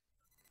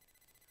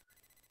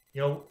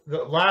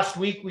 Last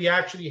week we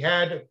actually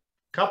had a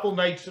couple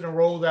nights in a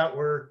row that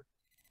were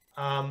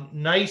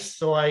nice.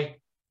 So I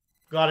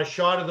got a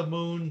shot of the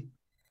moon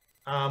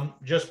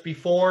just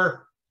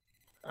before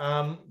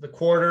the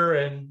quarter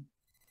and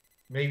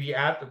maybe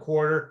at the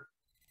quarter.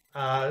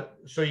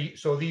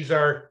 So these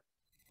are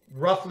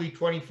roughly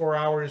 24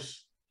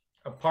 hours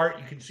apart.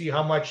 You can see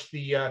how much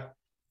the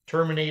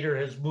Terminator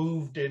has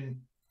moved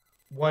in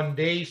one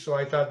day. So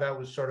I thought that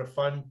was sort of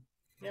fun.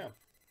 Yeah.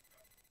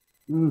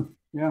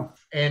 Yeah.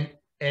 And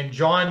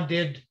John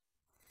did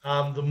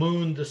the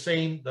moon the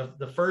same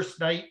the first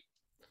night.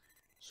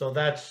 So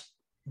that's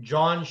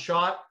John's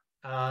shot.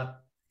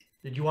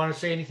 Did you want to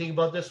say anything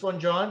about this one,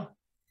 John?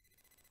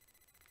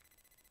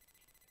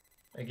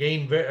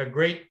 Again, a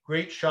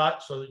great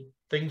shot. So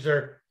things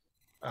are,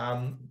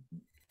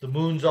 the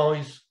moon's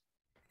always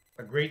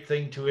a great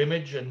thing to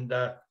image, and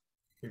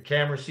your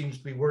camera seems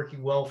to be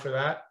working well for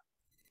that.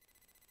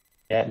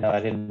 Yeah, no, I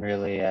didn't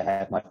really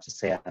have much to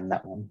say on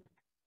that one.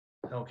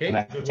 Okay, I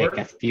might good have work.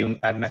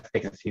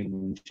 taken a few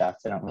moon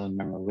shots. I don't really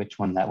remember which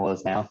one that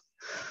was now.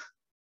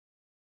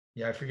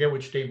 Yeah, I forget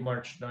which day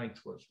March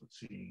 9th was. Let's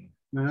see.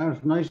 Man, that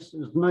was nice. It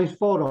was a nice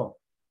photo.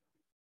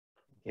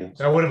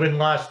 That would have been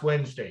last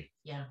Wednesday.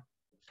 Yeah.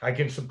 I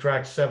can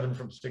subtract 7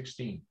 from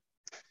 16.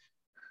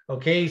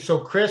 Okay, so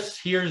Chris,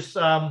 here's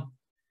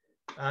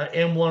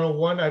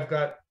M101. I've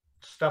got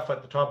stuff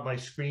at the top of my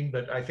screen,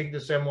 but I think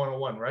this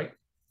M101, right?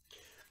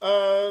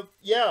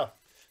 Yeah.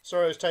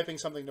 Sorry, I was typing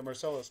something to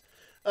Marcellus.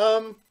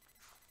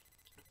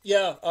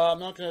 Yeah, I'm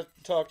not going to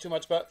talk too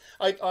much about.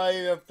 I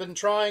have been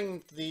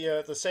trying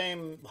the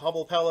same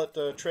Hubble pellet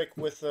trick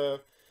with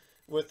the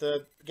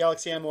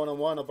Galaxy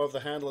M101 above the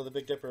handle of the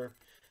Big Dipper.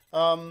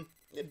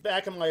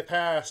 Back in my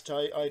past,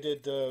 I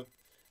did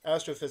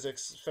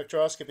astrophysics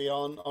spectroscopy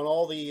on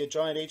all the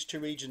giant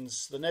H2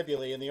 regions, the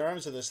nebulae in the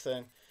arms of this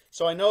thing.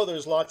 So I know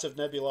there's lots of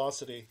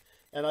nebulosity,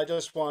 and I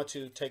just want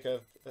to take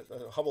a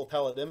Hubble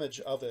pellet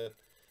image of it.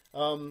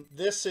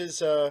 This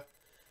is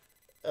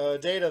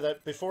data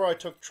that before I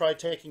tried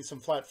taking some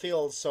flat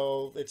fields,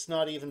 so it's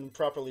not even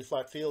properly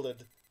flat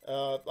fielded.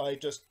 I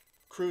just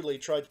crudely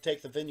tried to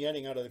take the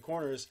vignetting out of the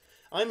corners.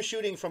 I'm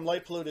shooting from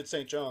light polluted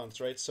St.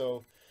 John's, right?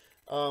 So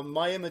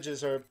my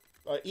images are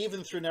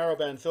even through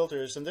narrowband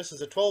filters, and this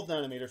is a 12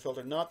 nanometer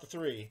filter, not the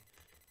 3.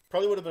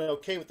 Probably would have been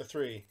okay with the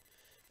 3.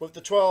 With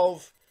the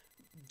 12,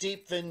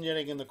 deep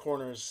vignetting in the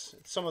corners,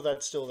 some of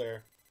that's still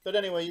there. But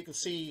anyway, you can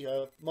see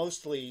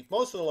most of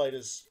the light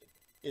is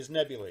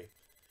nebulae,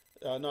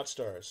 not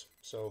stars.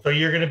 So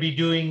you're going to be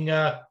doing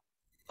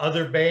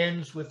other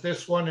bands with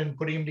this one and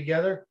putting them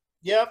together?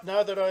 Yeah,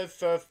 now that I've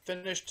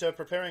finished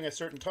preparing a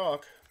certain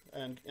talk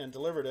and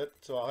delivered it,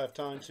 so I'll have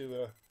time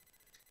to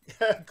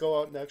go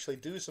out and actually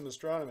do some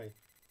astronomy.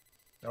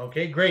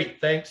 Okay,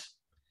 great, thanks.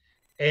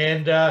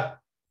 And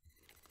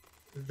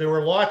there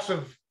were lots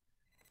of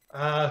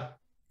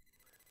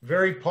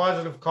very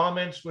positive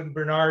comments when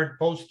Bernard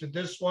posted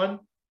this one.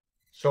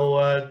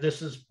 So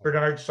this is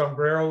Bernard's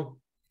Sombrero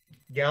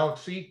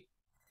Galaxy.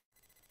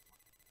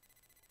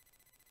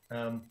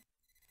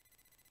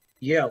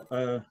 Yeah,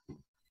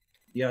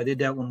 I did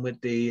that one with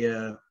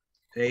the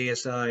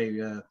ASI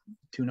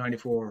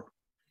 294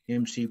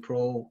 MC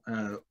Pro.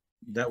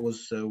 That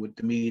was with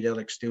the Meade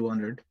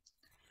LX200,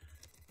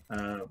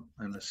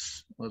 and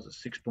this was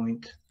a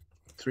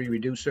 6.3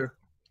 reducer,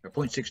 or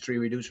 0.63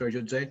 reducer, I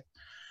should say.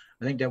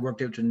 I think that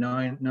worked out to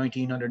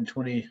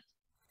 1920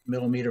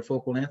 millimeter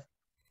focal length.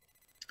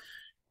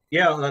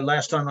 Yeah,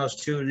 last time I was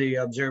to the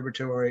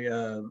observatory,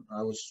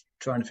 I was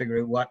trying to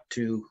figure out what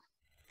to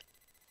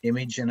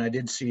image, and I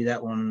did see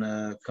that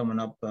one coming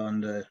up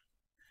on the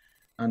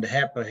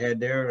HEP ahead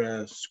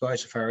there, Sky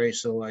Safari.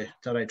 So I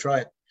thought I'd try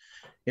it.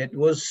 It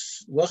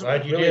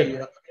wasn't really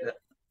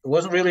it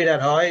wasn't really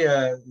that high.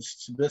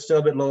 It's still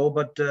a bit low,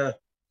 but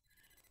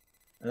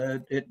I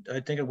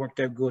think it worked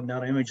out good. Now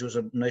the image was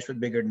a nice bit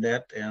bigger than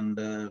that, and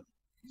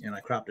I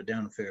cropped it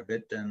down a fair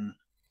bit. And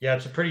yeah,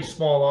 it's a pretty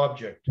small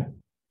object.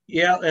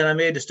 Yeah, and I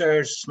made the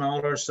stars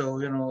smaller, so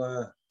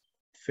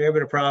fair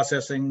bit of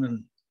processing.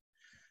 And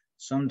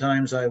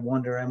sometimes I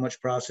wonder how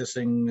much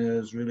processing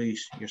is really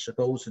you're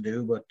supposed to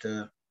do, but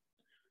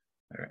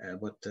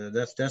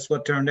that's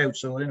what turned out.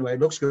 So anyway, it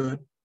looks good.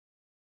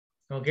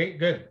 Okay,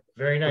 good,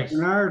 very nice.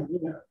 Bernard,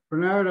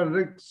 I'd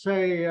like to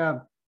say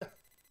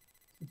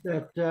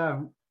that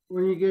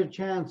when you get a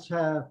chance,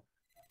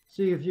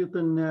 see if you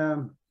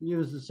can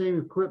use the same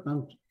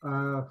equipment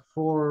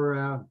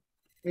for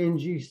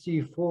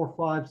NGC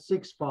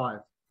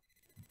 4565,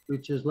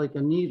 which is like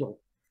a needle,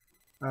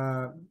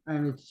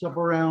 and it's up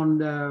around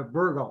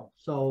Virgo.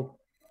 So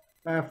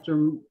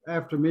after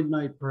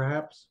midnight,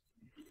 perhaps,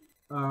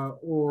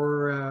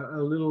 or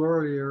a little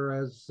earlier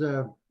as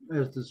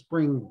the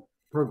spring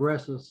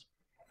progresses.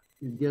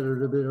 You get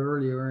it a bit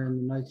earlier in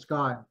the night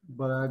sky,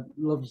 but I'd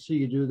love to see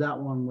you do that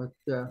one with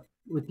the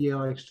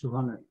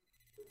LX200.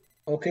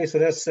 Okay, so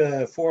that's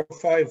 45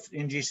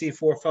 NGC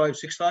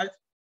 4565.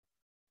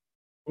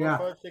 Yeah.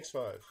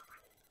 4565.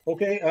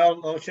 Okay,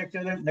 I'll check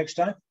that out next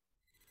time.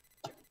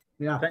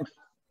 Yeah. Thanks.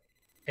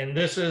 And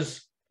this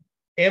is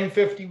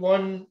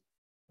M51,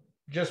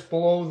 just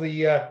below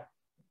the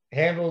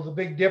handle of the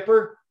Big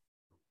Dipper.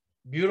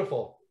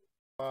 Beautiful.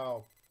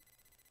 Wow.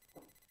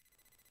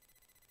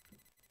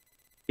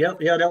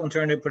 Yeah, that one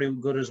turned out pretty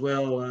good as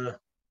well.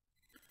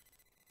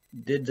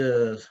 Did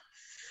a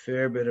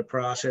fair bit of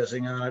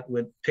processing on it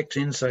with Pix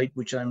Insight,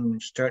 which I'm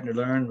starting to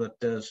learn.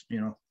 But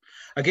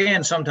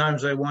again,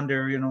 sometimes I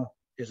wonder,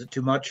 is it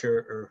too much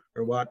or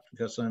what?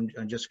 Because I'm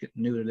just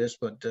getting new to this.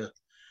 But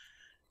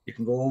you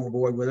can go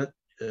overboard with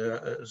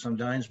it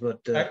sometimes.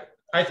 But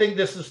I think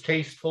this is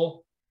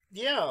tasteful.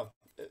 Yeah,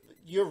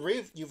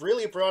 you've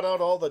really brought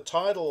out all the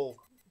tidal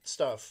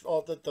stuff,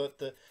 all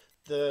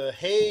the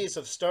haze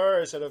of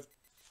stars that have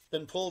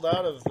been pulled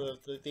out of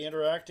the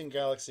interacting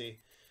galaxy.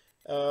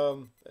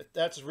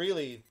 That's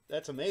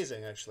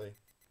amazing, actually.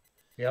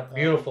 Yeah,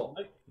 beautiful.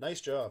 Nice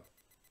job.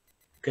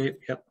 Okay,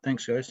 yep,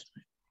 thanks guys.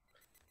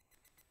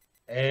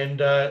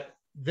 And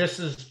this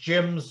is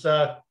Jim's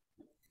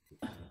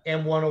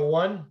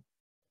M101.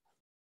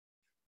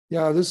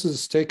 Yeah, this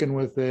is taken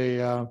with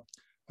an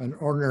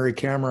ordinary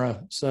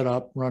camera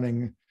setup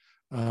running.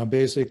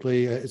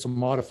 Basically, it's a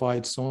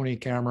modified Sony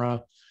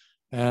camera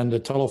and a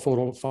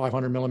telephoto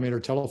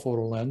 500mm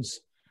telephoto lens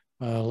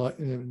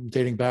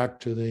dating back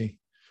to the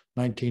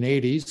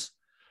 1980s,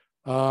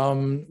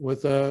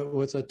 with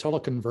a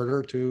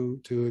teleconverter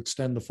to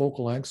extend the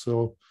focal length.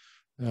 So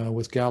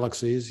with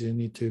galaxies, you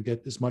need to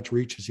get as much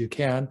reach as you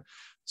can.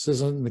 This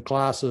isn't in the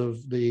class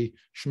of the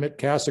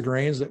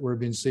Schmidt-Cassegrains that we've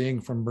been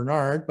seeing from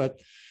Bernard, but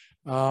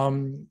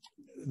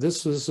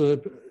this is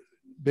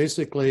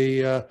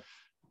basically a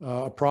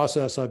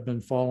process I've been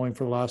following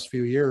for the last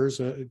few years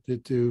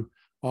to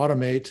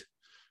automate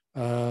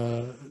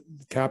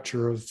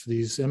capture of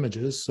these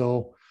images.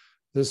 So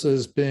this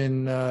has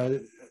been,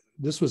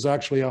 this was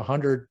actually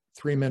 100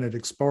 3-minute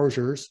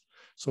exposures.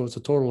 So it's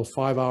a total of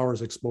 5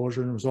 hours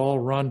exposure, and it was all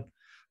run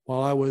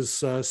while I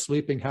was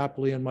sleeping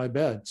happily in my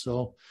bed.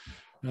 So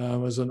it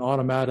was an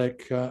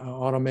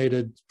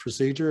automated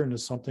procedure, and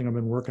it's something I've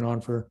been working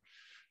on for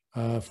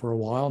a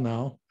while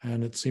now,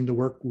 and it seemed to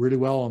work really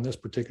well on this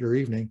particular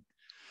evening.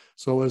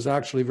 So it was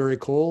actually very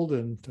cold,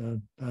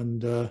 and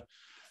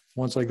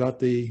once I got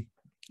the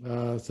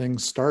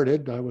things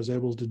started, I was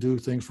able to do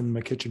things from my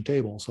kitchen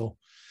table. So,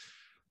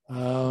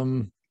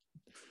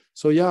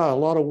 so yeah, a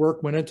lot of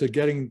work went into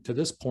getting to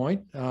this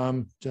point.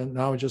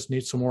 Now we just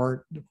need some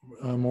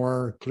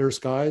more clear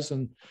skies,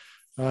 and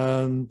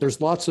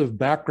there's lots of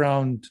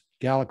background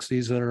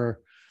galaxies that are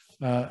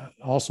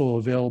also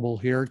available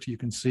here. You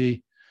can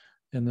see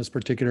in this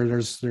particular,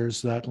 there's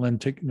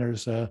that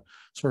there's a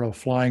sort of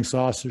flying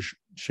sausage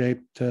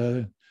shaped,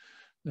 and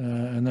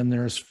then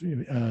there's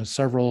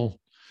several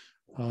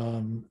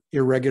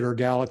irregular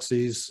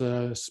galaxies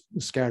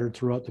scattered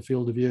throughout the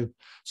field of view.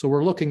 So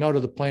we're looking out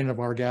of the plane of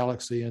our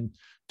galaxy and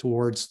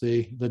towards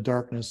the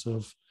darkness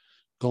of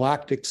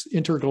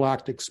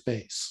intergalactic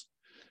space.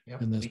 Yep,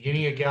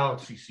 beginning of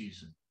galaxy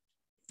season.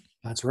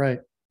 That's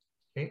right.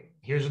 Okay,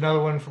 here's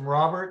another one from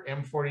Robert,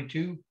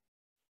 M42.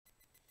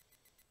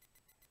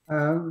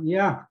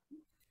 Yeah,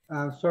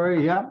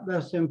 sorry, yeah,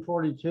 that's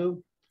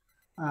M42.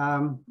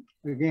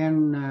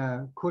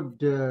 Again, could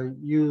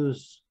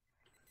use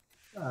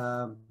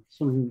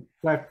some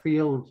flat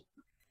field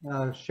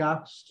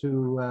shots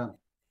to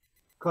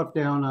cut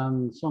down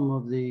on some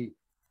of the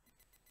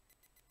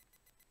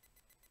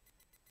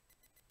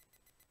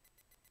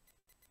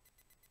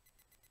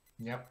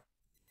Yep.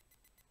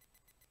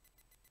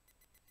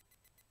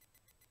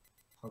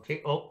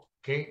 Okay. Oh,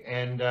 okay.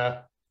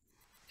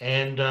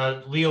 And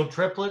Leo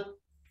triplet,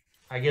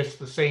 I guess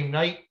the same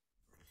night.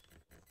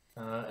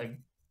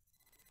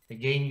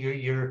 Again,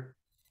 you're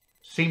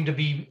seem to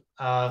be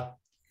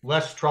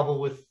less trouble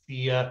with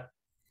the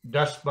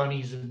dust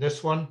bunnies in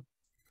this one.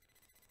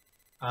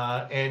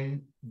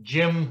 And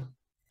Jim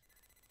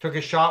took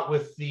a shot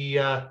with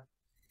the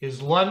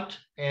his lunt,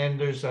 and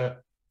there's a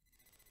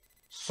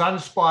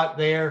sunspot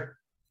there,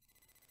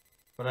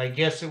 but I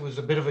guess it was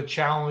a bit of a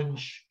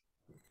challenge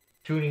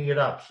tuning it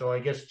up. So I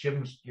guess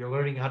you're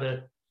learning how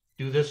to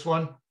do this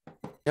one.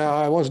 Yeah,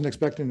 I wasn't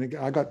expecting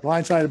to. I got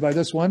blindsided by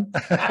this one.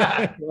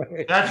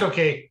 That's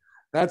okay.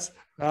 That's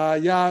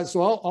yeah.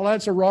 So I'll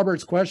answer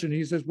Robert's question.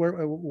 He says,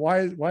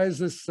 why is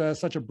this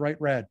such a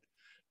bright red?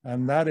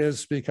 And that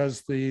is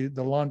because the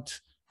lunt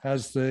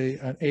has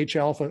an H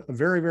alpha, a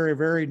very, very,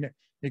 very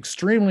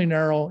extremely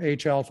narrow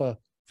H alpha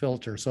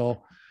filter.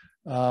 So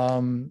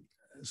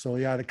so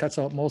yeah, it cuts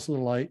out most of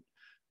the light,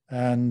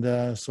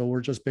 and so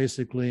we're just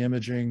basically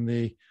imaging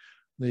the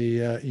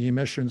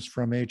emissions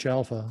from H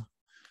alpha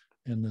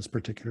in this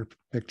particular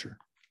picture.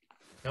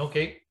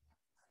 Okay.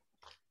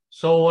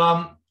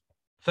 So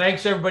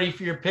thanks everybody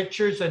for your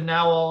pictures, and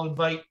now I'll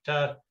invite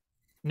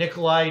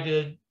Nikolai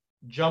to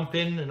jump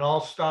in, and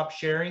I'll stop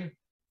sharing.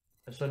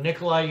 So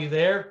Nikolai, you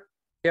there?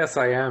 Yes,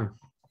 I am.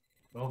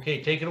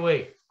 Okay, take it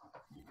away.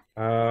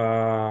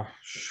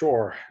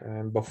 Sure.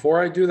 And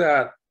before I do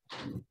that,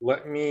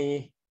 let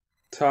me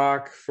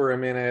talk for a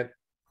minute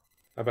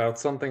about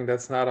something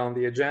that's not on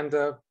the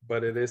agenda,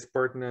 but it is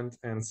pertinent.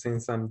 And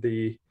since I'm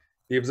the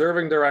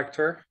observing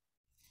director,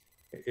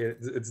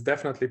 it's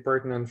definitely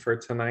pertinent for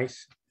tonight.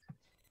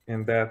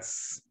 And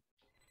that's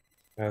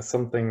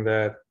something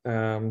that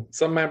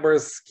some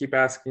members keep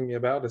asking me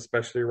about,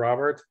 especially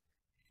Robert,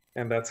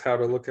 and that's how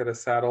to look at a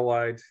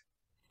satellite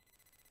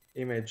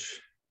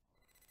image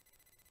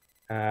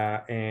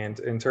and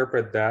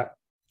interpret that.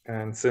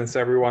 And since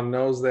everyone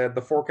knows that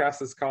the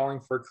forecast is calling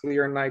for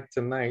clear night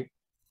tonight,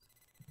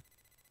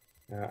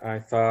 I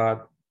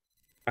thought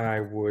I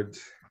would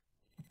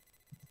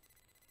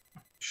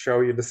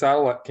show you the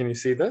satellite. Can you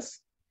see this?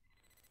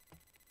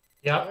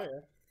 Yeah.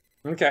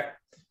 Okay.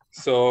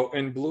 So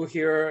in blue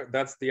here,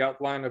 that's the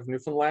outline of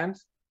Newfoundland.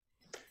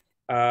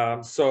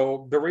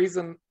 So the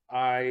reason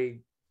I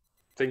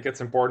think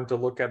it's important to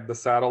look at the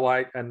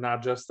satellite and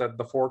not just at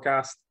the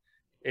forecast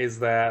is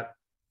that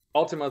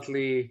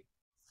ultimately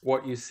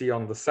what you see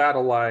on the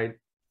satellite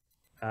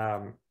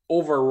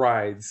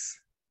overrides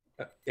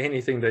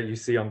anything that you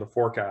see on the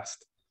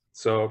forecast.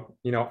 So,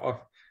 you know,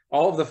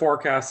 all of the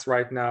forecasts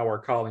right now are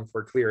calling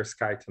for clear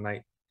sky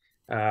tonight.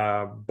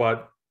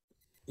 But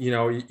you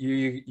know,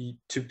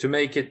 to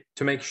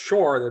make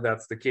sure that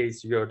that's the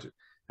case, you go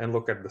and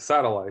look at the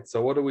satellite.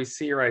 So what do we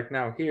see right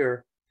now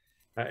here?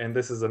 And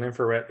this is an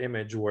infrared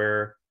image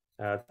where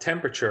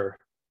temperature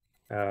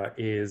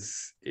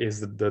is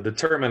the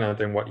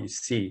determinant in what you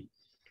see.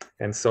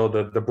 And so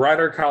the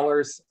brighter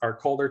colors are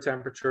colder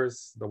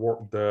temperatures.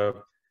 The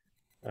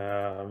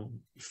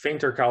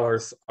fainter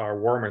colors are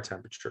warmer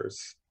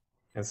temperatures.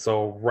 And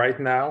so right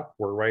now,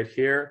 we're right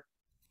here.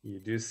 You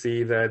do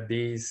see that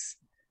these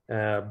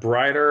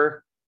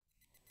brighter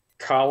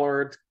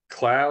colored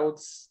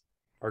clouds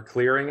are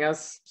clearing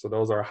us. So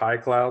those are high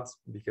clouds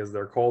because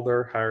they're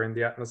colder, higher in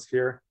the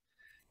atmosphere.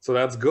 So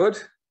that's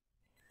good.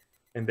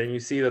 And then you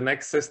see the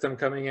next system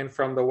coming in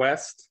from the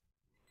west,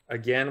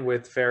 again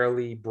with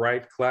fairly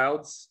bright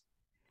clouds.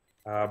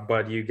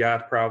 But you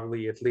got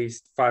probably at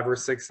least 5 or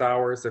 6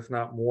 hours, if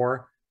not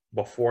more,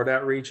 before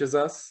that reaches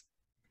us.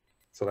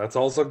 So that's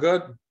also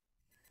good.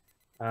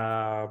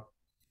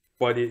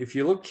 But if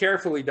you look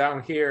carefully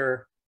down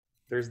here,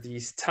 there's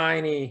these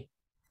tiny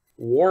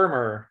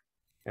warmer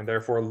and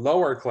therefore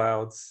lower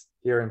clouds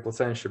here in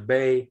Placentia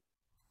Bay.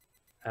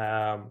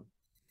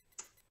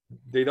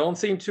 They don't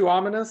seem too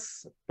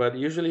ominous, but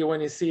usually when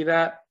you see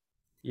that,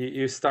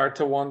 you start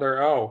to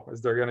wonder, oh,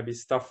 is there going to be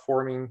stuff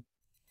forming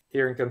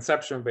here in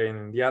Conception Bay and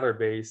in the other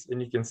bays?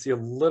 And you can see a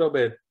little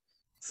bit,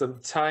 some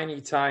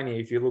tiny,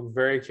 if you look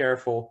very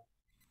careful,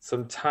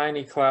 some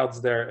tiny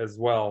clouds there as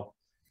well.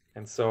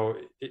 And so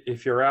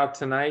if you're out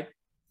tonight,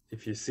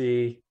 if you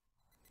see,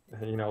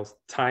 you know,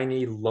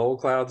 tiny low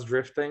clouds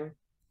drifting,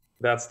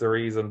 that's the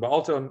reason. But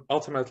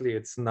ultimately,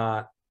 it's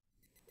not,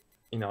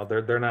 you know,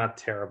 they're not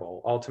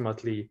terrible.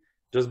 Ultimately,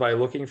 just by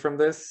looking from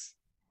this,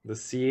 the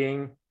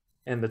seeing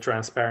and the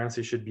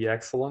transparency should be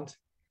excellent.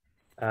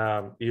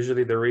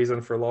 Usually the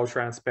reason for low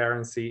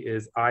transparency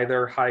is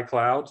either high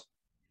cloud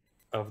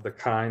of the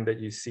kind that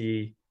you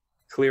see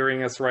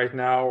clearing us right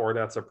now or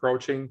that's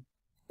approaching,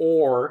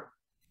 or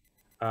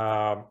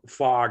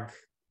fog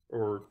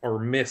or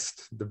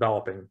mist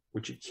developing,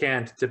 which you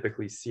can't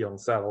typically see on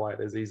satellite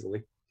as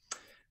easily.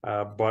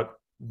 But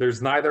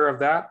there's neither of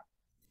that.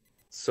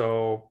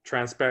 So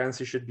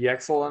transparency should be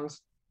excellent,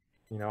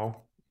 you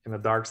know, in a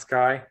dark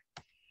sky.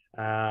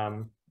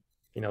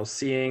 You know,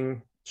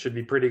 seeing should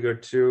be pretty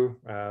good too.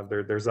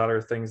 There's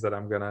other things that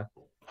I'm gonna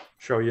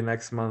show you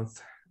next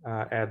month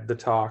at the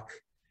talk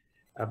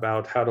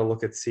about how to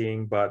look at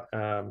seeing, but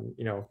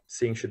you know,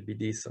 seeing should be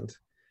decent.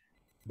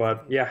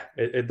 But yeah,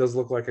 it does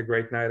look like a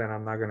great night, and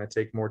I'm not gonna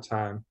take more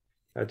time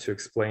to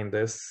explain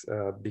this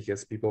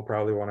because people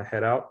probably want to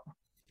head out.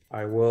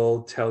 I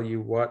will tell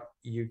you what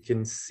you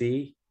can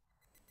see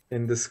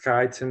in the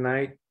sky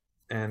tonight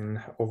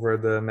and over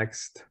the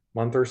next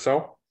month or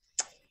so.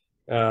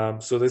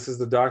 So this is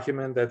the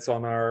document that's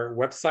on our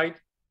website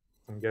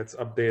and gets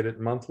updated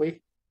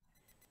monthly.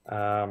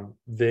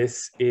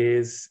 This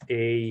is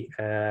a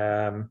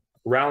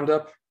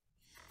roundup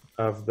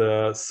of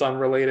the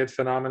sun-related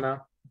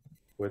phenomena,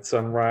 with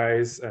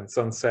sunrise and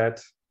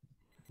sunset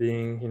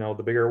being,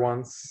 the bigger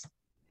ones.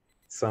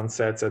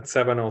 Sunsets at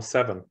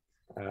 7:07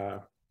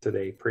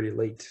 today, pretty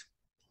late.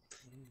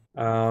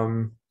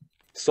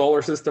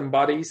 Solar system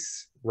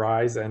bodies,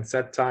 rise and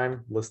set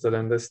time listed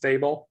in this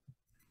table.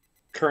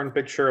 Current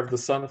picture of the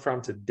sun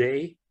from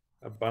today,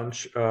 a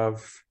bunch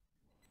of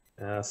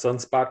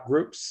sunspot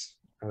groups.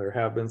 There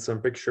have been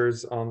some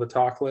pictures on the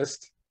talk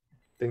list.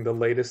 I think the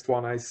latest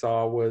one I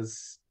saw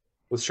was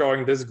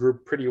showing this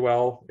group pretty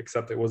well,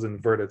 except it was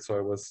inverted, so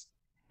I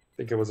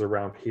think it was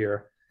around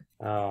here.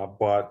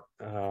 But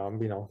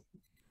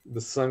the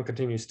sun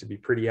continues to be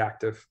pretty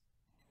active.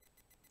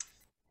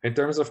 In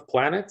terms of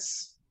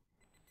planets,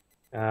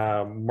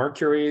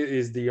 Mercury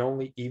is the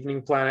only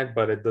evening planet,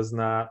 but it does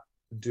not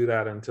do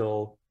that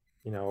until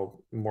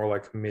more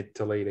like mid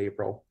to late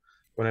April,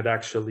 when it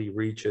actually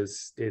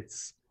reaches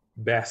its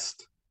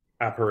best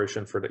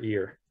apparition for the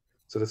year.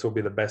 So this will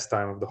be the best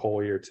time of the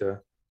whole year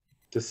to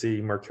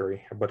see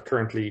Mercury, but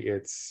currently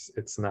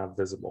it's not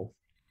visible.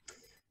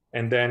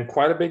 And then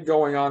quite a bit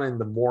going on in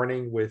the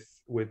morning with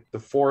the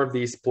 4 of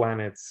these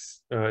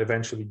planets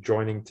eventually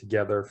joining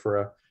together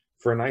for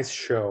a nice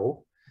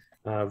show.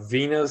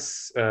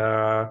 Venus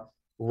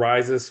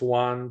rises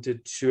 1 to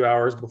 2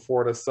 hours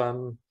before the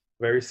sun,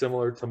 very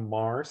similar to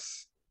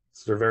Mars.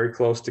 So they're very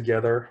close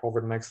together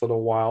over the next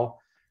little while.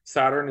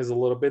 Saturn is a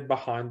little bit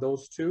behind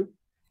those two,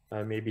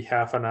 maybe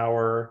half an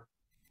hour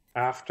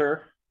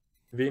after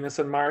Venus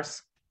and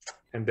Mars.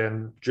 And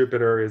then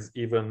Jupiter is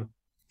even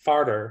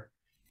farther,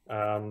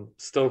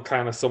 still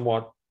kind of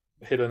somewhat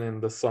hidden in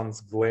the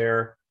sun's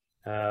glare,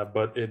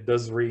 but it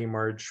does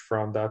reemerge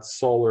from that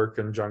solar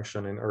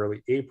conjunction in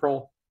early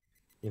April,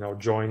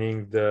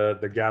 joining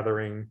the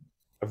gathering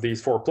of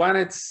these 4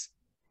 planets.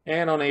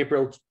 And on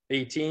April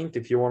 18th,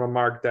 if you want to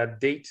mark that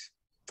date,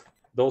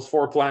 those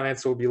 4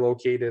 planets will be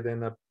located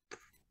in a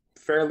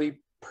fairly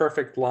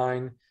perfect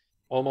line,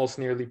 almost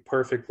nearly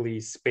perfectly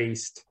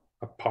spaced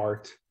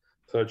apart.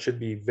 So it should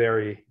be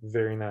very,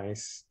 very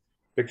nice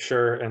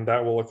picture, and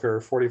that will occur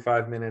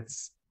 45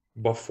 minutes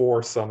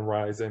before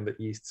sunrise in the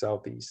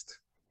east-southeast.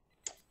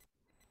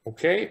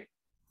 Okay,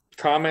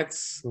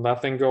 comets,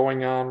 nothing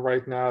going on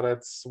right now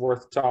that's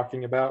worth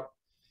talking about.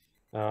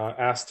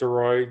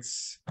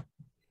 Asteroids,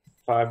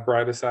 5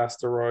 brightest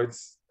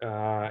asteroids,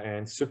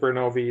 and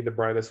supernovae, the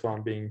brightest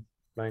one being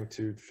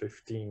magnitude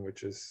 15,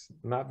 which is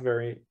not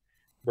very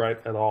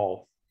bright at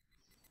all.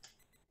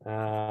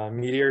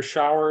 Meteor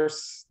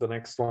showers, the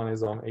next one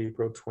is on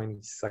April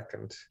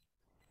 22nd,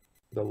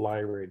 the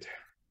Lyrid.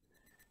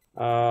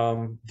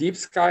 Deep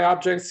sky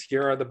objects,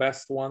 here are the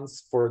best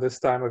ones for this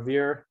time of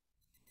year.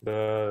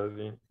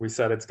 We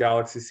said it's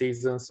galaxy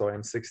season, so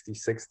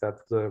M66,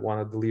 that's one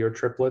of the Leo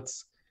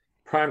triplets.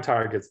 Prime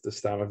targets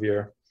this time of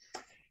year.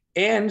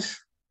 And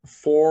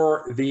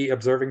for the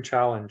observing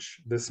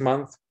challenge this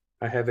month,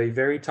 I have a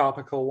very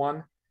topical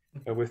one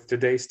with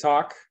today's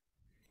talk.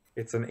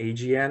 It's an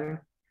AGN,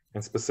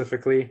 and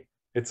specifically,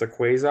 it's a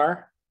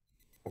quasar.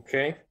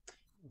 Okay,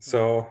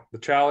 so the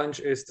challenge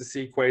is to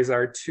see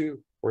quasar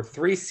 2 or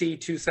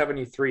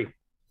 3C273.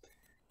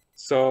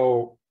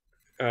 So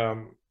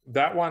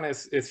that one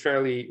is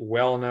fairly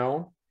well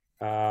known.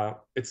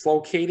 It's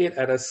located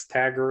at a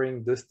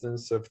staggering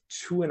distance of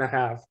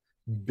 2.5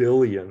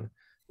 billion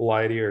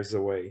light years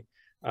away.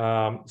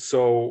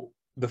 So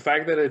the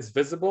fact that it's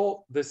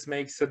visible, this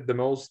makes it the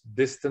most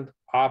distant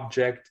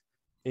object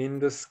in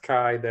the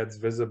sky that's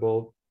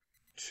visible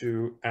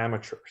to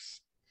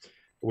amateurs,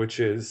 which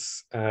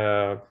is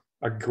a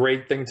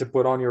great thing to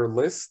put on your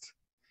list.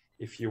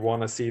 If you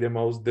want to see the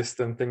most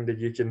distant thing that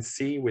you can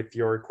see with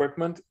your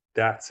equipment,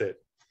 that's it.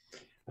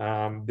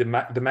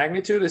 The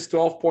magnitude is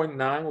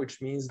 12.9,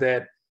 which means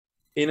that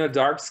in a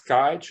dark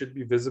sky, it should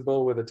be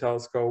visible with a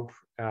telescope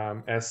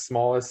as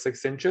small as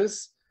 6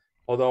 inches,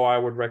 although I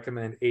would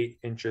recommend 8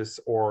 inches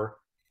or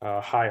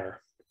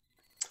higher.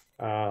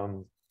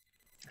 And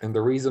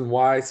the reason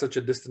why such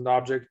a distant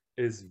object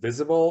is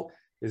visible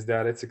is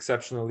that it's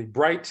exceptionally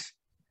bright.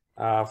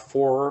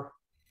 4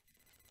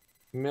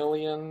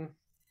 million,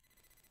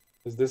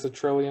 is this a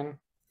trillion?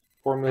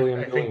 4 million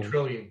I think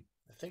trillion.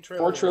 I think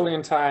trillion. 4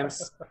 trillion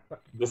times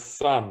the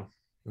sun,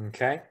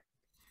 okay?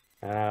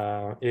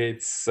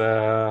 It's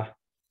from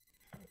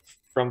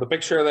the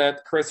picture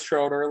that Chris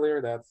showed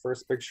earlier, that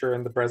first picture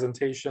in the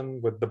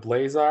presentation with the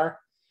blazar.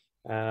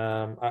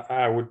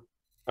 I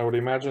would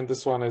imagine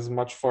this one is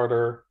much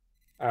farther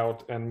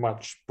out and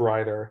much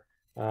brighter,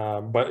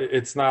 but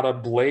it's not a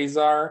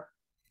blazar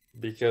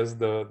because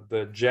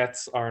the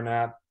jets are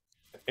not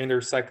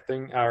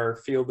intersecting our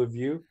field of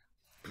view.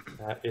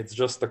 It's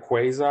just a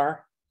quasar.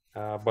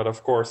 But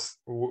of course,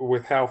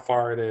 with how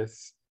far it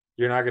is,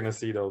 you're not going to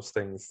see those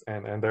things,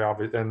 and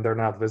they're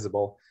not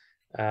visible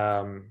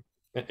in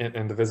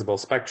the visible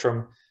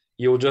spectrum.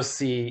 You'll just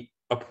see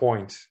a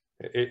point.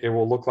 It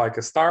will look like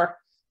a star.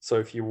 So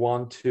if you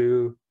want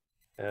to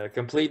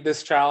complete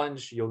this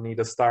challenge, you'll need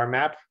a star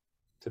map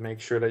to make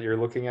sure that you're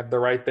looking at the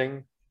right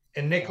thing.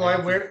 And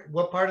Nikolai,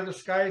 what part of the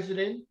sky is it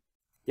in?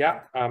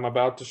 Yeah, I'm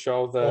about to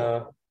show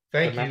the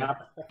thank the you.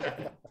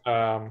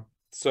 map.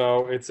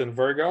 So it's in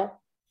Virgo,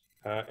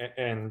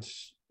 and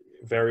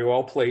very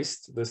well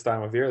placed this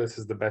time of year. This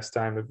is the best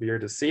time of year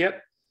to see it.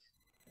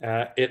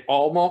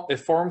 It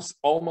forms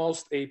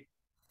almost a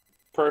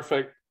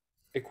perfect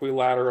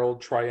equilateral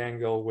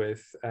triangle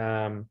with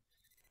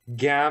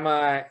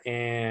Gamma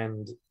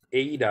and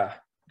Eta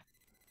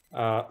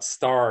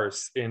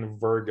stars in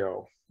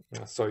Virgo.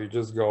 So you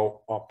just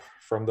go up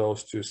from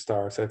those two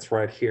stars. That's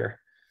right here.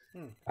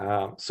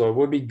 So it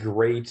would be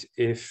great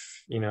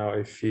if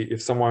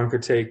if someone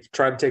could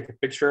try to take a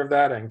picture of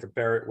that and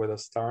compare it with a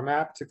star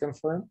map to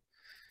confirm.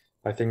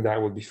 I think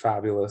that would be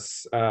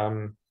fabulous.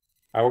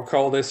 I would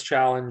call this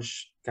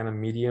challenge kind of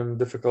medium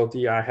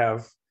difficulty. I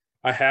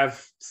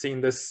have seen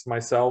this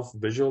myself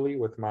visually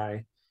with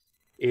my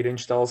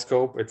 8-inch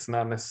telescope. It's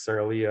not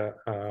necessarily a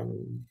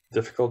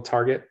difficult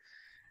target.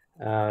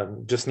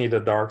 Just need a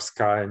dark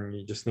sky, and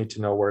you just need to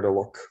know where to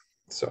look.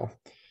 So,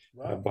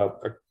 Wow. But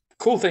a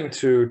cool thing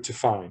to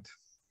find.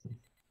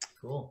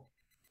 Cool.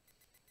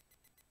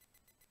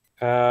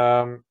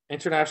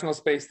 International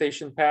Space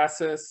Station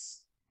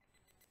passes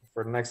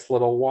for the next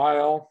little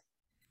while.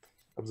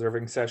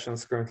 Observing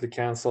sessions currently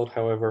canceled,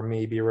 however,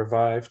 may be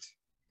revived.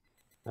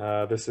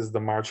 This is the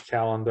March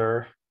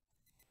calendar,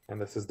 and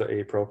this is the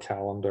April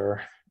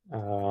calendar.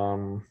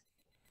 And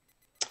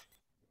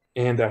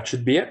that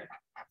should be it.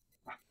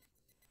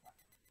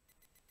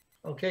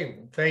 Okay,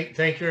 thank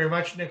you very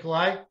much,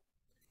 Nikolai.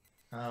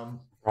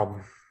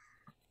 Problem.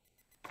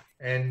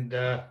 And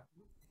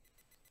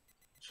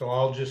so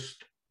I'll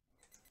just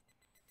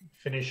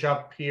finish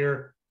up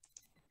here.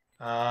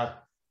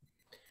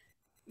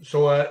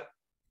 So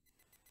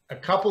a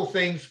couple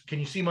things. Can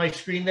you see my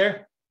screen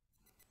there?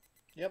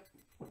 Yep.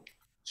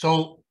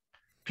 So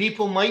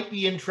people might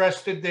be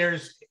interested.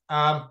 There's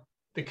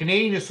the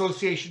Canadian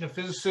Association of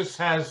Physicists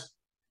has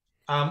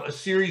a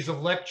series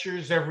of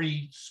lectures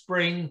every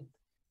spring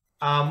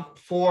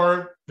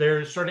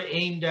they're sort of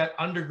aimed at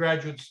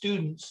undergraduate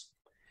students.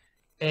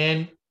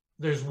 And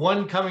there's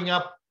one coming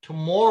up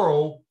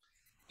tomorrow.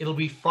 It'll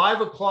be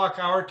 5 o'clock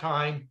our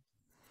time,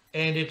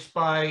 and it's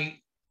by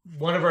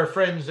one of our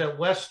friends at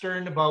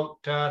Western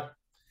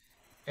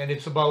and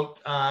it's about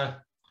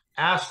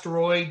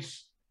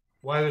asteroids,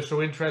 why they're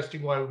so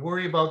interesting, why we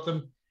worry about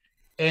them.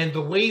 And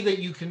the way that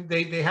you can,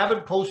 they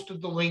haven't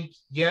posted the link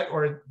yet,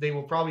 or they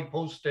will probably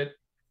post it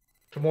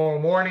tomorrow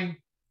morning.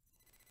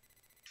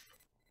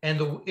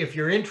 And if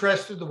you're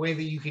interested, the way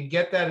that you can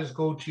get that is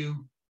go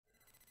to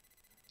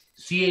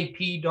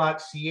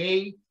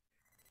cap.ca,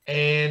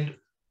 and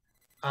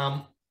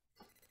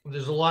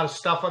there's a lot of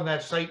stuff on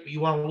that site, but you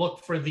want to look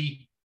for the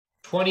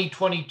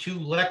 2022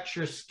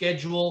 lecture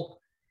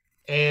schedule,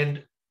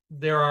 and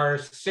there are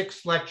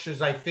 6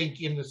 lectures, I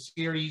think, in the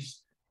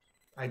series.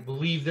 I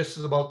believe this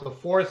is about the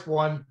 4th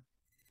one,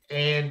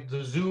 and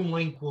the Zoom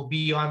link will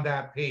be on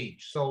that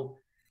page. So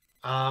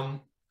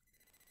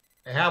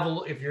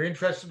if you're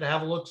interested,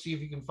 have a look, see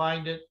if you can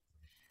find it.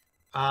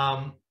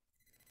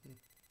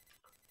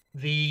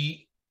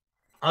 The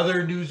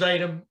other news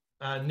item,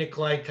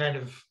 Nikolai kind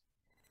of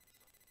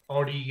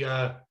already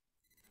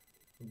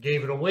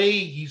gave it away.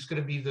 He's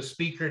going to be the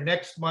speaker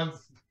next month,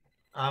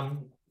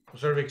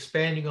 sort of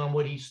expanding on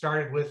what he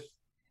started with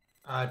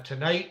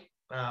tonight,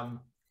 how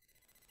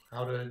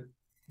to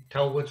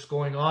tell what's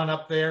going on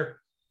up there.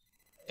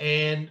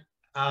 And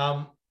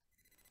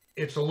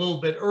it's a little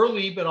bit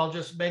early, but I'll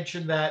just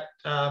mention that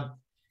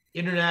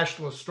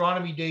International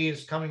Astronomy Day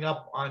is coming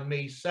up on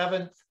May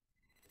 7th.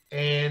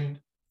 And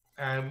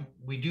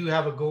we do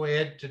have a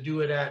go-ahead to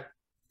do it at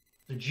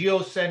the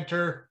Geo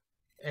Center.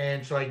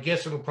 And so I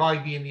guess it'll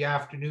probably be in the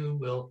afternoon.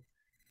 We'll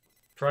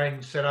try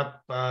and set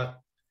up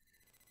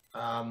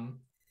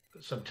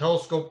some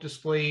telescope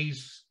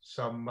displays,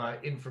 some an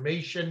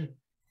information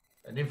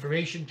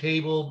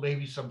table,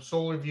 maybe some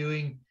solar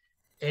viewing.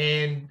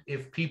 And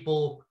if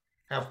people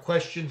have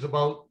questions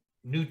about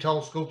new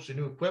telescopes or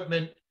new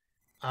equipment,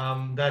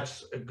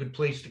 that's a good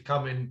place to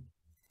come in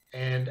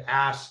and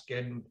ask,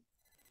 and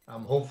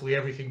hopefully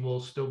everything will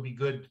still be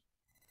good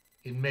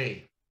in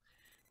May.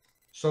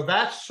 So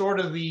that's sort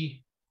of the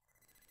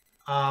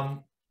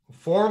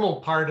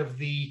formal part of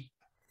the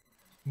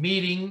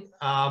meeting.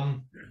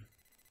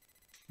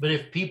 But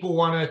if people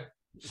want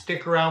to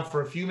stick around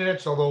for a few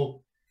minutes,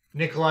 although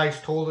Nikolai's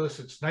told us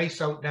it's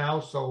nice out now,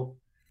 so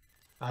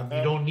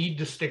you don't need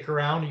to stick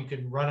around. You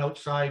can run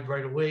outside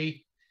right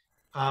away.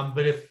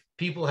 But if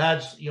people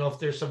had, if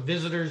there's some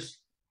visitors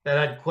that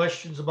had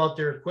questions about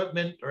their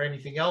equipment or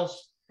anything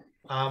else,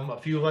 a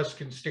few of us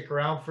can stick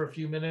around for a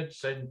few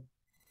minutes and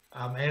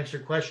answer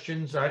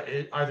questions. Are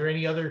there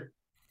any other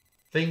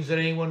things that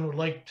anyone would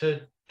like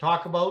to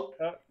talk about?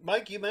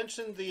 Mike, you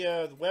mentioned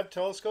the Webb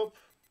telescope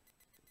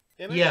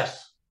image?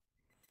 Yes.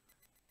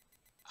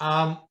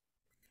 I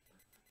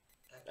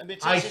mean,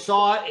 I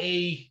saw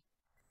it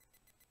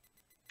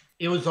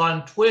was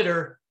on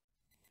Twitter,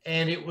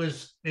 and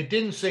it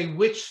didn't say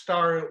which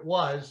star it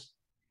was,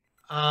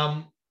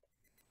 but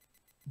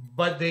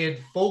they had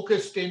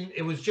focused in,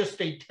 it was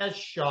just a test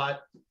shot.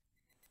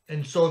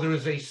 And so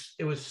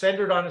it was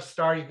centered on a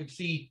star. You could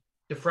see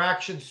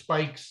diffraction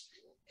spikes,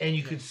 and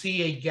you could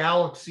see a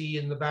galaxy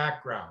in the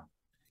background.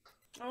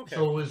 Okay.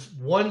 So it was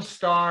one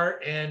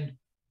star and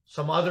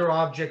some other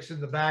objects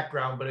in the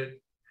background, but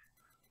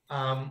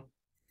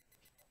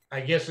I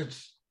guess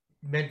it's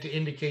meant to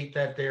indicate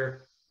that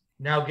they're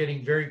now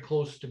getting very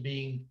close to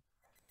being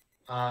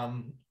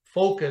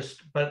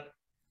focused. But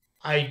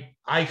I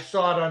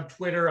saw it on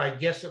Twitter. I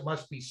guess it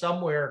must be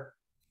somewhere.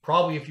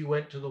 Probably if you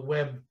went to the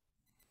Webb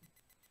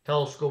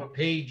telescope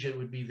page, it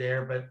would be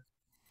there. But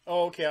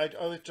oh, okay. I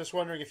was just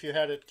wondering if you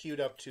had it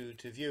queued up to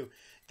view.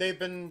 They've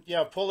been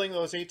pulling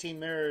those 18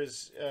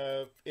 mirrors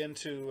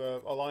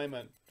into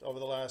alignment over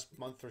the last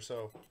month or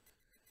so,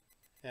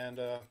 and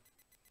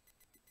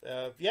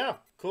yeah,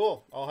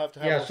 cool. I'll have to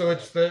have so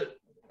it's let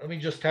me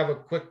just have a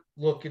quick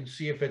look and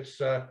see if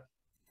it's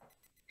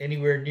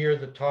anywhere near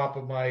the top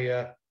of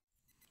my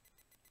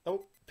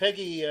oh,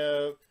 Peggy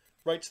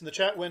writes in the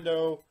chat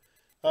window,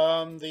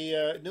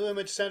 the new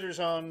image centers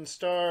on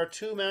star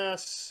 2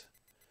 mass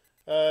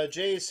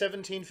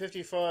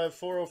J1755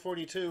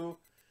 4042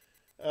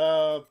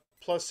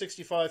 plus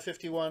 65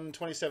 51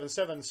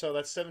 27.7, so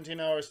that's 17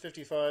 hours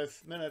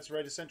 55 minutes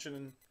right ascension,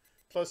 and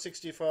plus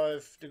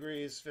 65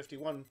 degrees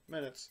 51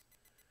 minutes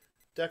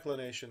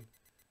declination.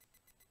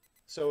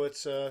 So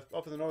it's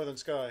up in the northern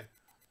sky.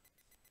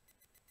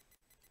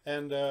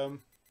 And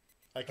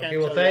I can't. Okay,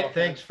 well,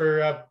 thanks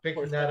for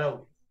picking that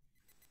out.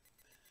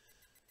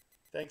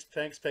 Thanks,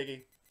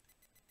 Peggy.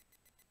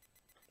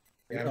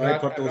 Yeah,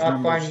 I'm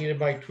not finding it in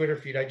my Twitter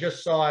feed. I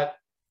just saw it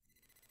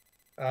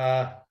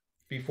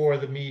before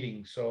the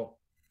meeting, so.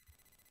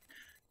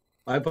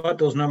 I put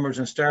those numbers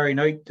in Starry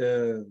Night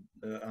on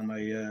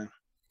my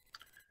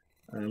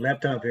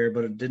laptop here,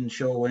 but it didn't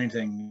show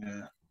anything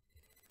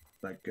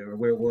like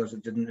where it was.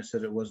 It didn't. It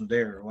said it wasn't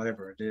there or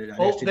whatever.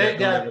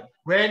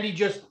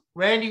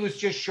 Randy was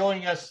just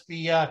showing us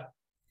the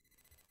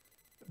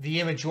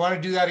image. You want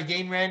to do that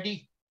again,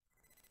 Randy?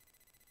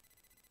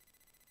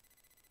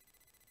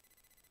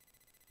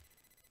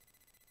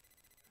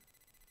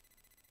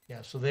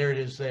 Yeah, so there it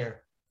is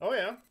there. Oh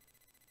yeah.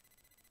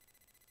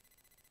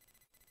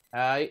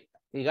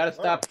 You got to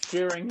stop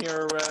sharing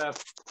your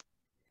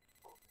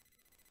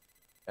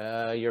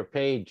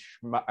page.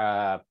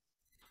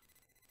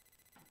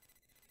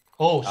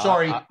 Oh,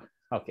 sorry.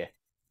 Okay.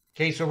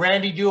 Okay, so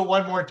Randy, do it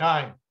one more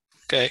time.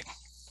 Okay.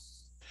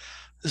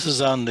 This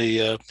is on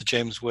the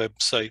James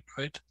Webb site,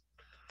 right?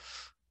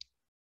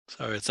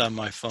 Sorry, it's on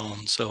my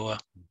phone. So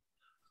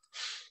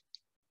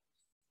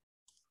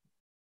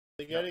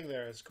getting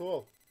there. It's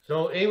cool.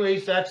 So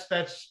anyways, that's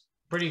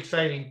pretty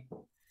exciting.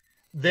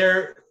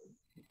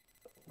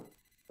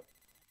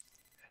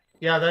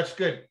 Yeah, that's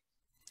good.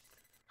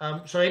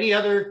 So any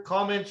other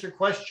comments or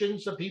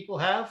questions that people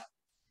have?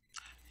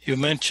 you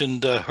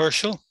mentioned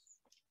Herschel.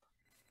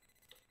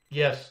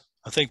 Yes.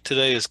 I think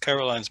today is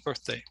Caroline's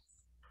birthday.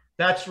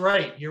 That's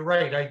right. You're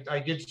right. I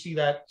did see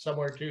that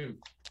somewhere too.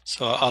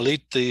 So I'll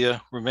eat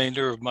the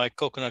remainder of my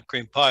coconut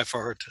cream pie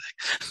for her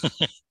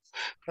today.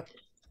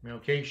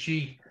 Okay.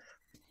 She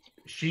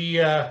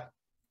I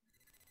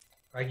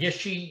guess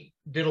she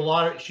did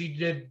she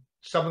did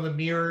some of the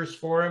mirrors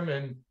for him,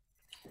 and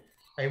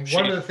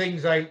one of the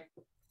things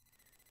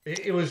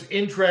it was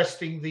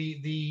interesting,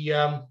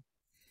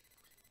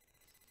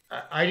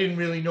 I didn't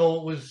really know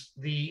it was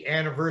the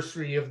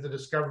anniversary of the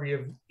discovery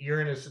of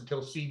Uranus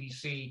until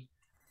CBC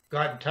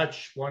got in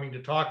touch wanting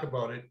to talk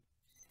about it.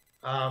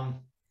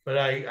 But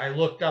I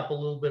looked up a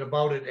little bit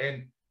about it,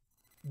 and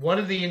one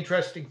of the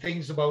interesting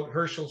things about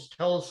Herschel's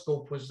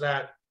telescope was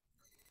that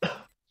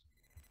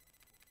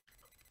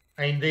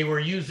they were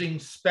using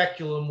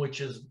speculum,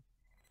 which is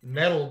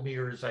metal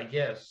mirrors, I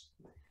guess,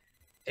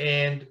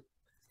 and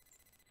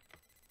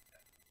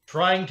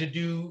trying to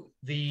do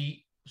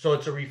so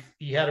it's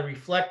he had a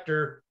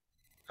reflector,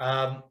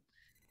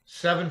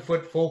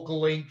 7-foot focal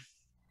length,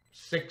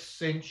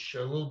 6-inch,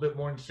 a little bit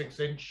more than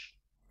 6-inch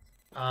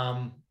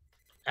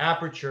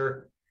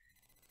aperture,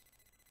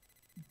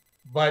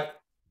 but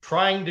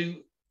trying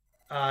to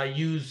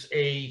use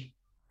a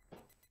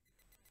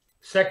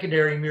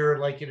secondary mirror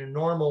like in a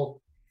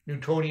normal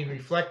Newtonian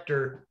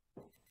reflector.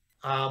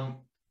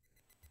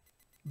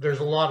 There's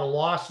a lot of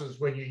losses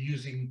when you're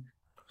using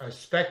a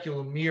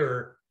speculum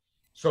mirror.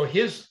 So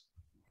his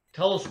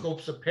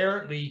telescopes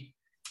apparently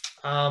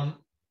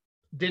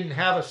didn't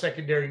have a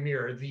secondary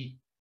mirror. The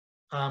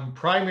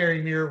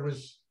primary mirror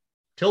was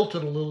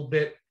tilted a little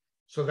bit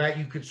so that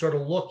you could sort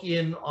of look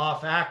in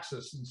off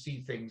axis and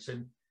see things.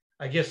 And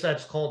I guess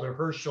that's called a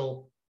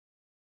Herschel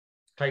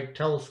type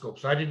telescope.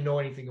 So I didn't know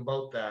anything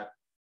about that.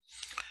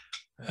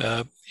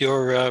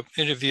 Your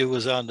interview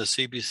was on the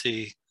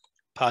CBC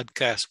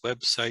podcast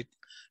website.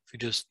 If you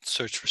just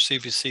search for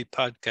CVC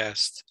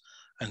podcast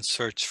and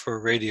search for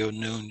Radio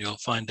Noon, you'll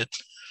find it.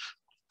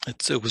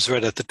 It was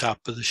right at the top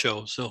of the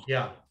show. So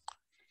Yeah.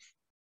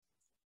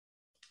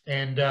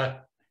 And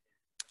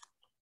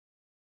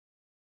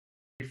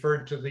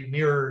referred to the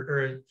mirror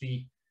or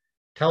the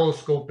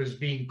telescope as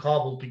being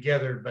cobbled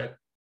together, but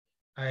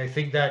I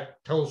think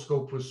that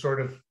telescope was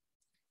sort of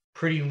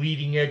pretty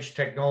leading edge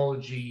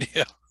technology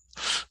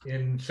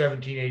in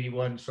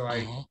 1781. So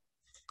I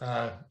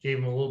gave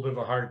him a little bit of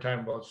a hard time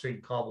about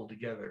saying cobbled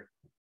together.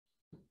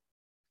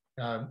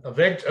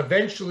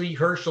 Eventually,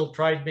 Herschel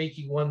tried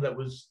making one that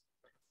was,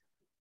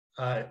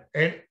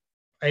 and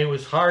it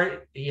was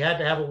hard. He had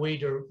to have a way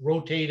to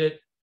rotate it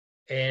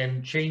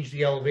and change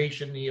the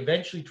elevation. He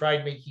eventually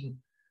tried making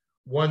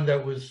one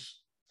that was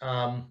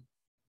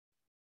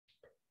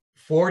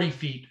 40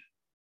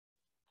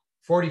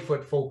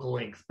 foot focal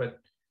length, but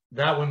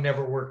that one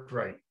never worked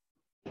right.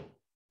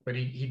 But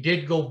he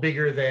did go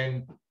bigger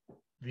than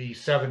the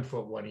 7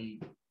 foot one.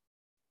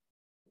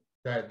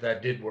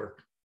 That did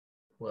work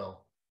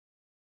well.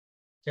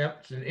 Yeah,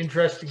 it's an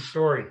interesting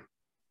story.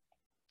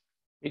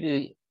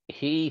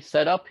 He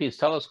set up his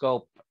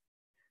telescope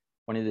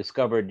when he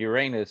discovered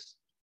Uranus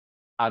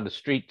on the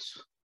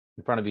streets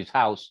in front of his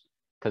house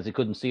because he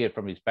couldn't see it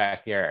from his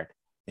backyard.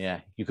 Yeah,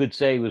 you could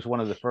say he was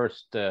one of the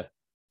first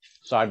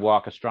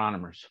sidewalk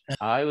astronomers.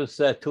 I was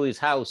to his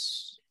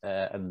house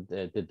and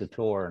did the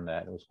tour, and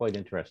that it was quite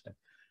interesting.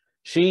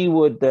 He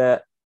would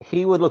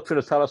look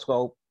through the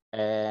telescope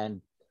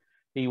and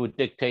he would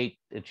dictate,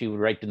 and she would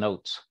write the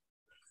notes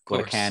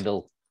with a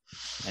candle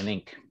and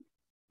ink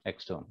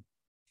next to him.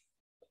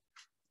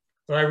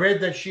 But I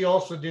read that she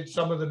also did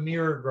some of the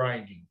mirror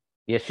grinding.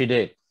 Yes, she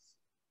did,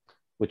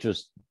 which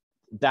was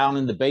down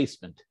in the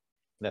basement.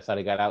 That's how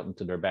they got out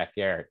into their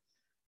backyard.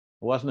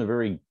 It wasn't a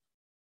very,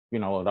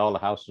 with all the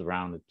houses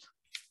around it,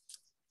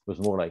 was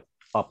more like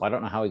up. I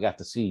don't know how he got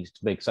to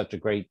make such a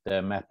great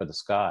map of the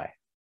sky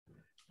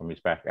from his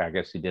back. I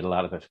guess he did a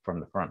lot of it from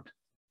the front.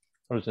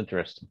 It was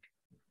interesting.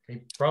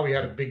 He probably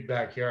had a big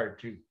backyard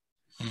too.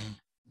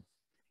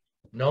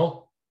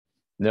 No?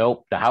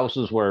 Nope. The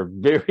houses were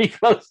very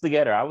close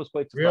together. I was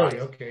quite surprised.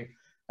 Really? Okay.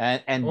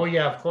 And oh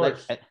yeah, of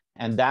course.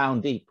 And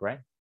down deep, right?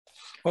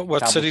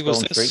 What city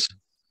was this?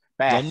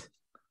 Bath.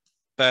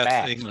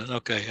 Bath, England.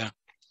 Okay, yeah.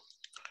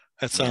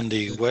 That's on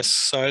the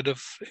west side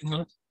of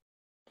England.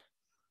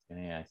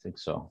 Yeah, I think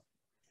so.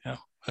 Yeah.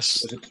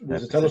 Was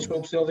the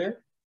telescope still there?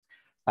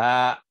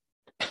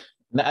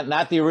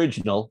 Not the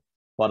original,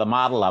 but a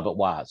model of it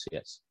was,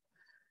 yes.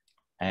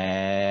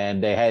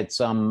 And they had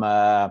some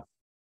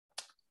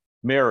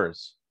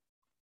mirrors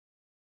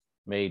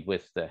made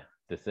with the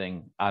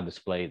thing on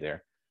display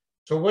there.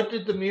 So what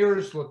did the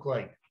mirrors look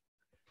like?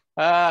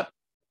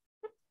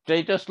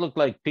 They just looked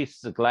like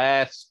pieces of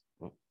glass.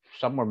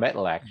 Some were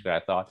metal, actually,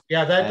 I thought.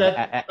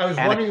 Yeah, I was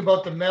wondering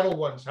about the metal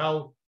ones,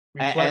 how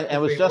reflective and it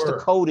was just were. a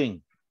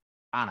coating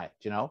on it,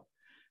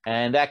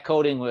 and that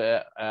coating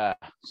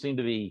seemed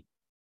to be.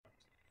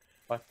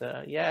 But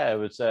yeah,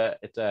 it's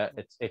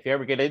if you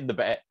ever get into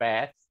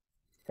Bath,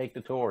 take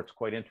the tour. It's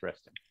quite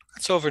interesting.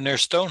 It's over near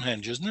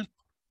Stonehenge, isn't it?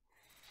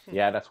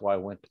 Yeah, that's why I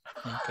went.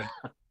 Okay.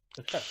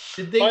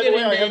 Did they get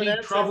into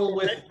any trouble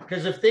with,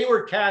 because if they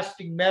were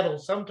casting metal,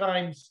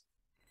 sometimes,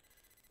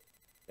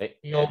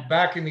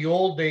 back in the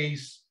old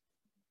days,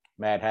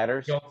 Mad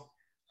Hatters,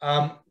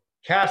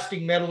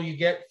 casting metal, you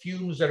get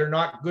fumes that are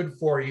not good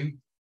for you.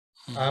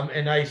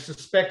 And I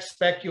suspect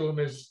speculum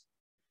is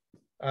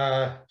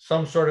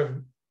some sort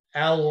of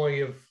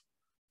alloy of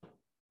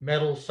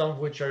metals, some of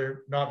which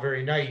are not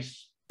very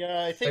nice.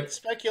 Yeah, I think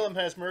speculum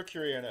has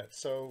mercury in it.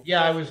 So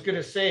yeah, I was going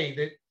to say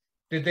that.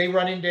 Did they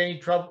run into any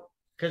trouble?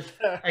 Because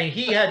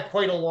he had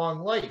quite a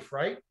long life,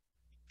 right?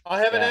 I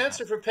have an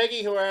answer for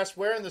Peggy, who asked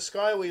where in the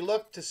sky we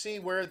look to see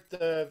where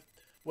the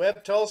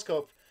Webb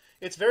telescope.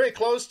 It's very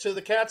close to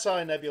the Cat's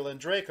Eye Nebula in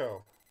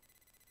Draco.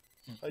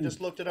 I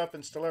just looked it up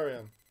in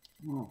Stellarium.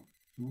 Oh,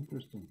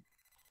 interesting.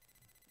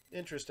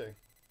 Interesting.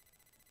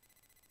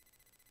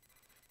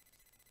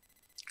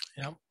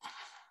 Yep.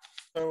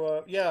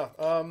 So yeah,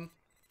 I'm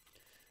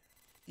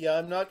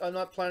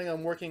not planning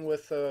on working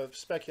with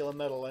speculum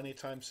metal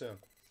anytime soon.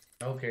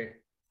 Okay.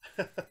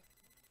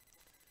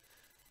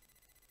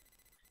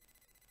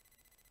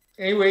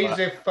 Anyways,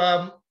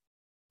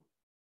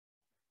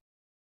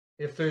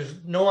 if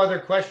there's no other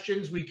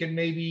questions, we can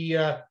maybe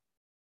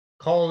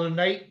call it a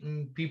night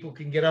and people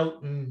can get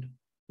out and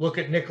look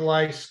at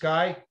Nikolai's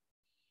sky.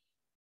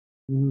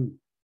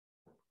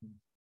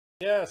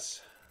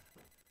 Yes.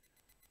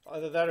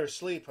 Either that or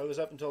sleep. I was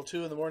up until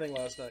 2 in the morning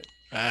last night.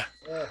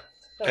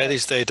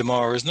 Paddy's Day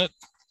tomorrow, isn't it?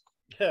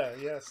 Yeah,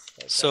 yes.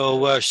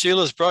 So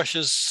Sheila's brush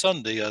is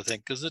Sunday, I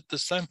think. Is it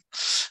this time?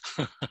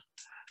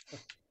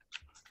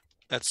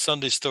 That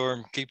Sunday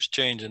storm keeps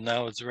changing.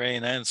 Now it's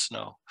rain and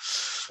snow.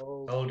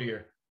 Oh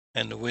dear.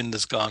 And the wind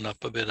has gone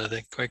up a bit, I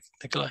think, right,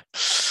 Nikolai?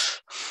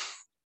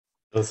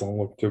 Doesn't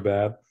look too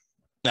bad.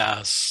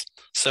 Nah, it's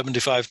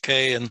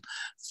 75K and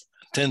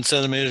 10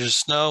 centimeters of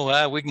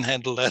snow. We can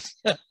handle that.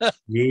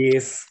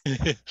 Yes.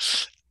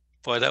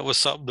 Boy, that was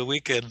something the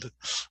weekend.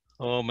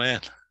 Oh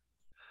man.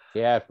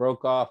 Yeah, it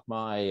broke off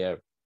my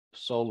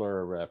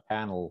solar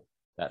panel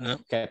that Yep.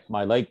 kept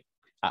my light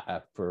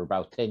for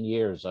about 10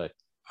 years. I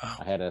Wow.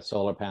 had a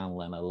solar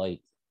panel and a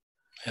light.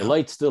 The Yeah.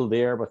 light's still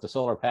there, but the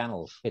solar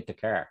panel hit the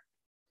car.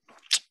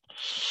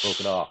 Broke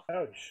it off.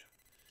 Ouch.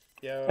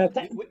 Yeah.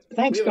 Thanks, we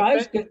have a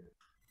guys. friend-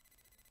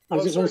 I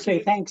was Oh, just going to sorry,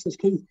 say thanks, it's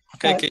Keith.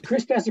 Okay, Keith.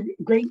 Chris, that's a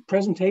great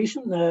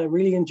presentation.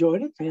 Really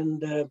enjoyed it,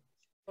 and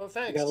Oh,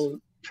 thanks. got a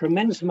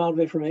tremendous amount of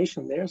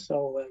information there.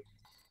 So,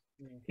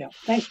 yeah,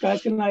 thanks,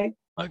 guys. Good night.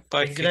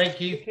 Bye. Good night,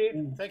 Keith.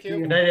 Thank See you.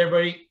 Good night,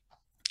 everybody.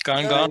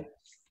 Gone.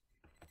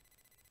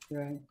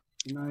 Okay,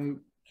 good night.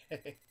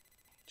 Okay.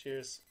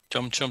 Cheers.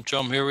 Jump.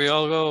 Here we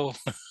all go.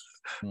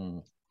 Hmm.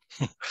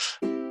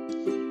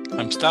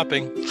 I'm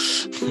stopping.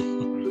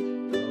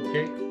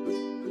 Okay.